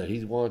abandoned, that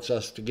he wants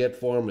us to get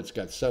for him. It's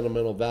got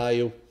sentimental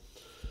value.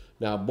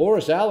 Now,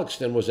 Boris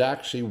Alexton was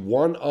actually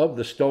one of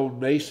the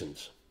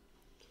stonemasons.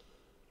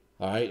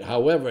 All right.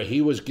 However, he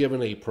was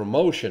given a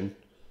promotion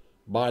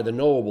by the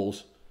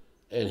nobles,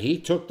 and he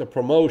took the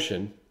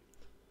promotion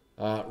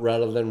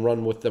rather than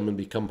run with them and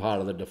become part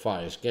of the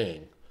Defias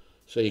gang.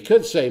 So you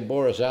could say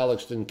Boris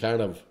Alexton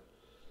kind of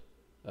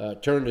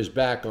turned his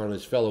back on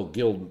his fellow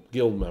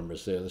guild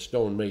members there, the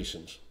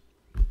stonemasons.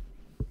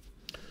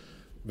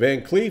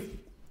 Van Cleef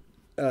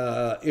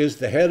is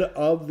the head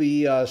of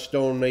the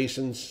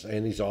stonemasons,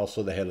 and he's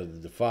also the head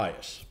of the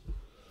Defias.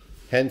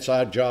 Hence,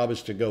 our job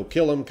is to go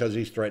kill him because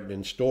he's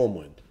threatening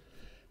Stormwind.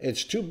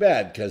 It's too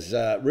bad because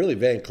really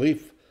Van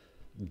Cleef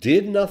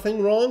did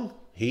nothing wrong.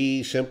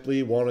 He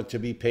simply wanted to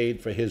be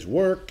paid for his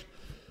work,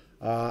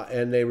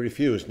 and they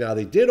refused. Now,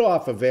 they did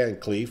offer Van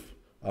Cleef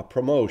a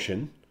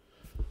promotion,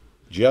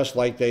 just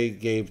like they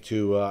gave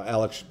to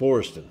Alex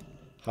Borston.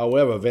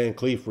 However, Van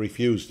Cleef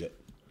refused it.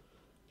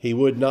 He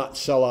would not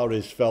sell out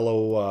his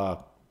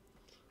fellow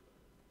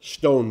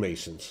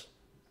stonemasons.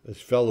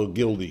 his fellow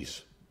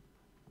guildies.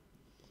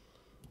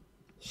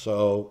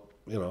 So,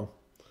 you know.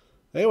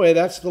 Anyway,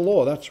 that's the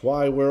law. That's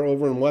why we're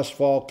over in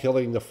Westfall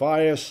killing the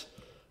Fires.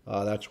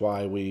 That's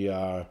why we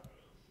are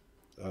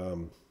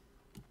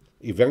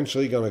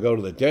eventually going to go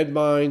to the Dead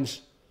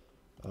Mines.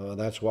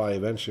 That's why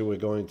eventually we're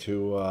going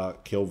to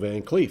kill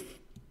Van Cleef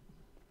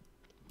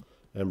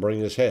and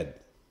bring his head.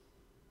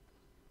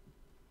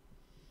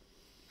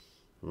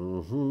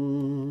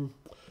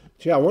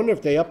 Gee, I wonder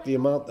if they up the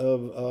amount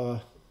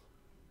of...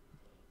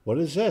 what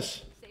is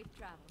this? Safe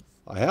travels.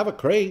 I have a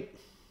crate.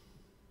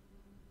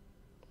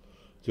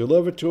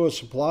 Delivered to a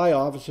supply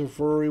officer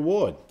for a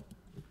reward.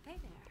 Hey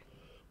there.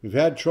 We've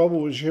had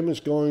trouble with shipments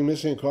going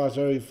missing across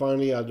area.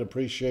 Finally, I'd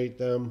appreciate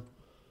them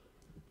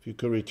if you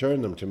could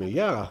return them to me.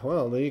 Yeah,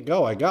 well, there you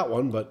go. I got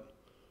one, but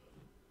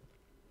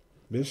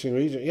missing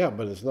region. Yeah,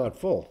 but it's not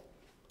full.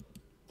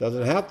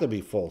 Doesn't have to be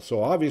full.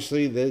 So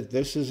obviously,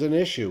 this is an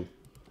issue.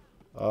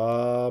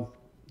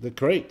 The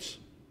crates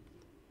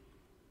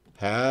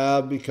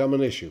have become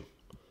an issue.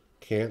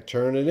 Can't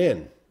turn it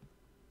in.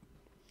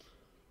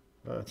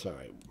 That's all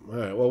right. All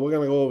right, well, we're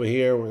going to go over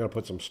here. We're going to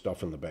put some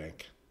stuff in the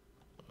bank.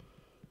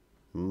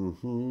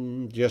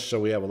 Just so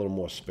we have a little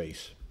more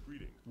space.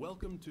 Greetings.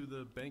 Welcome to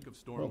the Bank of I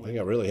Storm. don't think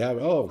I really have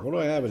it. Oh, what do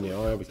I have in there?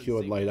 I have a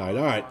cured light eye.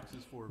 All right,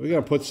 we're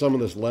going to put some of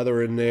this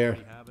leather in there.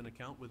 Have an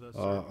account with us,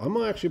 I'm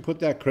going to actually put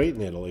that crate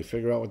in there till they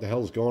figure out what the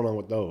hell's going on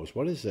with those.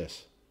 What is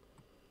this?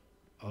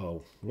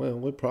 Oh, well,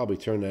 we'll probably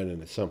turn that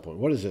in at some point.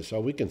 What is this? Oh,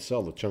 we can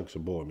sell the chunks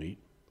of boar meat.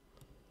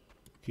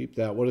 Keep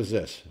that. What is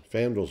this?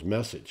 Fandrel's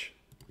message.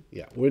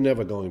 Yeah, we're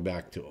never going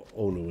back to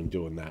Onu and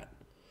doing that.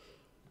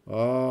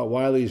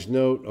 Wiley's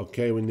note.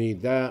 Okay, we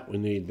need that. We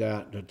need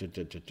that. We're going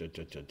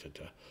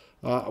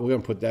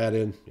to put that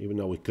in, even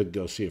though we could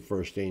go see a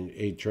first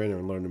aid trainer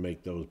and learn to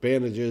make those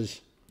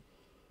bandages.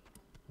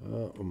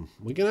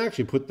 We can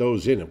actually put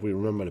those in if we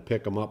remember to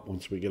pick them up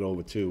once we get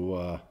over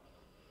to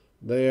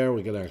there.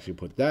 We can actually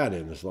put that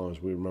in as long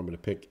as we remember to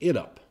pick it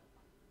up.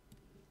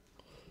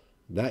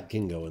 That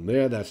can go in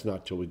there. That's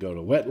not till we go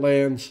to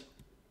wetlands.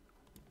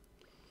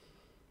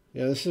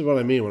 Yeah, this is what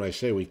I mean when I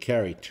say we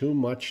carry too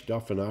much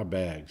stuff in our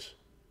bags.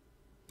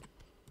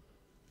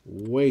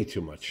 Way too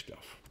much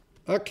stuff.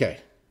 Okay.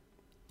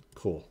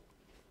 Cool.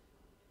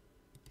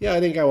 Yeah, I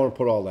think I want to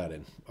put all that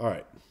in. All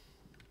right.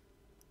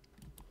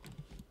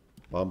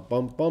 Bum,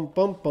 bum, bum,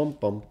 bum, bum,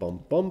 bum,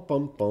 bum, bum,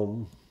 bum,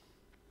 bum.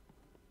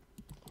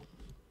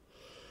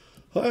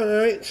 All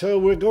right, so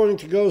we're going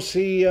to go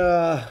see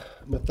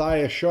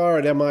Matthias Shaw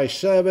at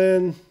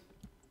MI7.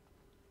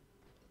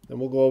 Then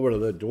we'll go over to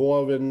the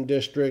Dwarven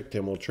District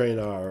and we'll train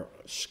our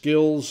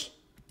skills.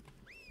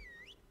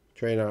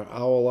 Train our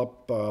owl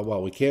up.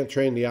 Well, we can't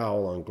train the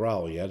owl on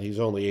Growl yet.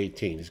 He's only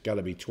 18. He's got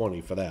to be 20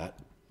 for that.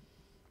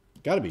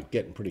 Got to be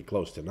getting pretty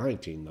close to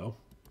 19, though.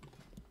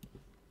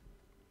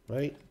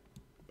 Right?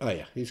 Oh,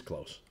 yeah, he's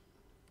close.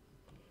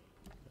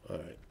 All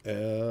right.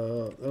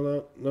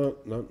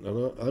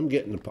 No. I'm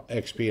getting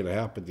XP and a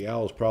half, but the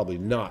owl's probably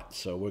not.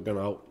 So we're going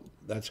to...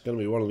 That's going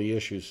to be one of the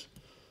issues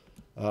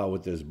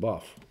with this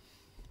buff.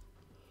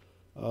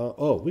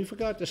 Oh, we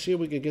forgot to see if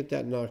we could get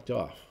that knocked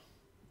off.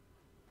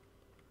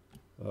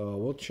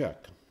 We'll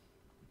check.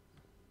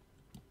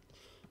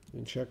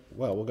 And check.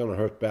 Well, we're going to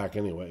hurt back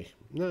anyway.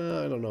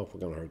 No, I don't know if we're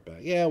going to hurt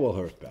back. Yeah, we'll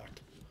hurt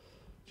back.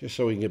 Just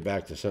so we can get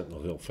back to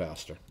Sentinel Hill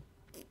faster.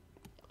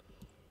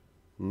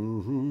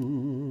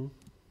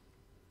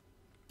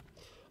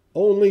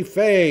 Only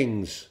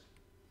Fangs.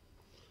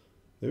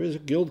 There is a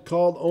guild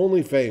called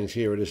Only Fangs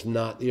here. It is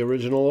not the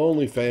original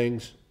Only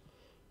Fangs.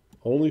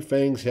 Only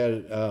Fangs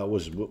had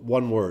was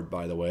one word,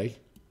 by the way.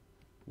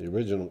 The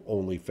original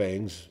Only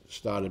Fangs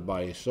started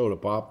by Soda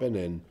Poppin'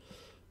 and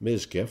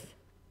Mizkif.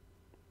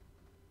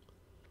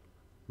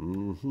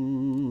 All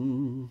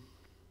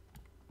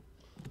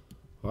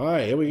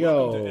right, here we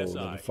go.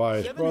 The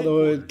Defiance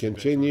Brotherhood,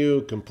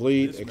 continue,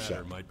 complete, This matter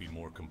accept. might be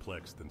more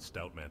complex than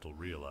Stoutmantle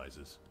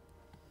realizes.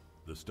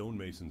 The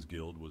Stonemasons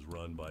Guild was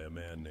run by a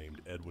man named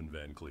Edwin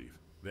Van Cleef.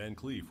 Van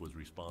Cleef was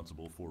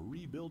responsible for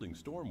rebuilding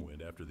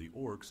Stormwind after the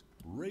Orcs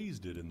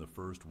razed it in the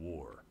First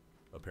War.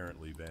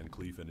 Apparently, Van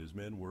Cleef and his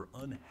men were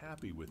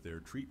unhappy with their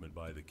treatment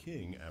by the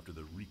king after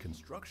the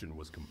reconstruction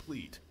was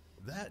complete.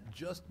 That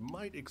just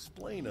might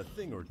explain a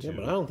thing or two. Yeah,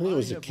 but I don't think it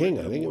was the king.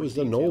 I think it was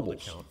the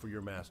nobles. Account for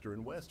your master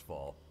in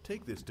Westfall.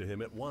 Take this to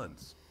him at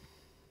once.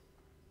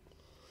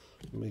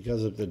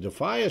 Because if the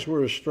Defiers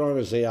were as strong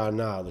as they are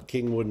now, the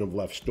king wouldn't have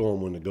left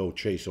Stormwind to go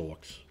chase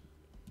orcs.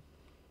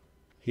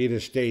 He'd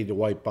have stayed to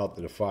wipe out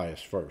the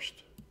Defiers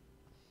first.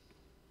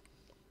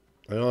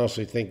 I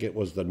honestly think it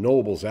was the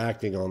nobles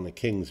acting on the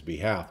king's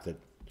behalf that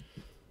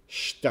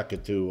stuck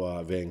it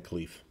to Van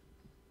Cleef,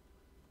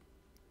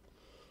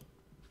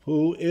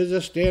 who is a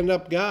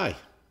stand-up guy.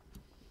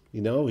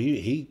 You know,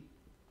 he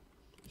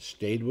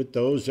stayed with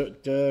those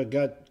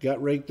that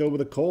got raked over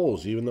the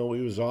coals, even though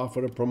he was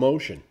offered a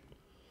promotion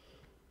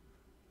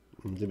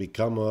to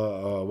become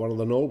one of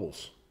the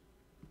nobles,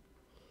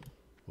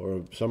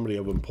 or somebody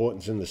of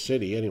importance in the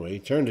city. Anyway, he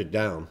turned it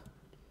down.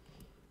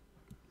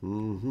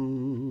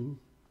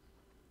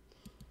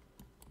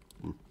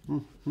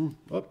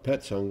 Oh,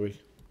 pet's hungry.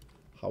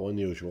 How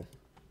unusual.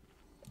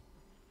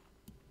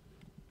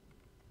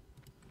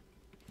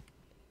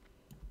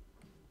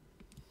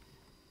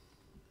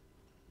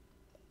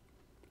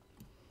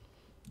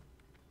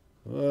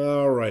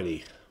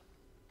 Alrighty.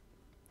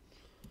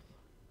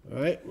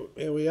 Alright,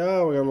 here we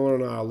are. We're going to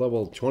learn our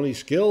level 20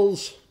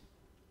 skills.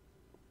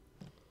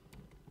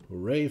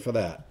 Hooray for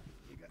that.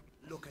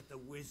 Look at the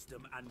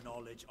wisdom and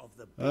knowledge of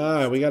the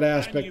Alright, we got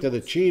aspect of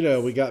the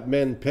cheetah. We got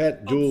men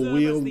pet, dual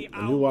wield,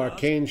 a new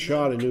arcane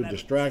shot, a new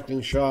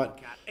distracting shot,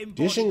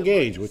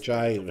 disengage, which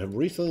I have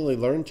recently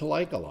learned to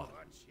like a lot.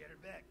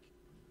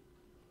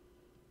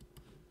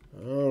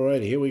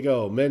 Alright, here we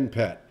go. Men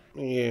pet.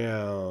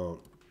 Yeah.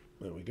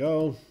 There we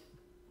go.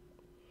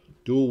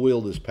 Dual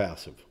wield is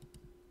passive.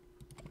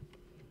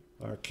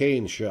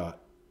 Arcane shot.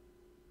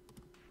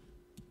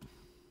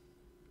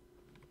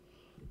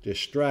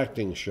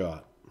 Distracting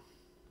shot.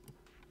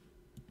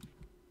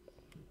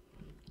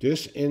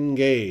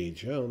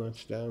 Disengage. Oh,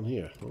 that's down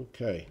here.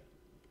 Okay.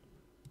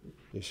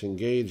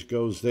 Disengage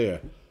goes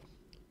there.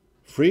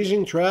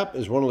 Freezing trap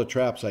is one of the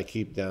traps I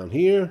keep down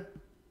here.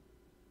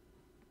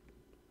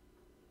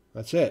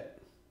 That's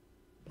it.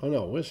 Oh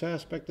no, where's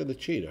aspect of the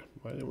cheetah?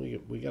 Why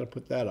didn't we got to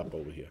put that up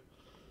over here?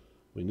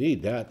 We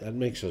need that. That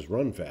makes us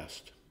run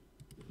fast.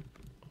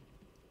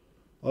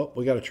 Oh,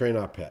 we got to train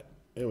our pet.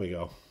 There we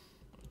go.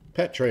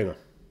 Pet trainer.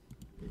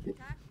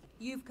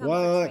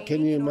 What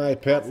can you, my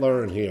pet,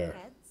 learn here?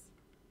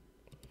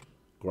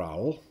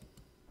 Growl.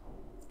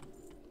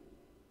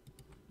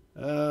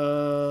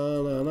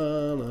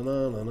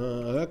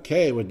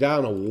 Okay, we're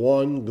down to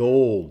 1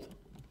 gold.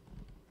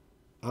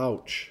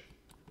 Ouch.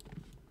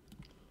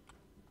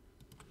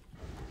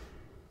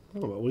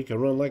 Oh, but we can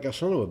run like a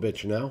son of a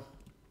bitch now.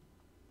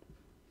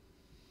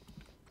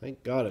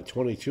 Thank God at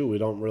 22 we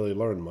don't really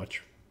learn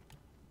much.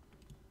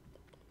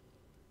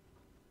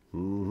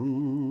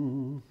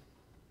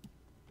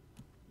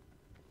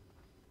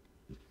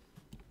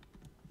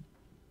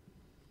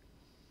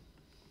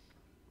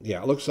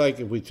 Yeah, it looks like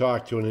if we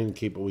talk to an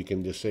innkeeper, we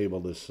can disable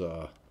this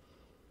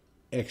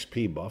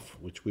XP buff,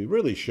 which we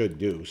really should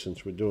do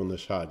since we're doing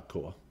this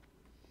hardcore.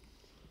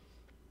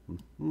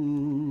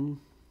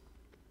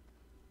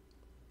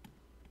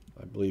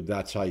 I believe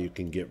that's how you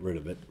can get rid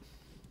of it.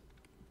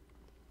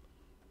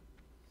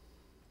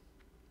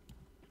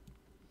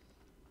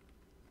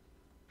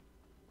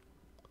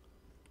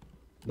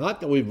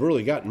 Not that we've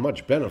really gotten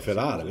much benefit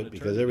out of it,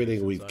 because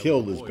everything we've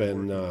killed has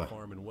been lower.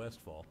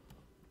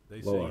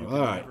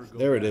 Alright,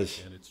 there it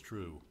is. And it's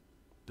true.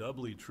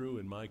 Doubly true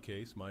in my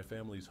case. My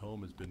family's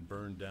home has been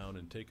burned down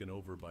and taken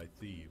over by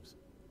thieves.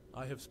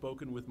 I have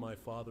spoken with my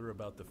father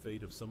about the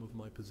fate of some of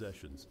my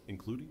possessions,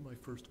 including my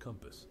first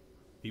compass.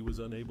 He was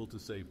unable to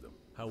save them.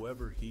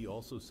 However, he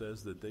also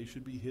says that they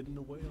should be hidden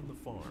away on the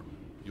farm.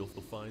 You'll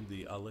find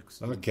the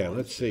Alex. Okay,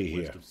 let's see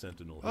here.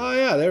 Sentinel Oh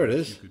yeah, there it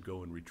is. You could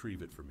go and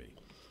retrieve it for me.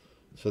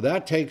 So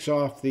that takes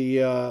off the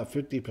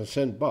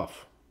 50%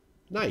 buff.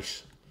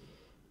 Nice.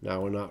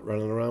 Now we're not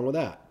running around with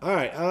that. All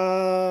right.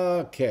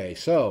 Okay,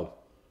 so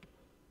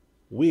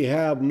we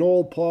have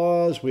Knoll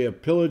Paws. We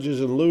have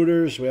Pillagers and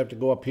Looters. We have to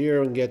go up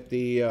here and get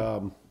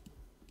the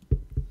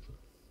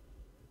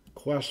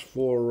quest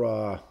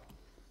for...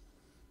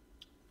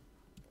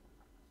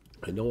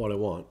 I know what I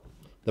want.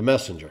 The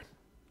Messenger.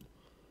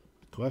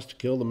 Quest to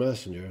kill the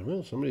Messenger.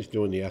 Well, somebody's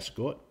doing the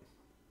escort.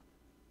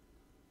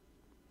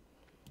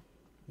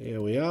 Here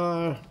we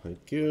are.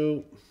 Thank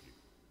you.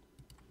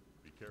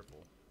 Be careful.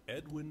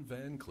 Edwin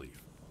Van Cleef.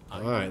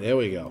 All right, there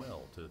we go.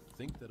 Well, to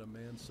think that a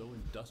man so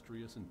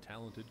industrious and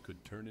talented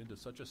could turn into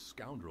such a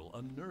scoundrel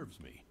unnerves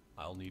me.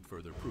 I'll need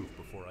further proof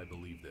before I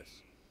believe this.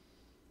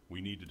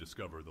 We need to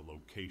discover the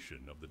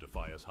location of the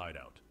Defias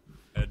hideout.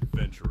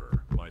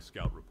 Adventurer, my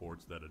scout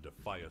reports that a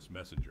Defias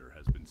messenger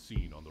has been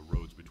seen on the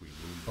roads between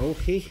Moon. Oh,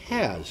 he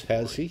has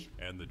he?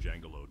 And the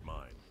Jangalode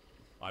mine.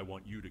 I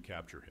want you to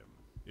capture him.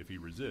 If he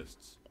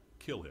resists,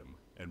 kill him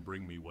and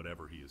bring me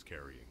whatever he is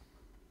carrying.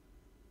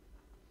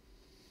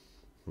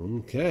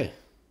 Okay.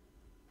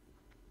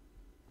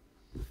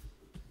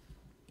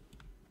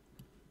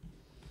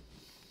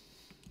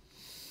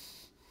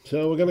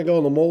 So we're going to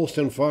go to the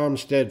Moleston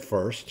Farmstead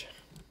first.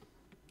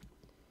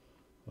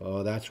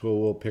 That's where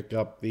we'll pick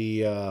up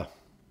the...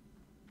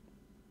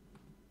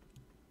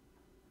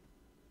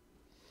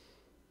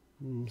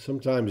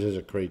 sometimes there's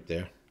a crate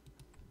there.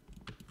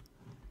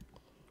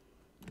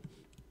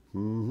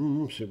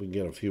 See if we can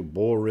get a few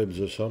boar ribs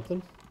or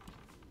something.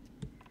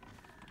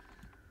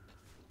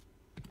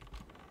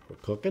 For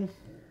cooking.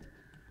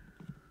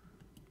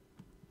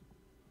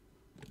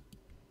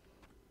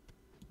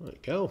 There we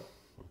go.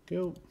 Thank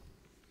you.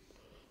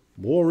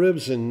 Boar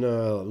ribs and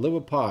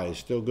liver pie is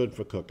still good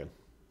for cooking.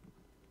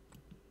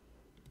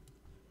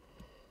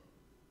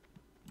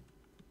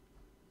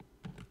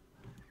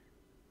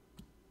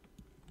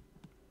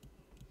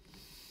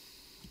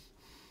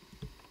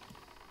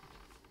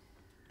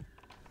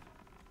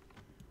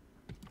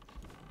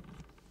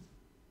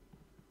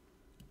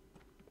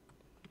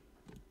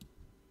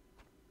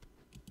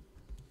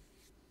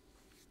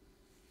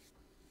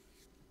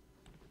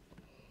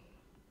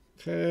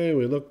 Okay,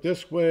 we look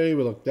this way,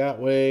 we look that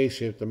way,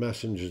 see if the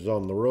messenger's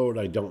on the road.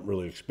 I don't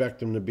really expect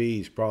him to be.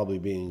 He's probably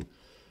being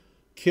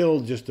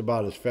killed just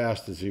about as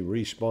fast as he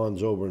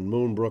respawns over in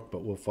Moonbrook,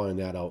 but we'll find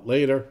that out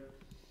later.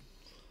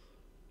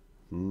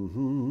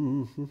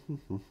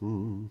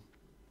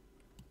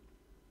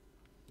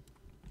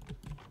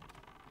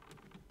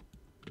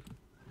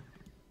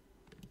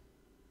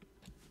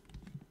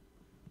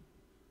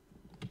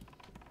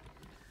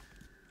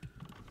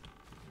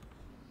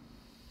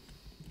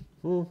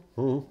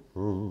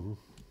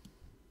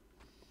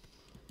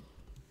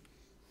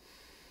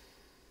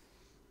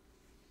 All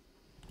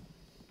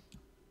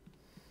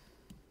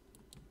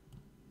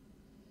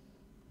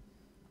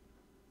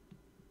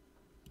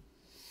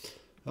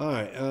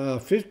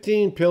right,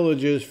 15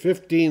 pillages,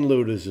 15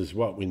 looters is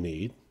what we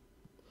need.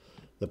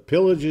 The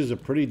pillages are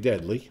pretty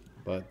deadly,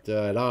 but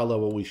at our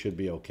level we should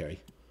be okay.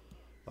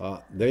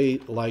 They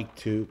like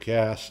to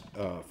cast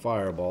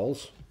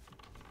fireballs.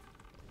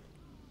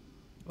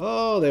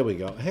 Oh, there we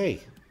go. Hey.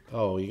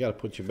 Oh, you got to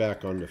put your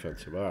back on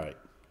defensive. All right.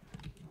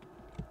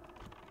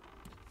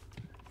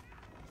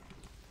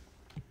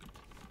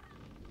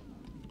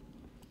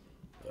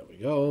 There we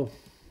go.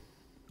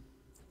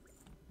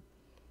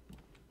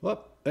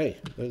 Whoop. Hey,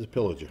 there's a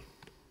pillager.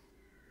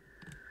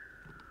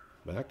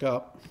 Back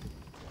up.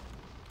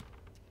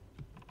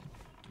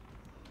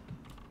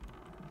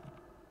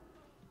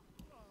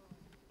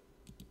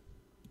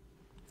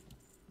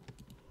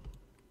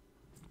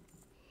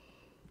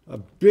 A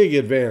big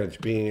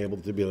advantage being able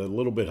to be a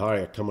little bit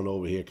higher coming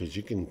over here, because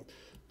you can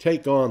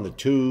take on the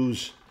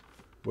twos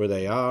where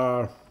they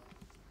are,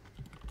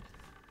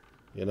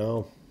 you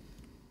know.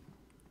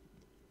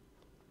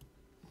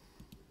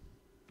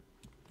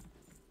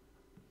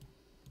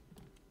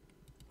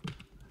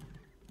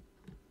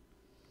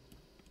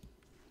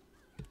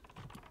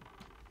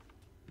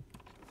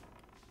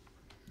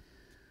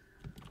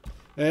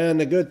 And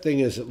the good thing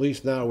is at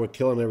least now we're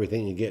killing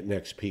everything and getting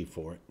XP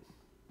for it.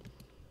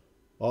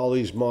 All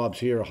these mobs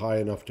here are high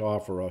enough to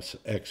offer us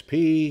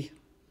XP.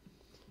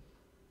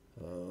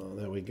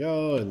 There we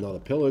go, another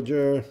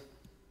pillager.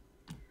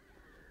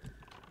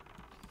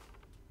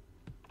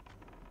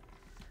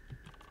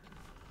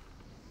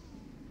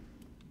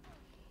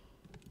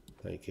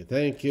 Thank you,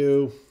 thank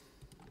you.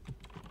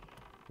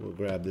 We'll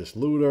grab this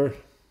looter.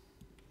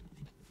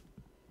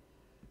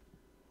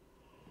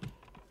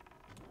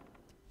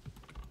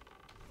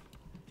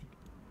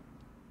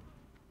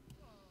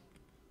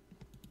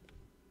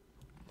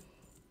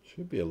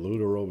 Should be a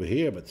looter over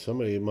here, but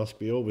somebody must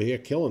be over here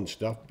killing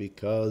stuff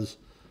because,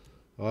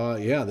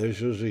 yeah,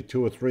 there's usually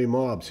 2 or 3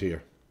 mobs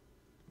here.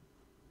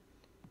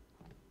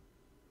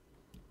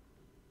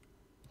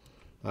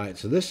 All right,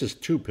 so this is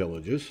 2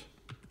 pillages.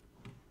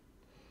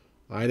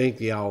 I think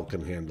the owl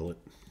can handle it.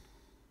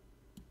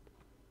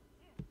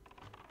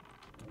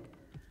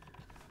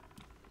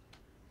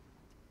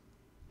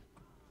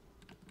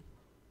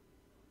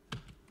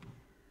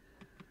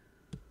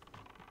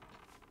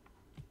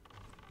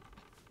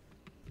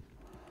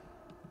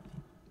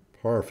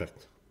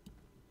 Perfect.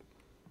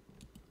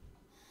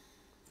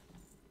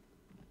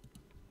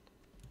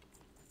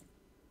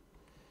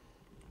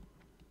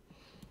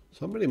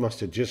 Somebody must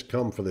have just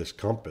come for this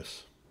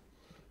compass,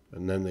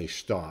 and then they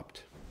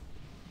stopped.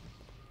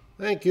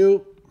 Thank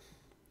you.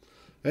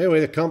 Anyway,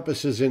 the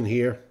compass is in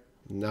here.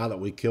 Now that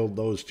we killed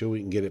those 2,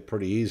 we can get it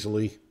pretty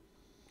easily.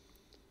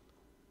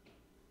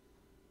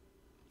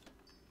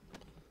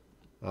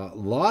 A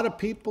lot of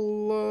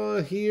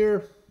people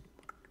here.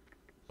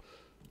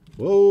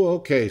 Whoa,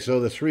 okay,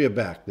 so the 3 are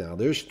back now.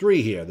 There's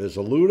 3 here. There's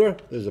a looter,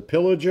 there's a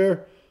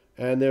pillager,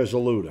 and there's a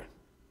looter.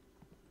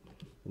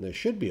 And there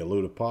should be a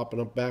looter popping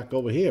up back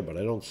over here, but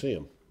I don't see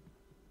him.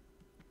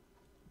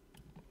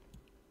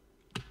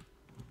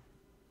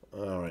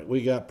 All right,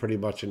 we got pretty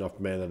much enough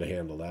mana to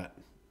handle that.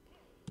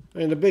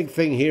 And the big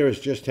thing here is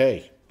just,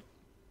 hey,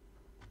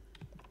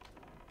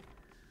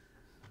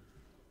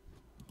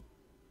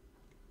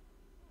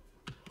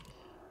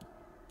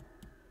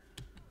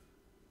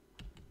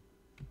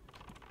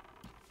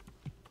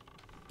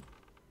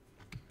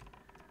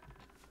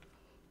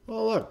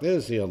 oh, look,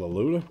 there's the other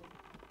looter.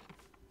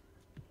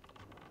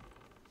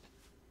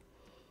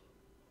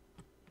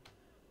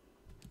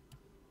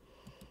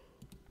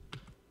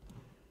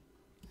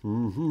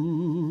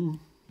 All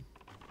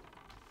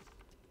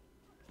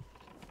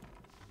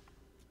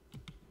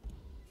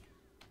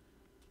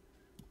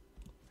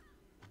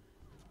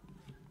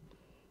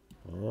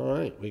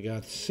right, we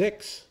got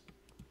 6.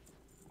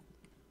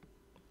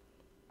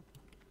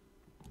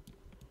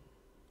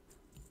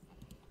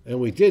 And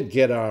we did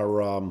get our,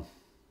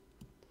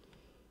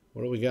 what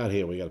do we got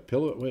here? We got a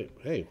pillar. Wait,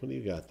 hey, what do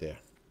you got there?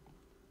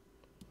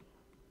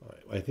 All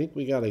right, I think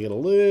we got to get a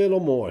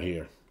little more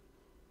here.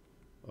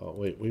 Oh,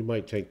 wait, we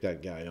might take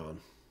that guy on.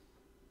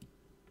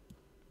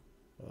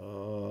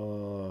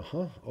 Oh,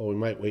 we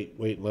might wait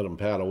and let him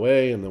pad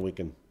away, and then we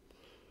can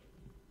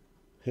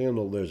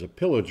handle. There's a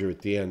pillager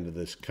at the end of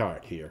this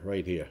cart here,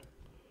 right here.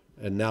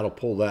 And that'll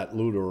pull that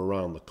looter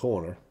around the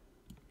corner.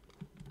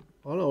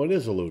 Oh, no, it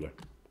is a looter.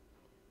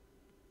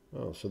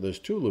 Oh, so there's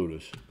 2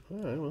 looters. All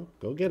right, well,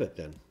 go get it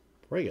then.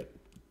 Bring it.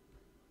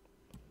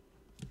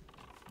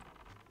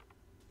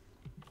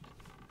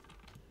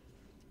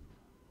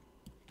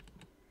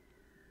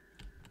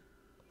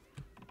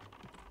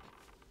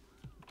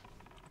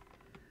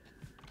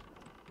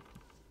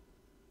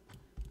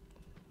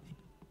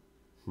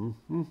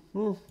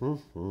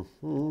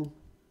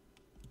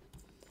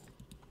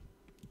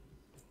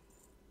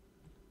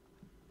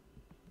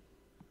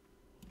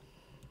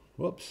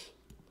 Whoops.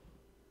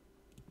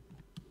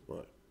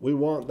 We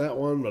want that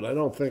one, but I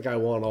don't think I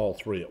want all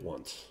 3 at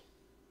once.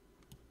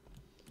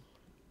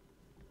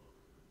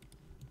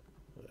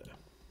 Yeah.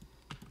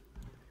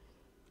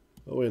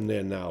 Go in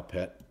there now,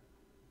 pet.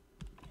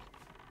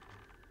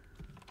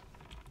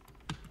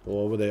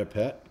 Go over there,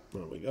 pet.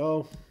 There we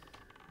go.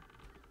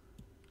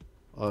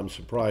 I'm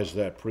surprised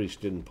that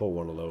priest didn't pull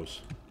one of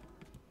those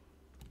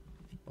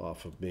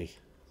off of me.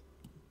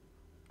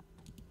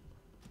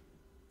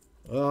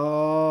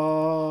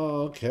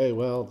 Okay,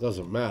 well, it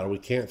doesn't matter. We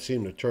can't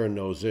seem to turn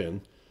those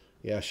in.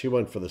 Yeah, she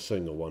went for the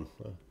single one.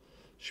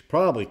 She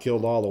probably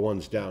killed all the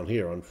ones down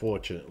here,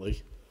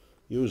 unfortunately.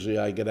 Usually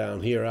I get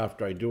down here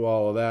after I do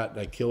all of that, and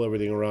I kill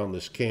everything around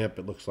this camp.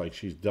 It looks like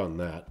she's done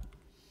that.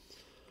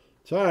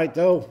 It's all right,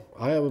 though.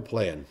 I have a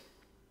plan.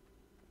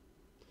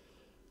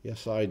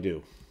 Yes, I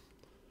do.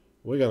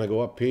 We're going to go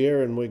up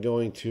here, and we're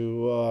going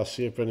to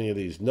see if any of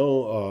these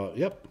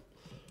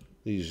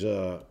these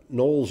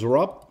knolls are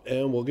up,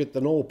 and we'll get the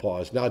knoll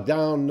paws. Now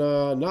down,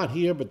 not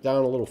here, but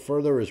down a little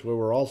further is where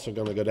we're also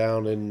going to go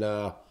down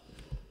and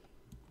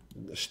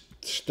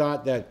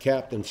start that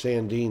Captain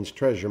Sandine's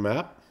treasure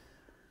map.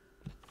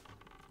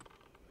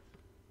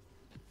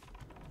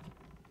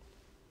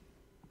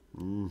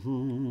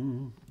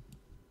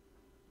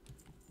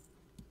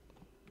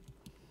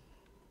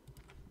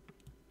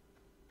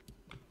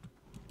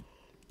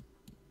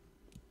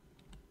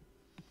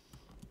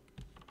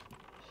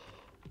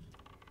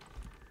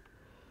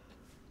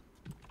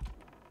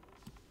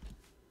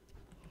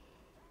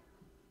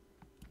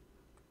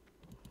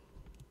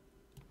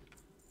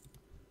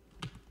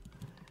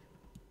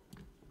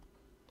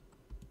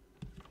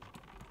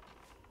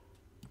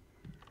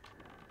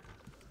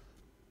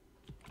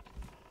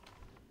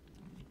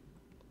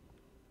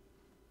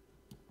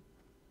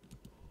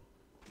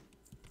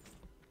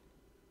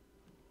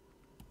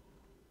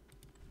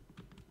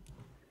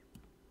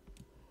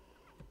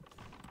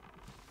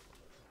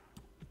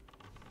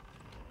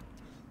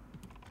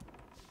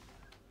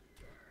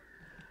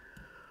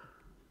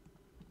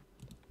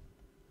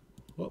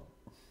 Well,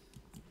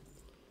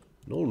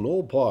 no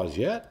knoll paws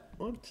yet.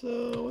 What's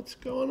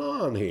going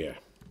on here?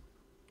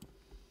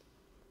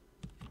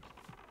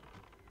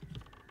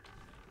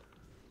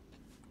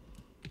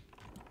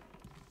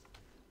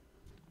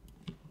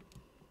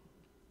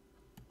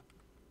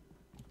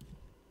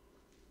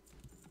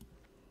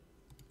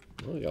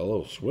 Well, we got a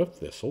little swift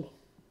thistle.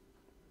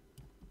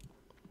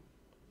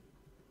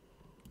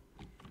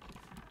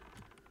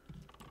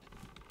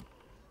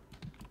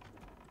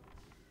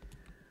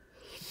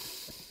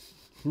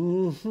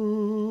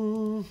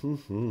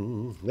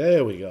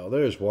 There we go.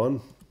 There's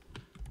one.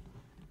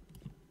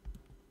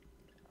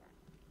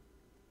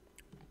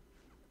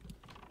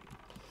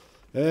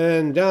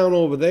 And down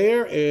over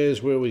there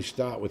is where we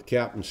start with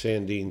Captain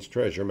Sandine's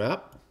treasure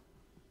map.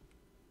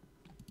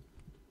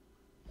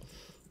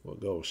 We'll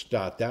go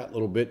start that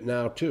little bit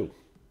now too.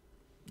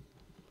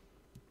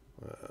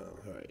 All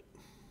right.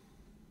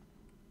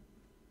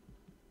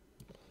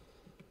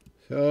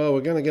 So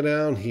we're going to go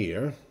down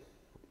here.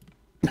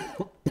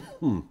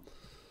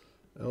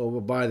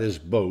 Over by this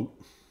boat.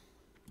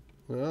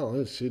 Well,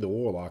 let's see, the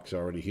warlock's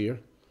already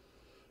here.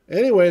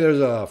 Anyway, there's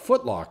a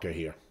footlocker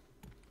here.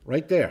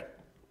 Right there.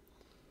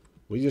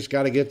 We just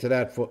got to get to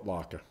that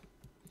footlocker.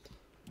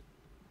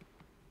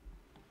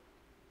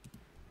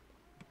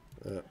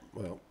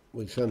 Well,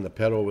 we send the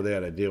pet over there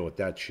to deal with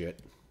that shit.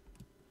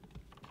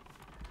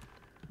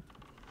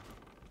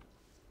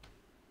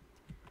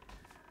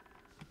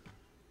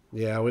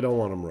 Yeah, we don't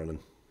want him running.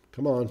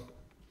 Come on.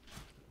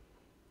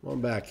 Come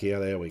on back here.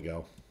 There we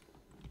go.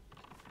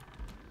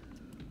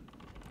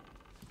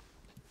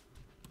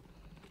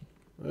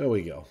 There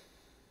we go.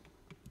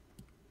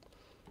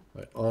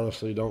 I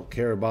honestly don't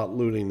care about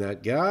looting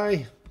that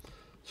guy.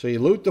 So you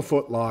loot the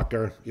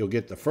footlocker. You'll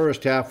get the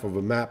first half of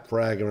a map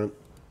fragment.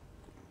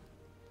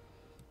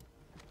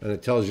 And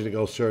it tells you to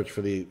go search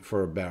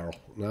for a barrel.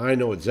 Now I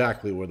know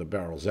exactly where the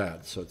barrel's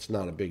at, so it's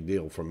not a big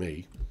deal for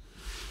me.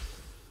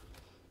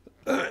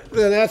 Then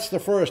that's the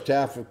first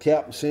half of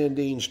Captain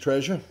Sandine's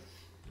treasure.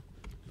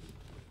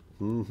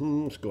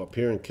 Let's go up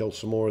here and kill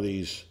some more of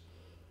these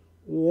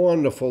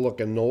wonderful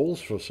looking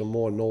knolls for some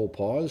more knoll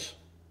paws.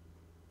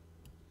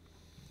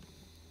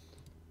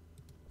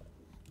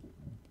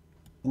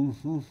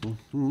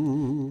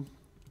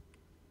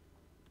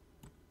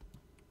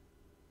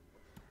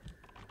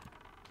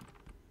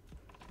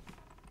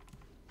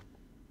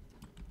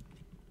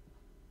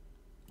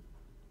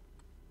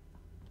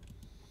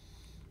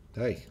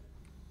 Hey.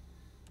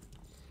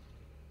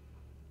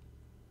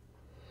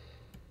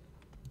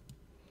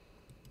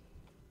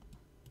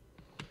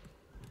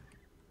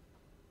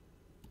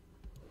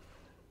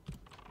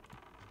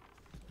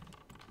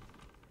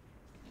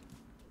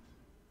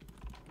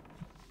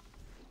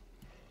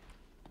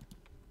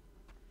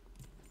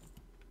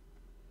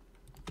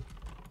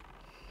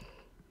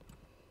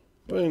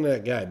 Bring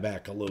that guy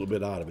back a little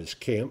bit out of his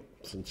camp,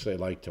 since they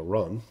like to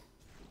run.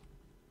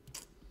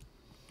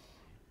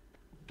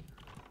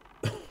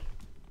 All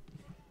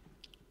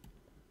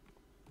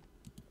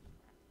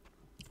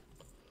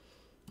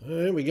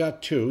right, we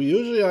got 2.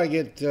 Usually I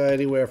get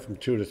anywhere from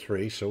 2 to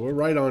 3, so we're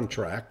right on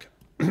track.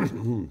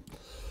 Now,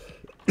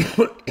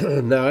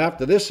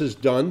 after this is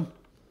done,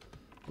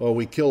 or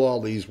we kill all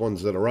these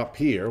ones that are up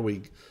here,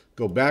 we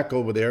go back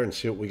over there and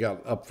see what we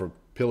got up for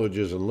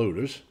pillagers and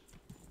looters.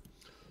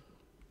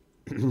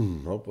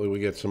 Hopefully we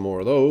get some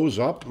more of those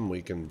up and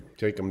we can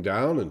take them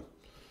down and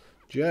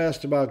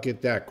just about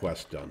get that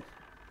quest done.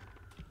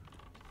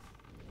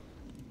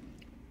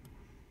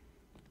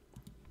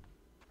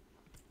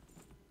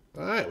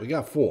 All right, we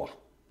got 4.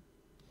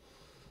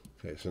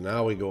 Okay, so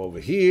now we go over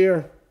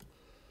here.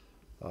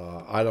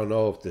 I don't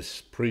know if this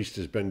priest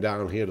has been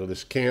down here to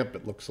this camp.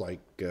 It looks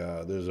like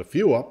there's a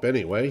few up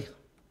anyway.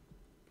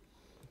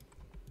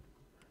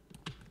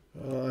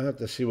 I have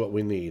to see what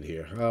we need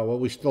here. Well,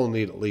 we still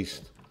need at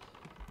least,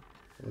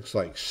 looks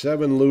like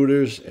 7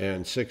 looters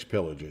and 6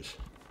 pillagers.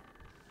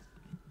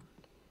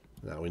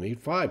 Now we need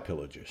 5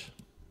 pillagers.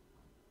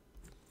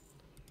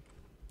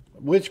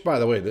 Which, by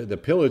the way, the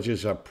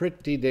pillagers are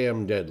pretty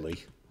damn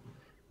deadly.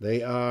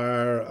 They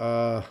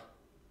are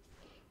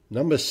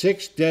number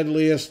 6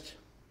 deadliest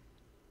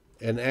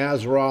in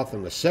Azeroth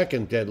and the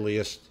 2nd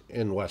deadliest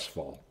in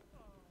Westfall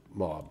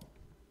mob.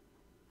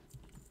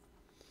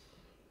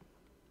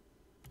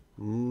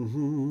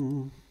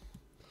 Of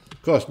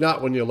course,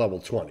 not when you're level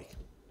 20.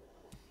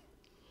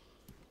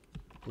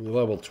 When you're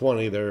level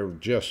 20, they're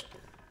just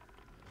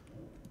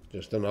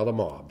another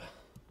mob.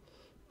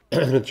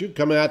 But you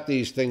come at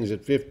these things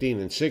at 15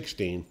 and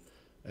 16,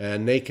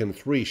 and they can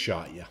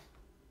 3-shot you.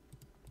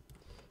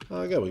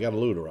 Okay, we got a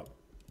looter up.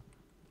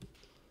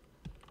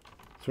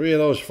 3 of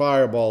those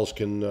fireballs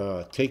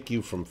can take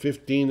you from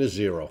 15 to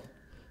 0.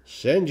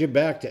 Send you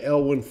back to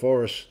Elwyn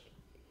Forest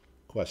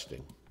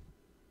questing.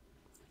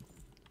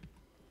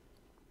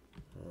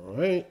 All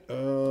right,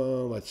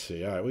 let's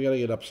see. All right, we got to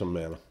get up some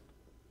mana.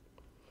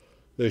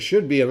 There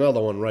should be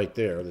another one right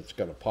there that's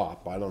going to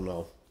pop. I don't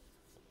know.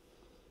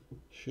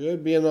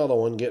 Should be another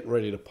one getting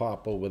ready to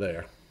pop over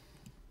there.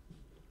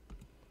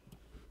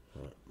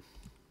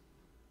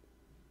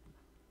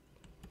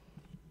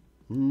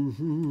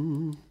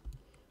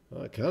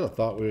 I kind of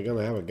thought we were going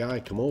to have a guy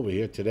come over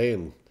here today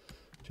and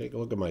take a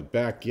look at my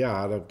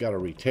backyard. I've got a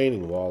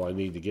retaining wall I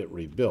need to get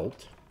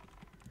rebuilt.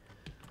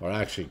 Or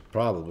actually,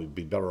 probably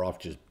be better off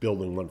just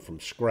building one from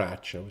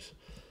scratch. I was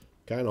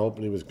kind of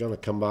hoping he was going to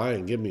come by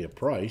and give me a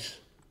price.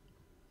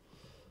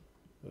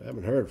 I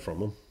haven't heard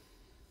from him.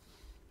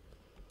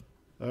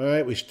 All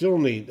right, we still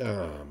need...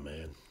 Oh,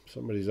 man.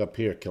 Somebody's up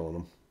here killing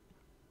them.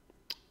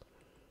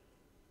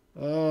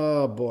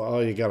 Oh, boy. Oh,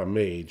 you got a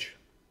mage.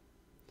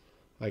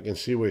 I can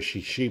see where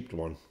she sheeped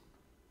one.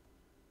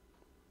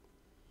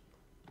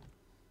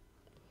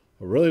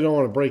 I really don't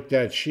want to break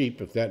that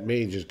sheep if that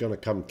mage is going to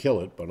come kill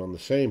it. But on the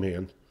same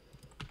hand,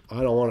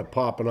 I don't want it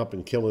popping up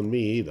and killing me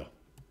either.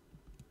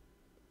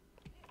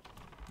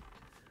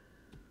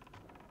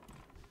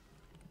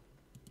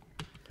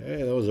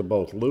 Okay, those are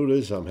both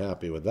looters. I'm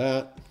happy with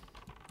that.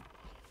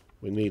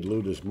 We need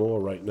looters more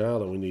right now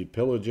than we need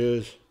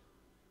pillagers.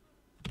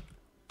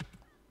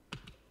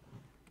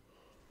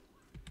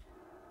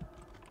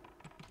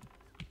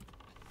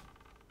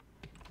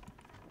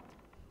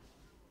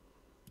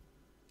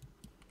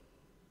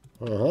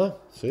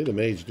 See, the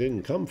mage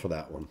didn't come for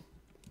that one.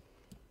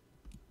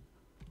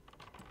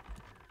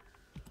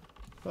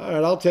 All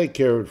right, I'll take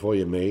care of it for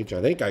you, mage.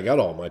 I think I got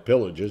all my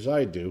pillagers.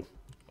 I do.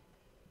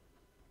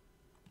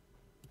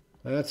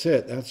 That's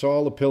it. That's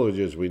all the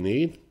pillagers we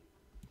need.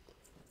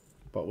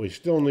 But we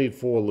still need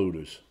 4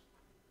 looters.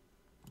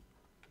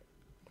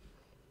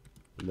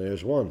 And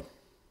there's one.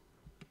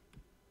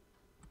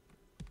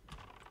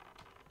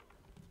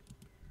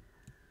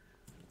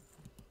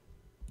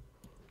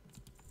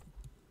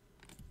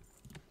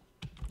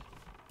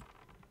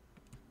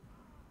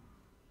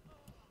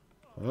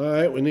 All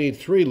right, we need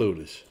 3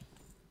 looters.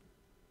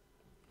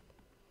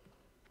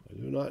 I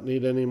do not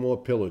need any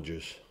more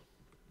pillagers.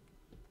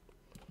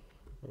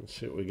 Let's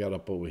see what we got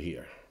up over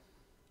here.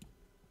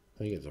 I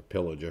think it's a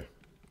pillager.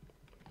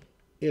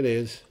 It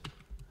is.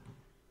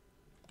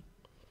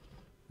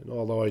 And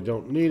although I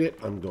don't need it,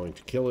 I'm going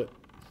to kill it.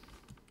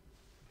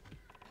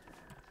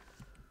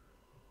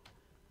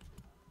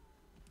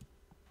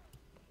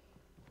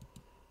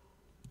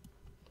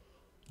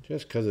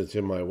 Just because it's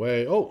in my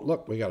way. Oh,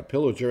 look, we got a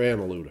pillager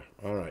and a looter.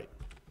 All right.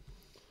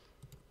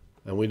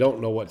 And we don't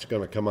know what's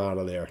going to come out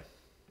of there.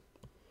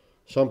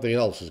 Something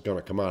else is going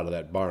to come out of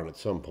that barn at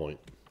some point.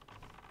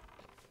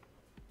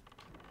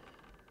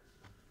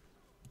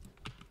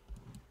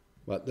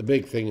 But the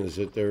big thing is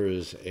that there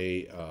is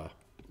a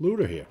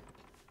looter here.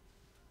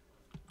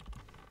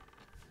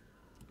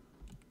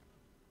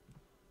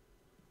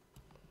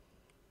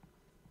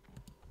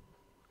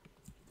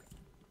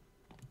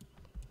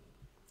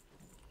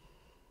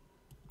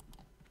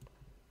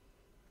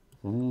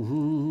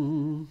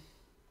 Mm-hmm.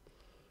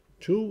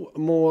 2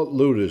 more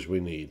looters we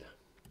need.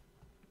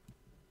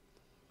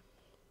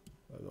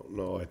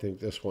 no, I think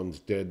this one's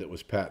dead that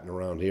was patting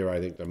around here. I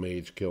think the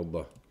mage killed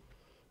the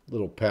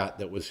little pat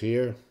that was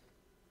here.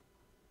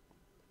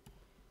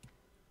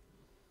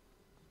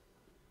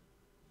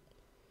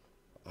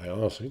 I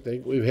honestly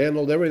think we've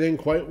handled everything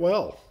quite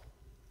well.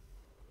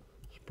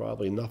 There's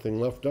probably nothing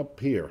left up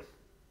here.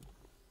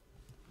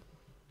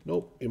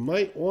 Nope, you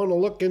might want to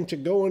look into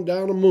going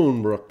down to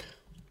Moonbrook.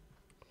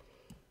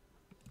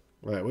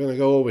 All right, we're going to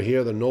go over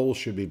here. The knolls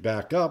should be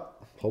back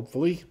up,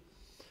 hopefully.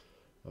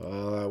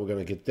 We're going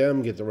to get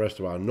them, get the rest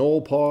of our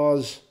knoll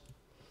paws.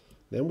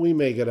 Then we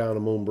may get down to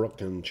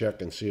Moonbrook and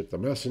check and see if the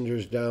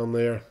messenger's down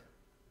there.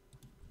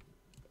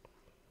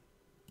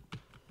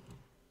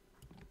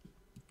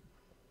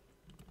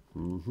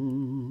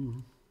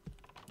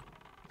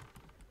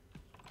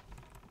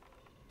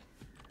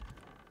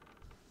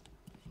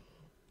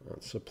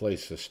 That's the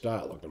place to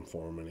start looking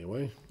for them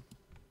anyway.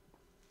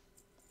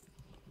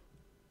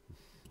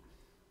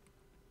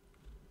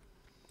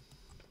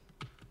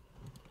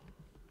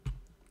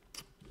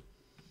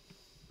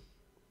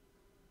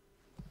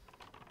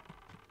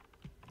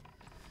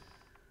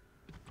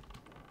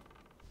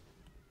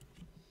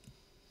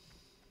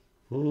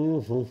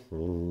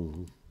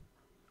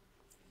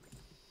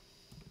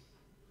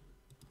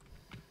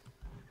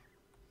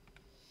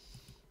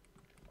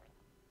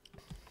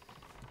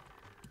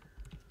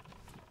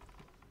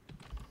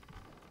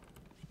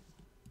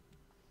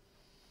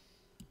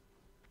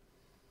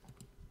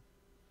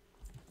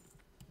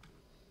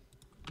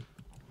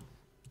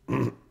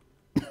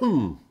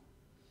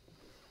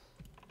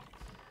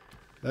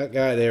 That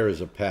guy there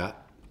is a pat.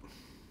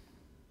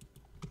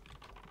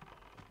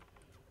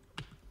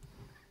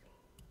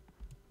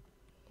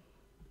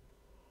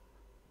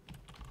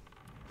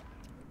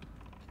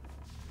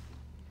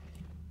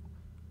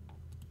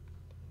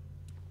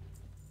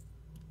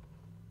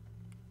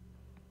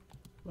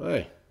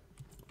 Hey,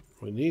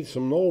 we need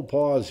some knoll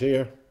paws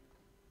here.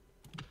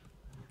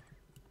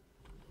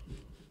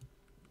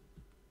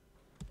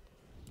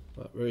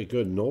 Not very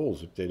good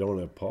knolls if they don't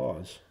have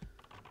paws.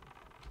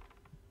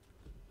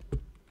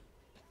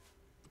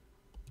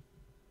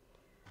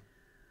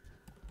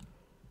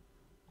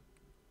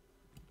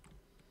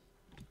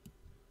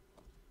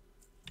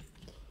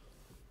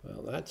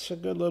 Well, that's a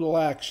good little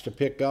axe to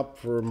pick up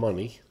for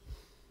money.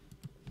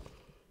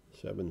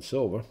 7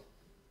 silver.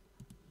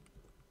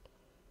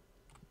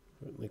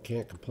 Certainly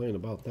can't complain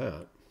about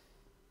that.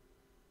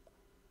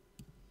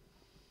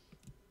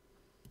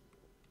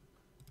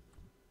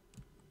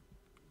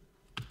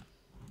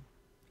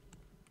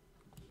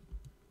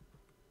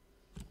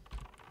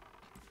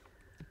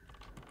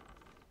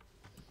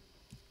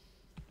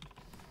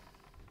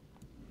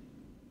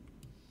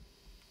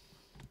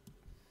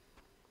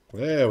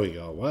 There we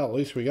go. Well, at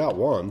least we got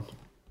one.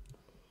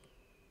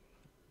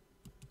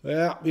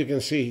 Yeah, you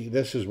can see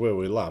this is where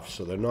we left,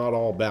 so they're not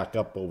all back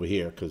up over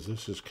here, because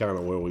this is kind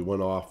of where we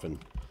went off and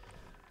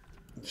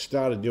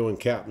started doing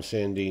Captain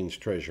Sandine's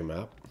treasure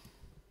map.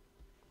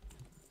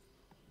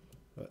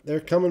 But they're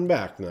coming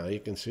back now. You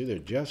can see they're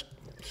just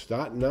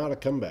starting now to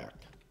come back.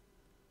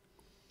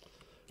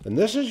 And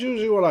this is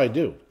usually what I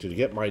do to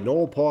get my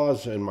knoll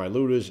paws and my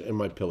looters and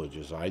my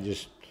pillages. I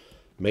just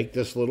make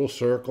this little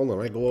circle and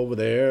I go over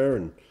there,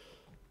 and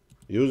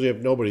usually if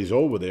nobody's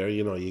over there,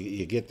 you know,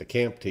 you get the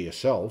camp to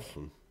yourself.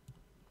 And,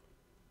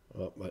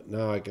 but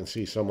now I can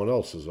see someone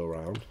else is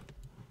around.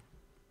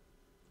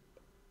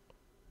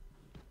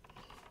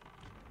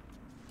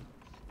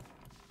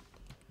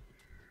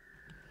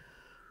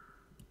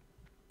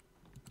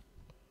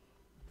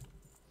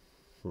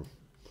 Of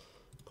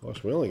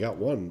course, we only got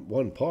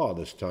one paw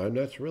this time.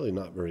 That's really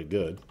not very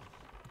good.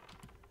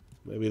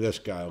 Maybe this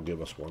guy will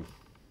give us one.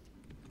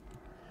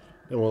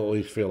 And we'll at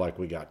least feel like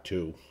we got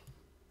 2.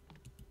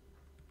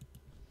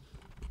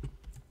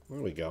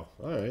 There we go.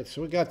 All right,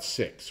 so we got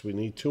 6. We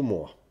need 2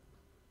 more.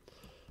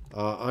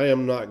 I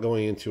am not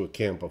going into a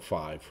camp of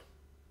 5.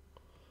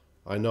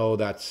 I know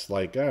that's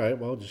like, all right,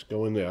 well, just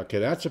go in there. Okay,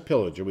 that's a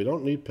pillager. We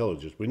don't need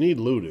pillagers. We need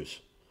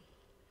looters.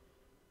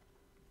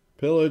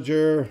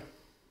 Pillager.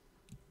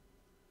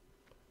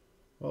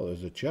 Oh,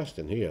 there's a chest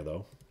in here,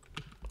 though.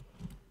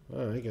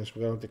 All right, I guess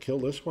we're going to have to kill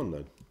this one,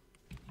 then.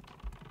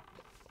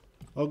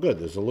 Oh, good.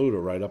 There's a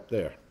looter right up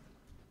there.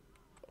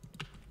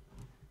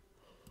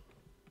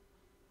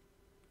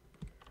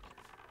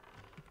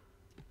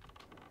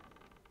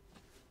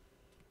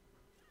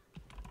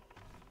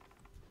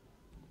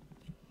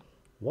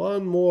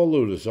 One more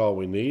loot is all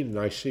we need, and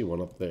I see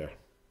one up there.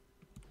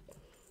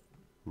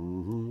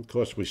 Of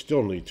course, we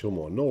still need 2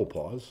 more knoll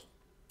paws.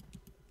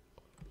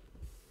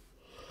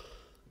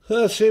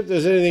 Let's see if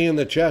there's anything in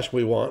the chest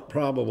we want.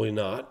 Probably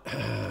not.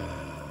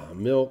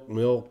 Milk.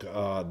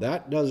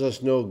 That does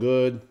us no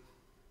good.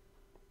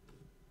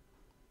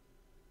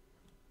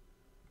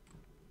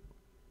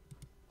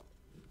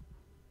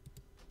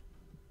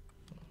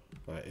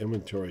 My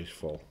inventory's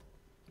full.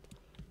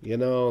 You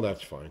know,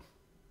 that's fine.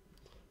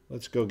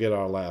 Let's go get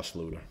our last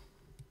looter.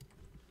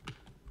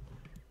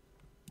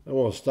 And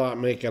we'll start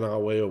making our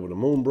way over to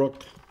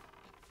Moonbrook.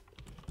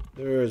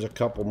 There's a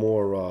couple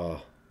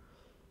more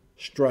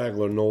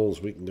straggler knolls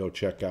we can go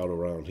check out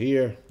around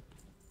here.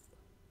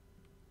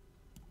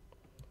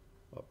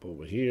 Up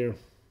over here.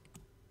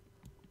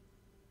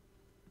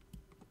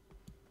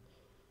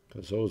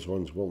 Because those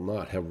ones will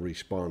not have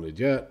respawned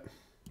yet.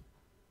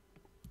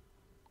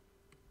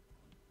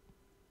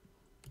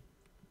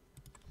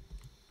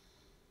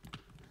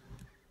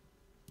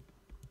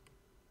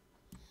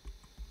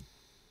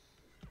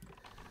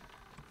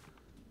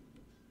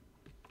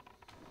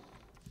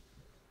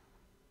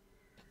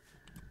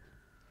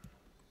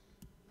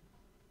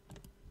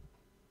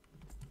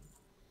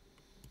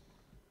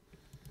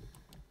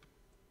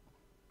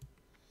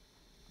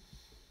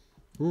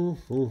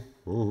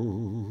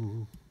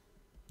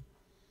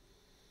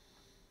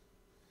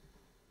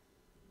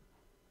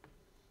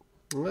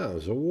 Wow,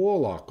 there's a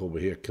warlock over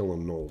here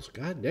killing gnolls.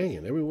 God dang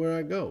it, everywhere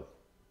I go.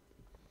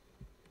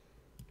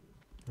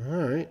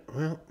 Alright,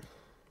 well.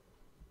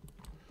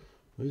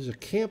 There's a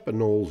camp of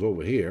gnolls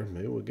over here.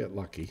 Maybe we'll get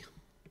lucky.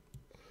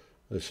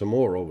 There's some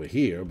more over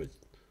here, but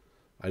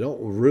I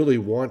don't really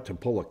want to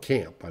pull a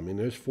camp. I mean,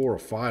 there's 4 or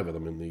 5 of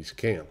them in these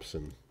camps,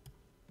 and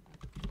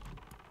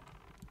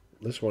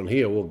this one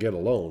here we'll get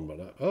alone,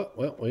 but oh,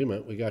 well, wait a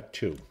minute, we got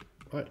 2.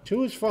 All right,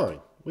 2 is fine.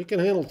 We can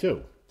handle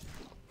 2.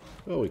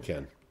 Oh, we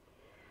can.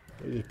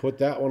 We just put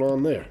that one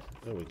on there.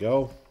 There we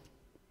go.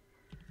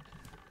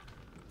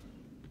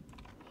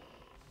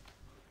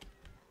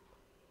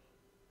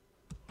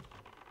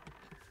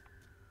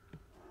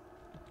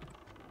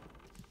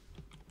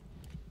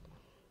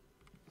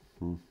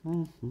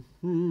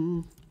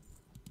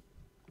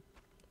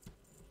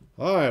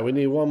 All right, we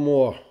need one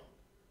more.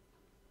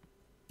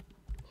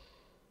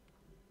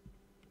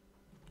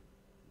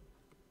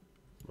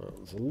 Well,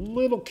 there's a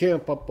little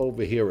camp up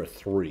over here at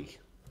 3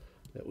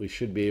 that we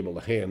should be able to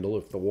handle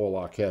if the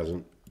warlock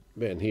hasn't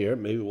been here.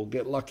 Maybe we'll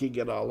get lucky,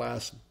 get our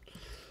last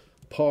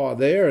paw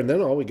there, and then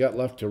all we got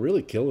left to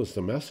really kill is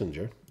the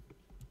messenger.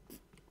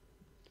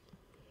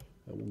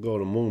 And we'll go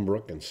to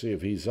Moonbrook and see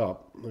if he's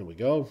up. There we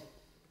go.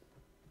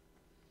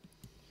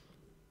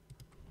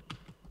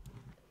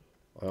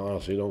 I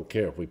honestly don't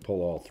care if we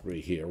pull all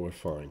 3 here. We're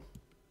fine.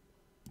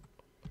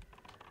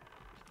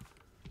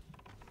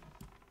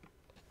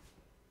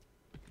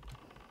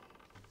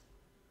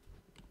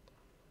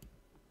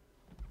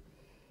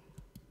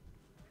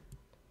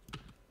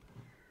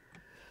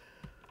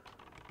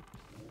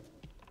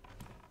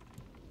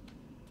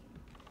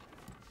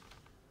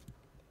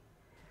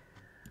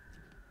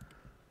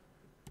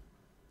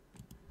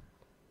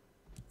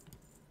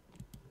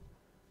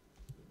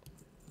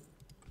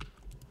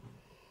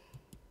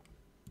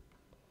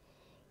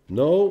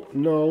 No,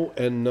 no,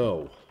 and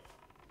no.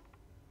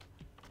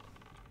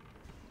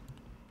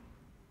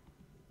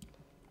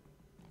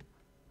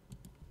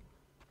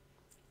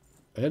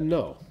 And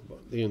no,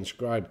 but the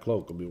inscribed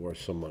cloak will be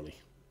worth some money.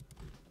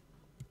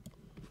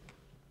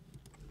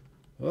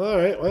 All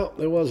right, well,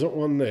 there wasn't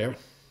one there.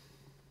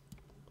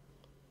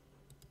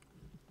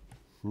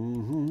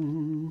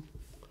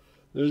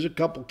 There's a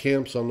couple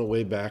camps on the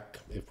way back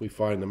if we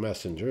find the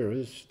messenger.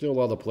 There's still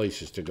other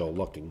places to go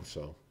looking,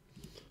 so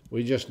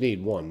we just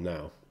need one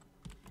now.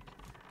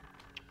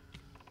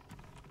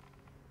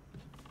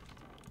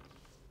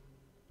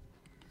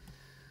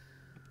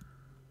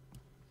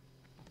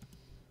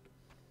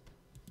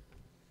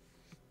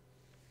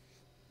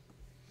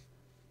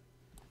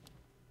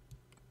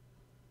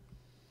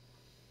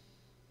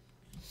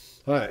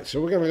 All right,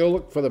 so we're going to go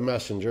look for the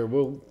messenger.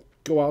 We'll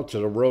go out to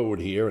the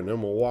road here, and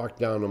then we'll walk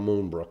down to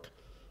Moonbrook.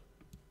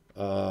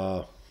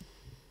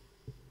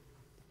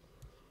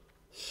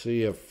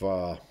 See if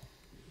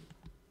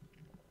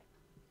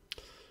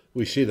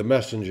we see the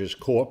messenger's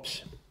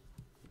corpse.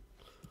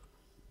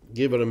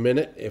 Give it a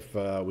minute. If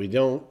we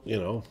don't, you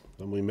know,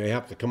 then we may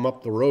have to come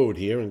up the road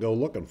here and go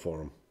looking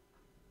for him.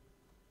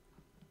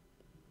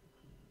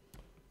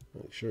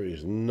 Make sure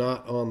he's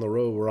not on the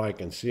road where I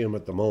can see him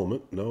at the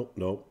moment. Nope,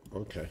 nope.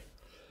 Okay.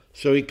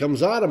 So he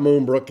comes out of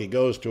Moonbrook. He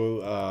goes to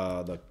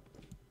the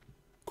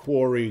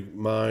quarry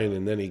mine,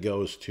 and then he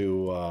goes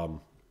to,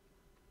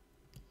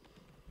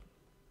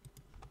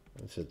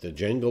 what's it, the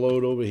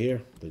Jengalode over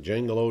here? The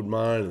Jengalode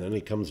mine, and then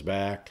he comes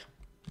back.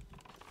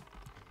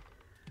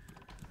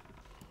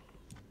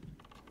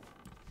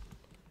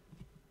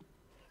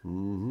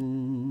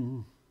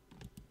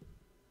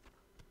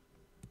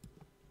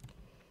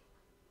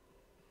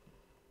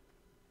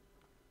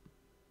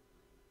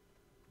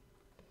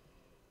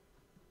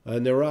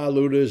 And there are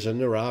looters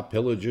and there are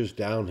pillagers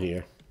down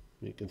here.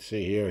 You can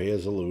see here,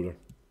 here's a looter.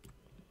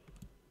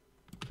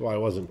 That's why I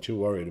wasn't too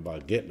worried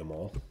about getting them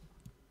all.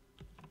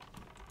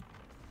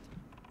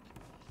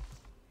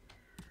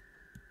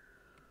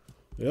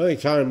 The only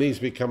time these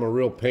become a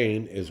real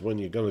pain is when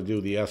you're going to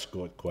do the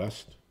escort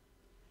quest.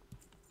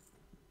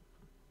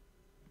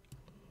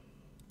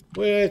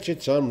 Which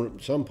at some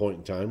point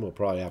in time we'll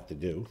probably have to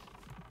do.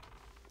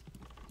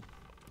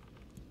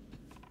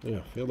 Yeah,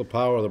 feel the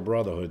power of the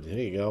Brotherhood. There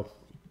you go.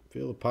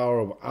 Feel the power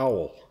of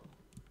Owl.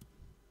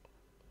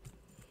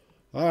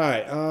 All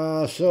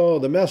right, so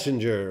the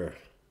messenger.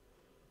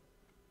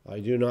 I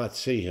do not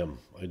see him.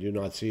 I do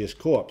not see his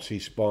corpse. He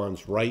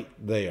spawns right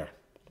there.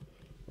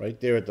 Right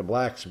there at the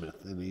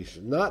blacksmith. And he's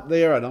not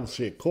there. I don't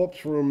see a corpse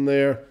for him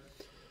there.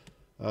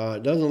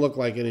 It doesn't look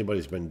like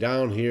anybody's been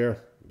down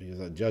here,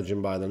 because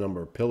judging by the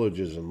number of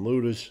pillagers and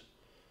looters.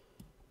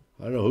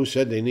 I don't know who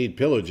said they need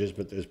pillagers,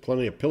 but there's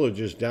plenty of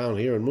pillagers down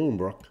here in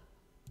Moonbrook.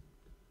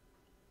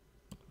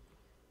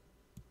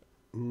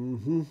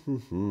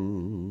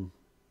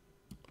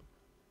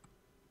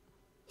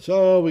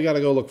 So we got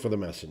to go look for the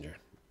messenger.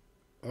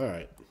 All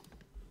right.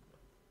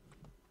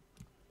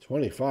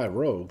 25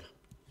 rogue.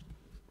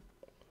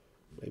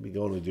 Maybe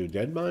going to do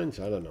dead mines?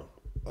 I don't know.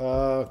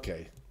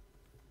 Okay.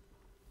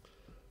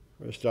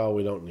 First of all,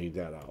 we don't need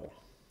that owl.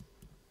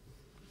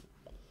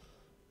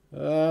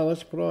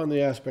 Let's put on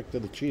the aspect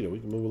of the cheetah. We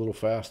can move a little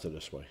faster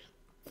this way.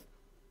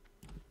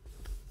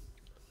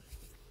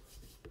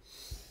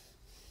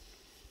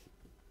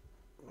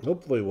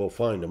 Hopefully we'll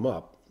find him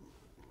up.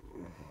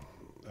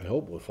 I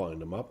hope we'll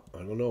find him up. I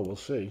don't know. We'll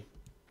see.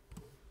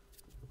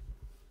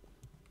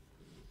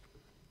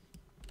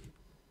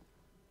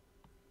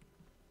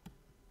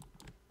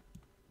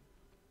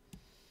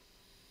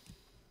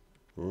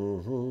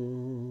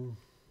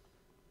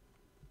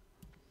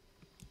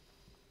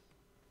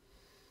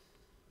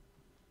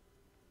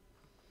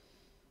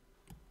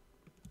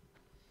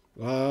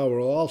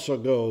 We'll also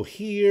go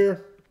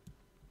here.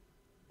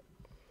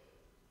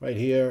 Right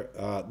here.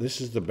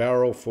 This is the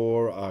barrel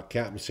for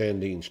Captain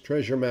Sandine's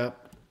treasure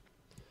map.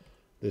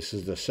 This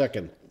is the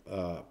second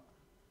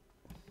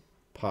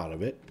part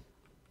of it.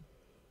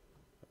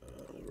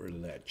 Get rid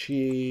of that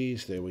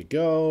cheese. There we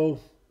go.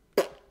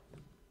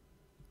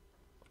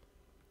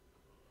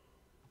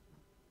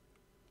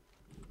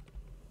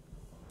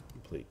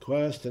 Complete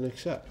quest and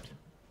accept.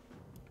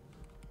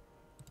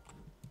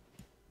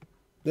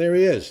 There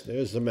he is.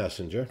 There's the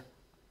messenger.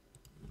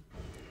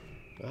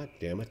 God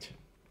damn it.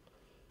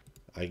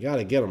 I got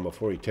to get him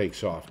before he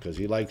takes off, because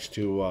he likes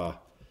to,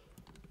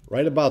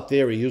 right about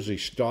there, he usually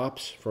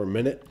stops for a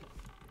minute,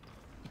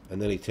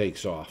 and then he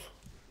takes off.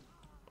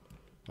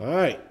 All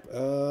right,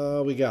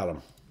 we got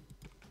him.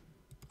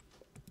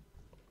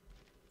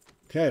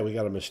 Okay, we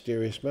got a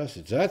mysterious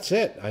message. That's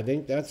it. I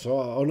think that's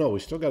all. Oh, no, we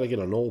still got to get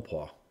a knoll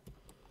paw.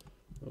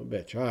 Oh,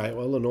 bitch. All right,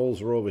 well, the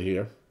knolls are over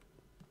here.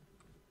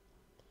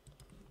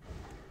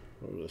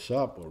 Throw this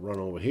up. We'll run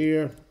over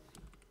here.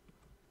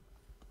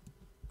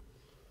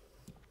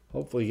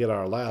 Hopefully get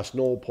our last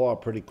knoll paw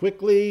pretty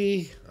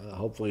quickly.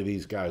 Hopefully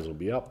these guys will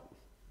be up.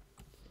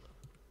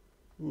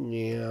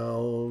 Yeah.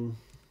 And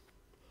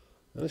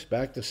it's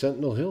back to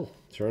Sentinel Hill.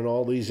 Turn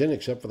all these in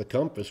except for the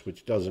compass,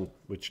 which turns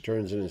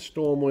in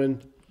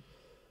Stormwind.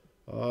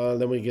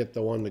 Then we get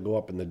the one to go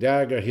up in the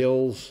Dagger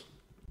Hills.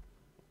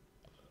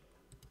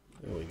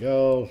 There we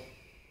go.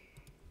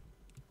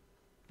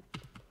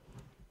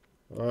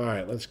 All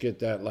right, let's get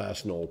that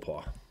last knoll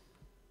paw.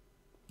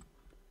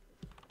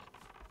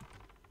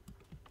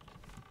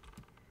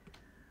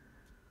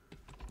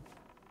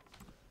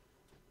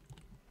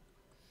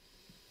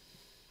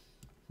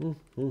 There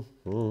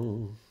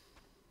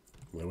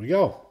we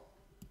go.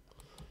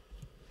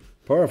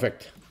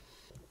 Perfect.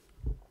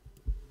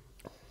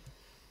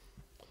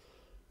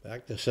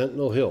 Back to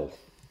Sentinel Hill.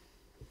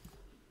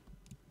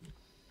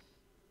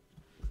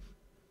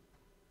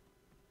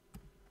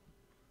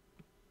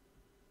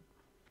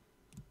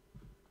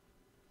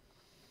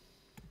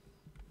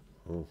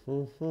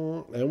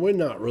 And we're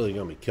not really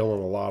going to be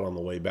killing a lot on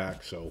the way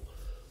back, so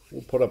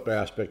we'll put up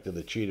aspect of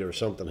the cheetah. If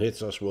something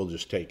hits us, we'll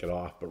just take it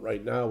off. But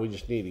right now, we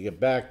just need to get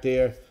back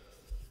there.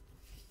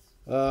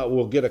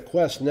 We'll get a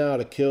quest now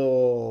to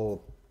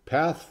kill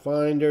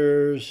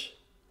Pathfinders,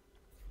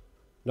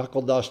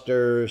 Knuckle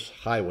Dusters,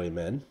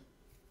 Highwaymen.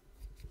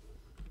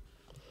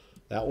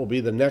 That will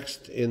be the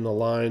next in the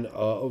line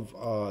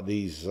of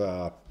these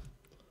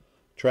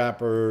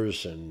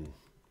trappers and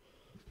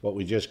what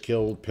we just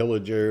killed,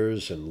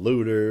 pillagers and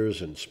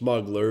looters and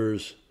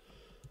smugglers.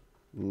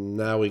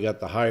 Now we got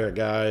the higher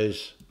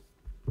guys.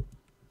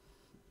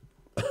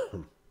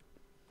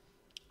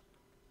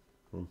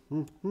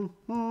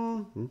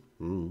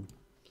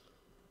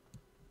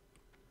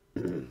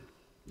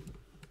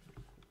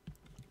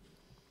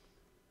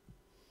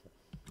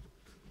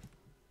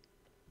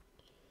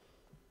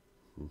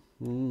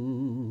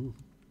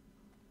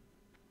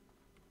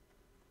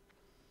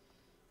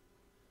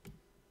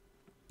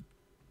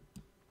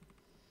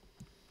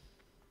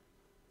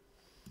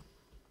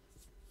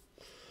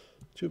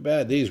 Too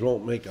bad these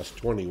won't make us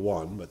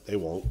 21, but they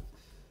won't.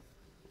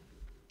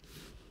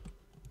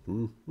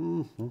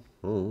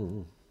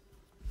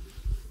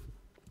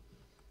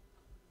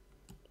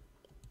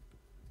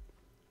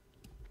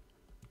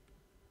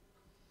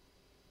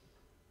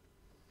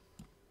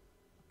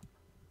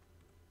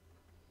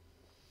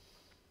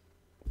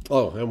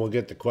 Oh, and we'll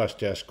get the quest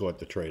to escort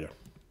the trader,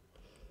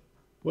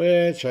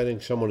 which I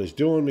think someone is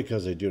doing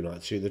because they do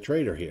not see the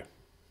trader here.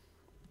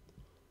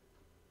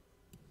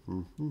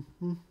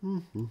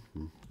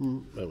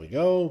 There we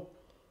go.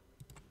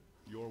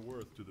 Your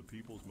worth to the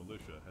People's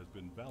Militia has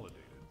been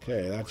validated.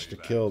 Okay, that's to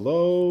kill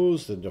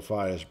those. The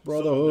Defias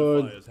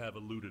Brotherhood. Defias have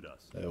eluded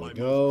us. There we My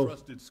go. most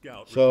trusted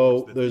scout So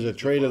reports that there's a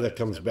these trader that Defias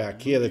comes have back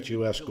been here that looting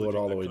you and escort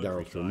all the way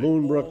down through countryside,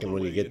 Moonbrook, all and the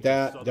when you way get into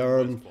that southern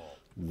done, Westfall. I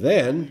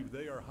then believe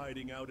they are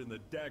hiding out in the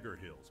Dagger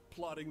Hills,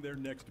 plotting their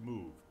next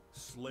move.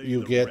 Slay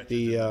you the get wretches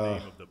the, in the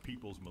name of the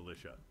People's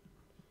Militia.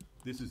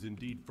 This is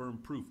indeed firm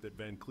proof that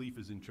Van Cleef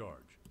is in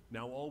charge.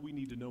 Now all we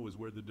need to know is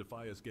where the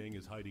Defias gang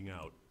is hiding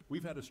out.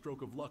 We've had a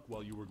stroke of luck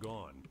while you were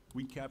gone.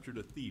 We captured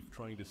a thief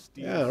trying to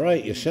steal... Yeah,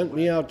 right, you sent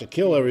me out to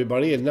kill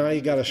everybody, and now you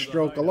got a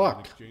stroke of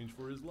luck.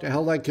 What the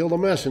hell did I kill the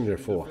messenger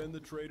for? Defend the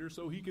traitor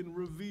so he can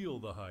reveal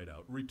the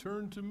hideout.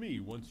 Return to me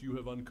once you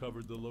have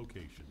uncovered the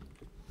location.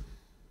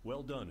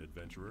 Well done,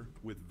 adventurer.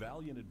 With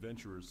valiant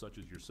adventurers such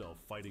as yourself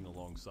fighting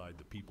alongside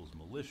the People's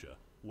Militia,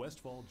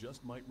 Westfall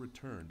just might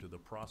return to the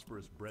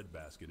prosperous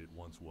breadbasket it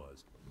once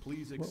was.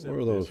 Please accept What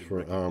were those this in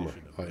for armor?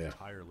 recognition of Oh, your yeah.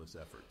 tireless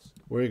efforts.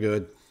 We're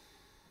good.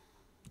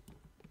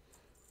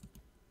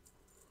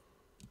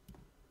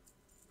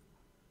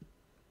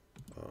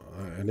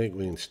 I think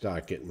we can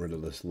start getting rid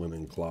of this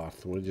linen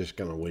cloth. We're just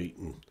going to wait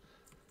and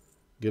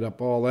get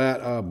up all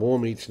that. Boar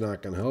meat's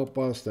not going to help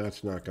us.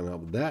 That's not going to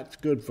help. That's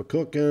good for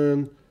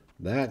cooking.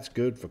 That's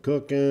good for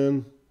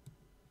cooking.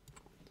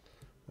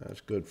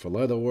 That's good for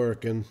leather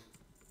working.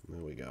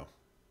 There we go.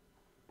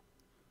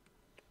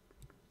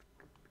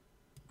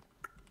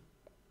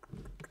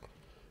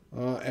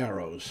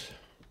 Arrows.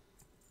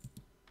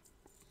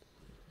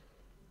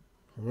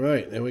 All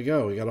right, there we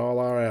go. We got all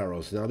our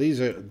arrows. Now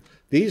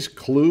these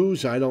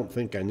clues, I don't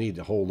think I need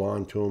to hold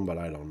on to them, but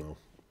I don't know.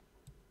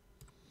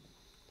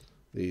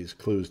 These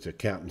clues to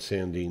Captain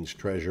Sandine's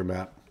treasure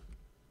map.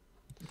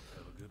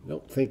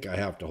 Don't think I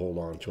have to hold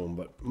on to them,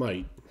 but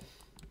might.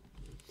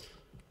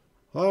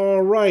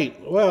 All right,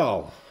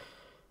 well,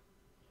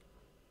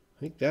 I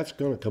think that's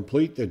going to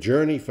complete the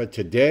journey for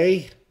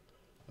today.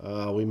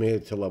 We made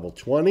it to level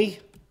 20.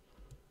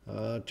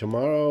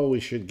 Tomorrow we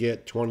should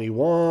get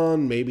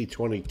 21, maybe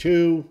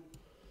 22.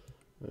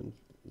 And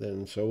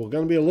then, so we're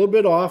going to be a little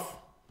bit off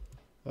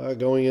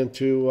going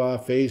into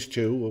phase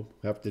 2. We'll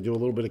have to do a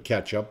little bit of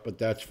catch up, but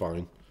that's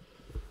fine.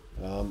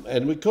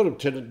 And we could have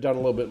done a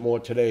little bit more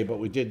today, but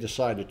we did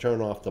decide to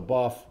turn off the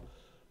buff.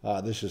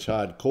 This is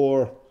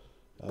hardcore.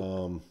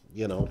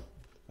 You know,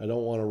 I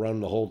don't want to run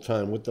the whole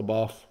time with the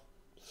buff.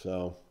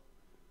 So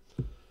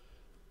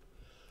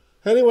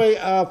anyway,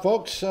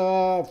 folks,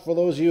 for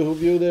those of you who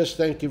view this,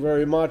 thank you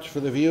very much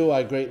for the view.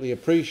 I greatly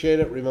appreciate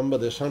it. Remember,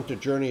 this Hunter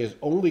Journey is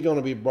only going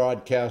to be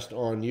broadcast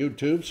on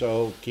YouTube,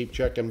 so keep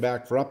checking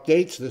back for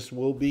updates. This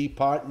will be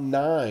part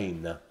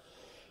 9.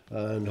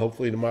 And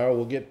hopefully tomorrow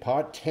we'll get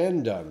part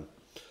 10 done.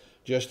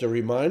 Just a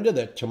reminder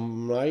that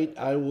tonight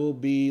I will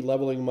be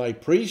leveling my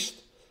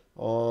priest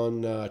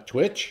on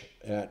Twitch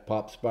at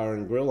Pop's Bar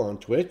and Grill on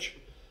Twitch.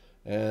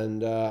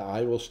 And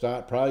I will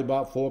start probably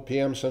about 4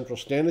 p.m. Central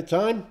Standard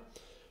Time.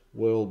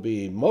 We'll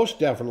be most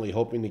definitely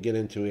hoping to get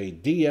into a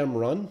DM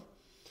run.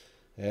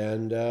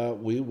 And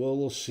we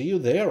will see you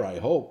there, I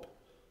hope.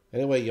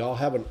 Anyway, y'all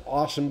have an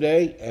awesome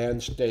day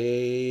and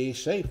stay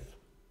safe.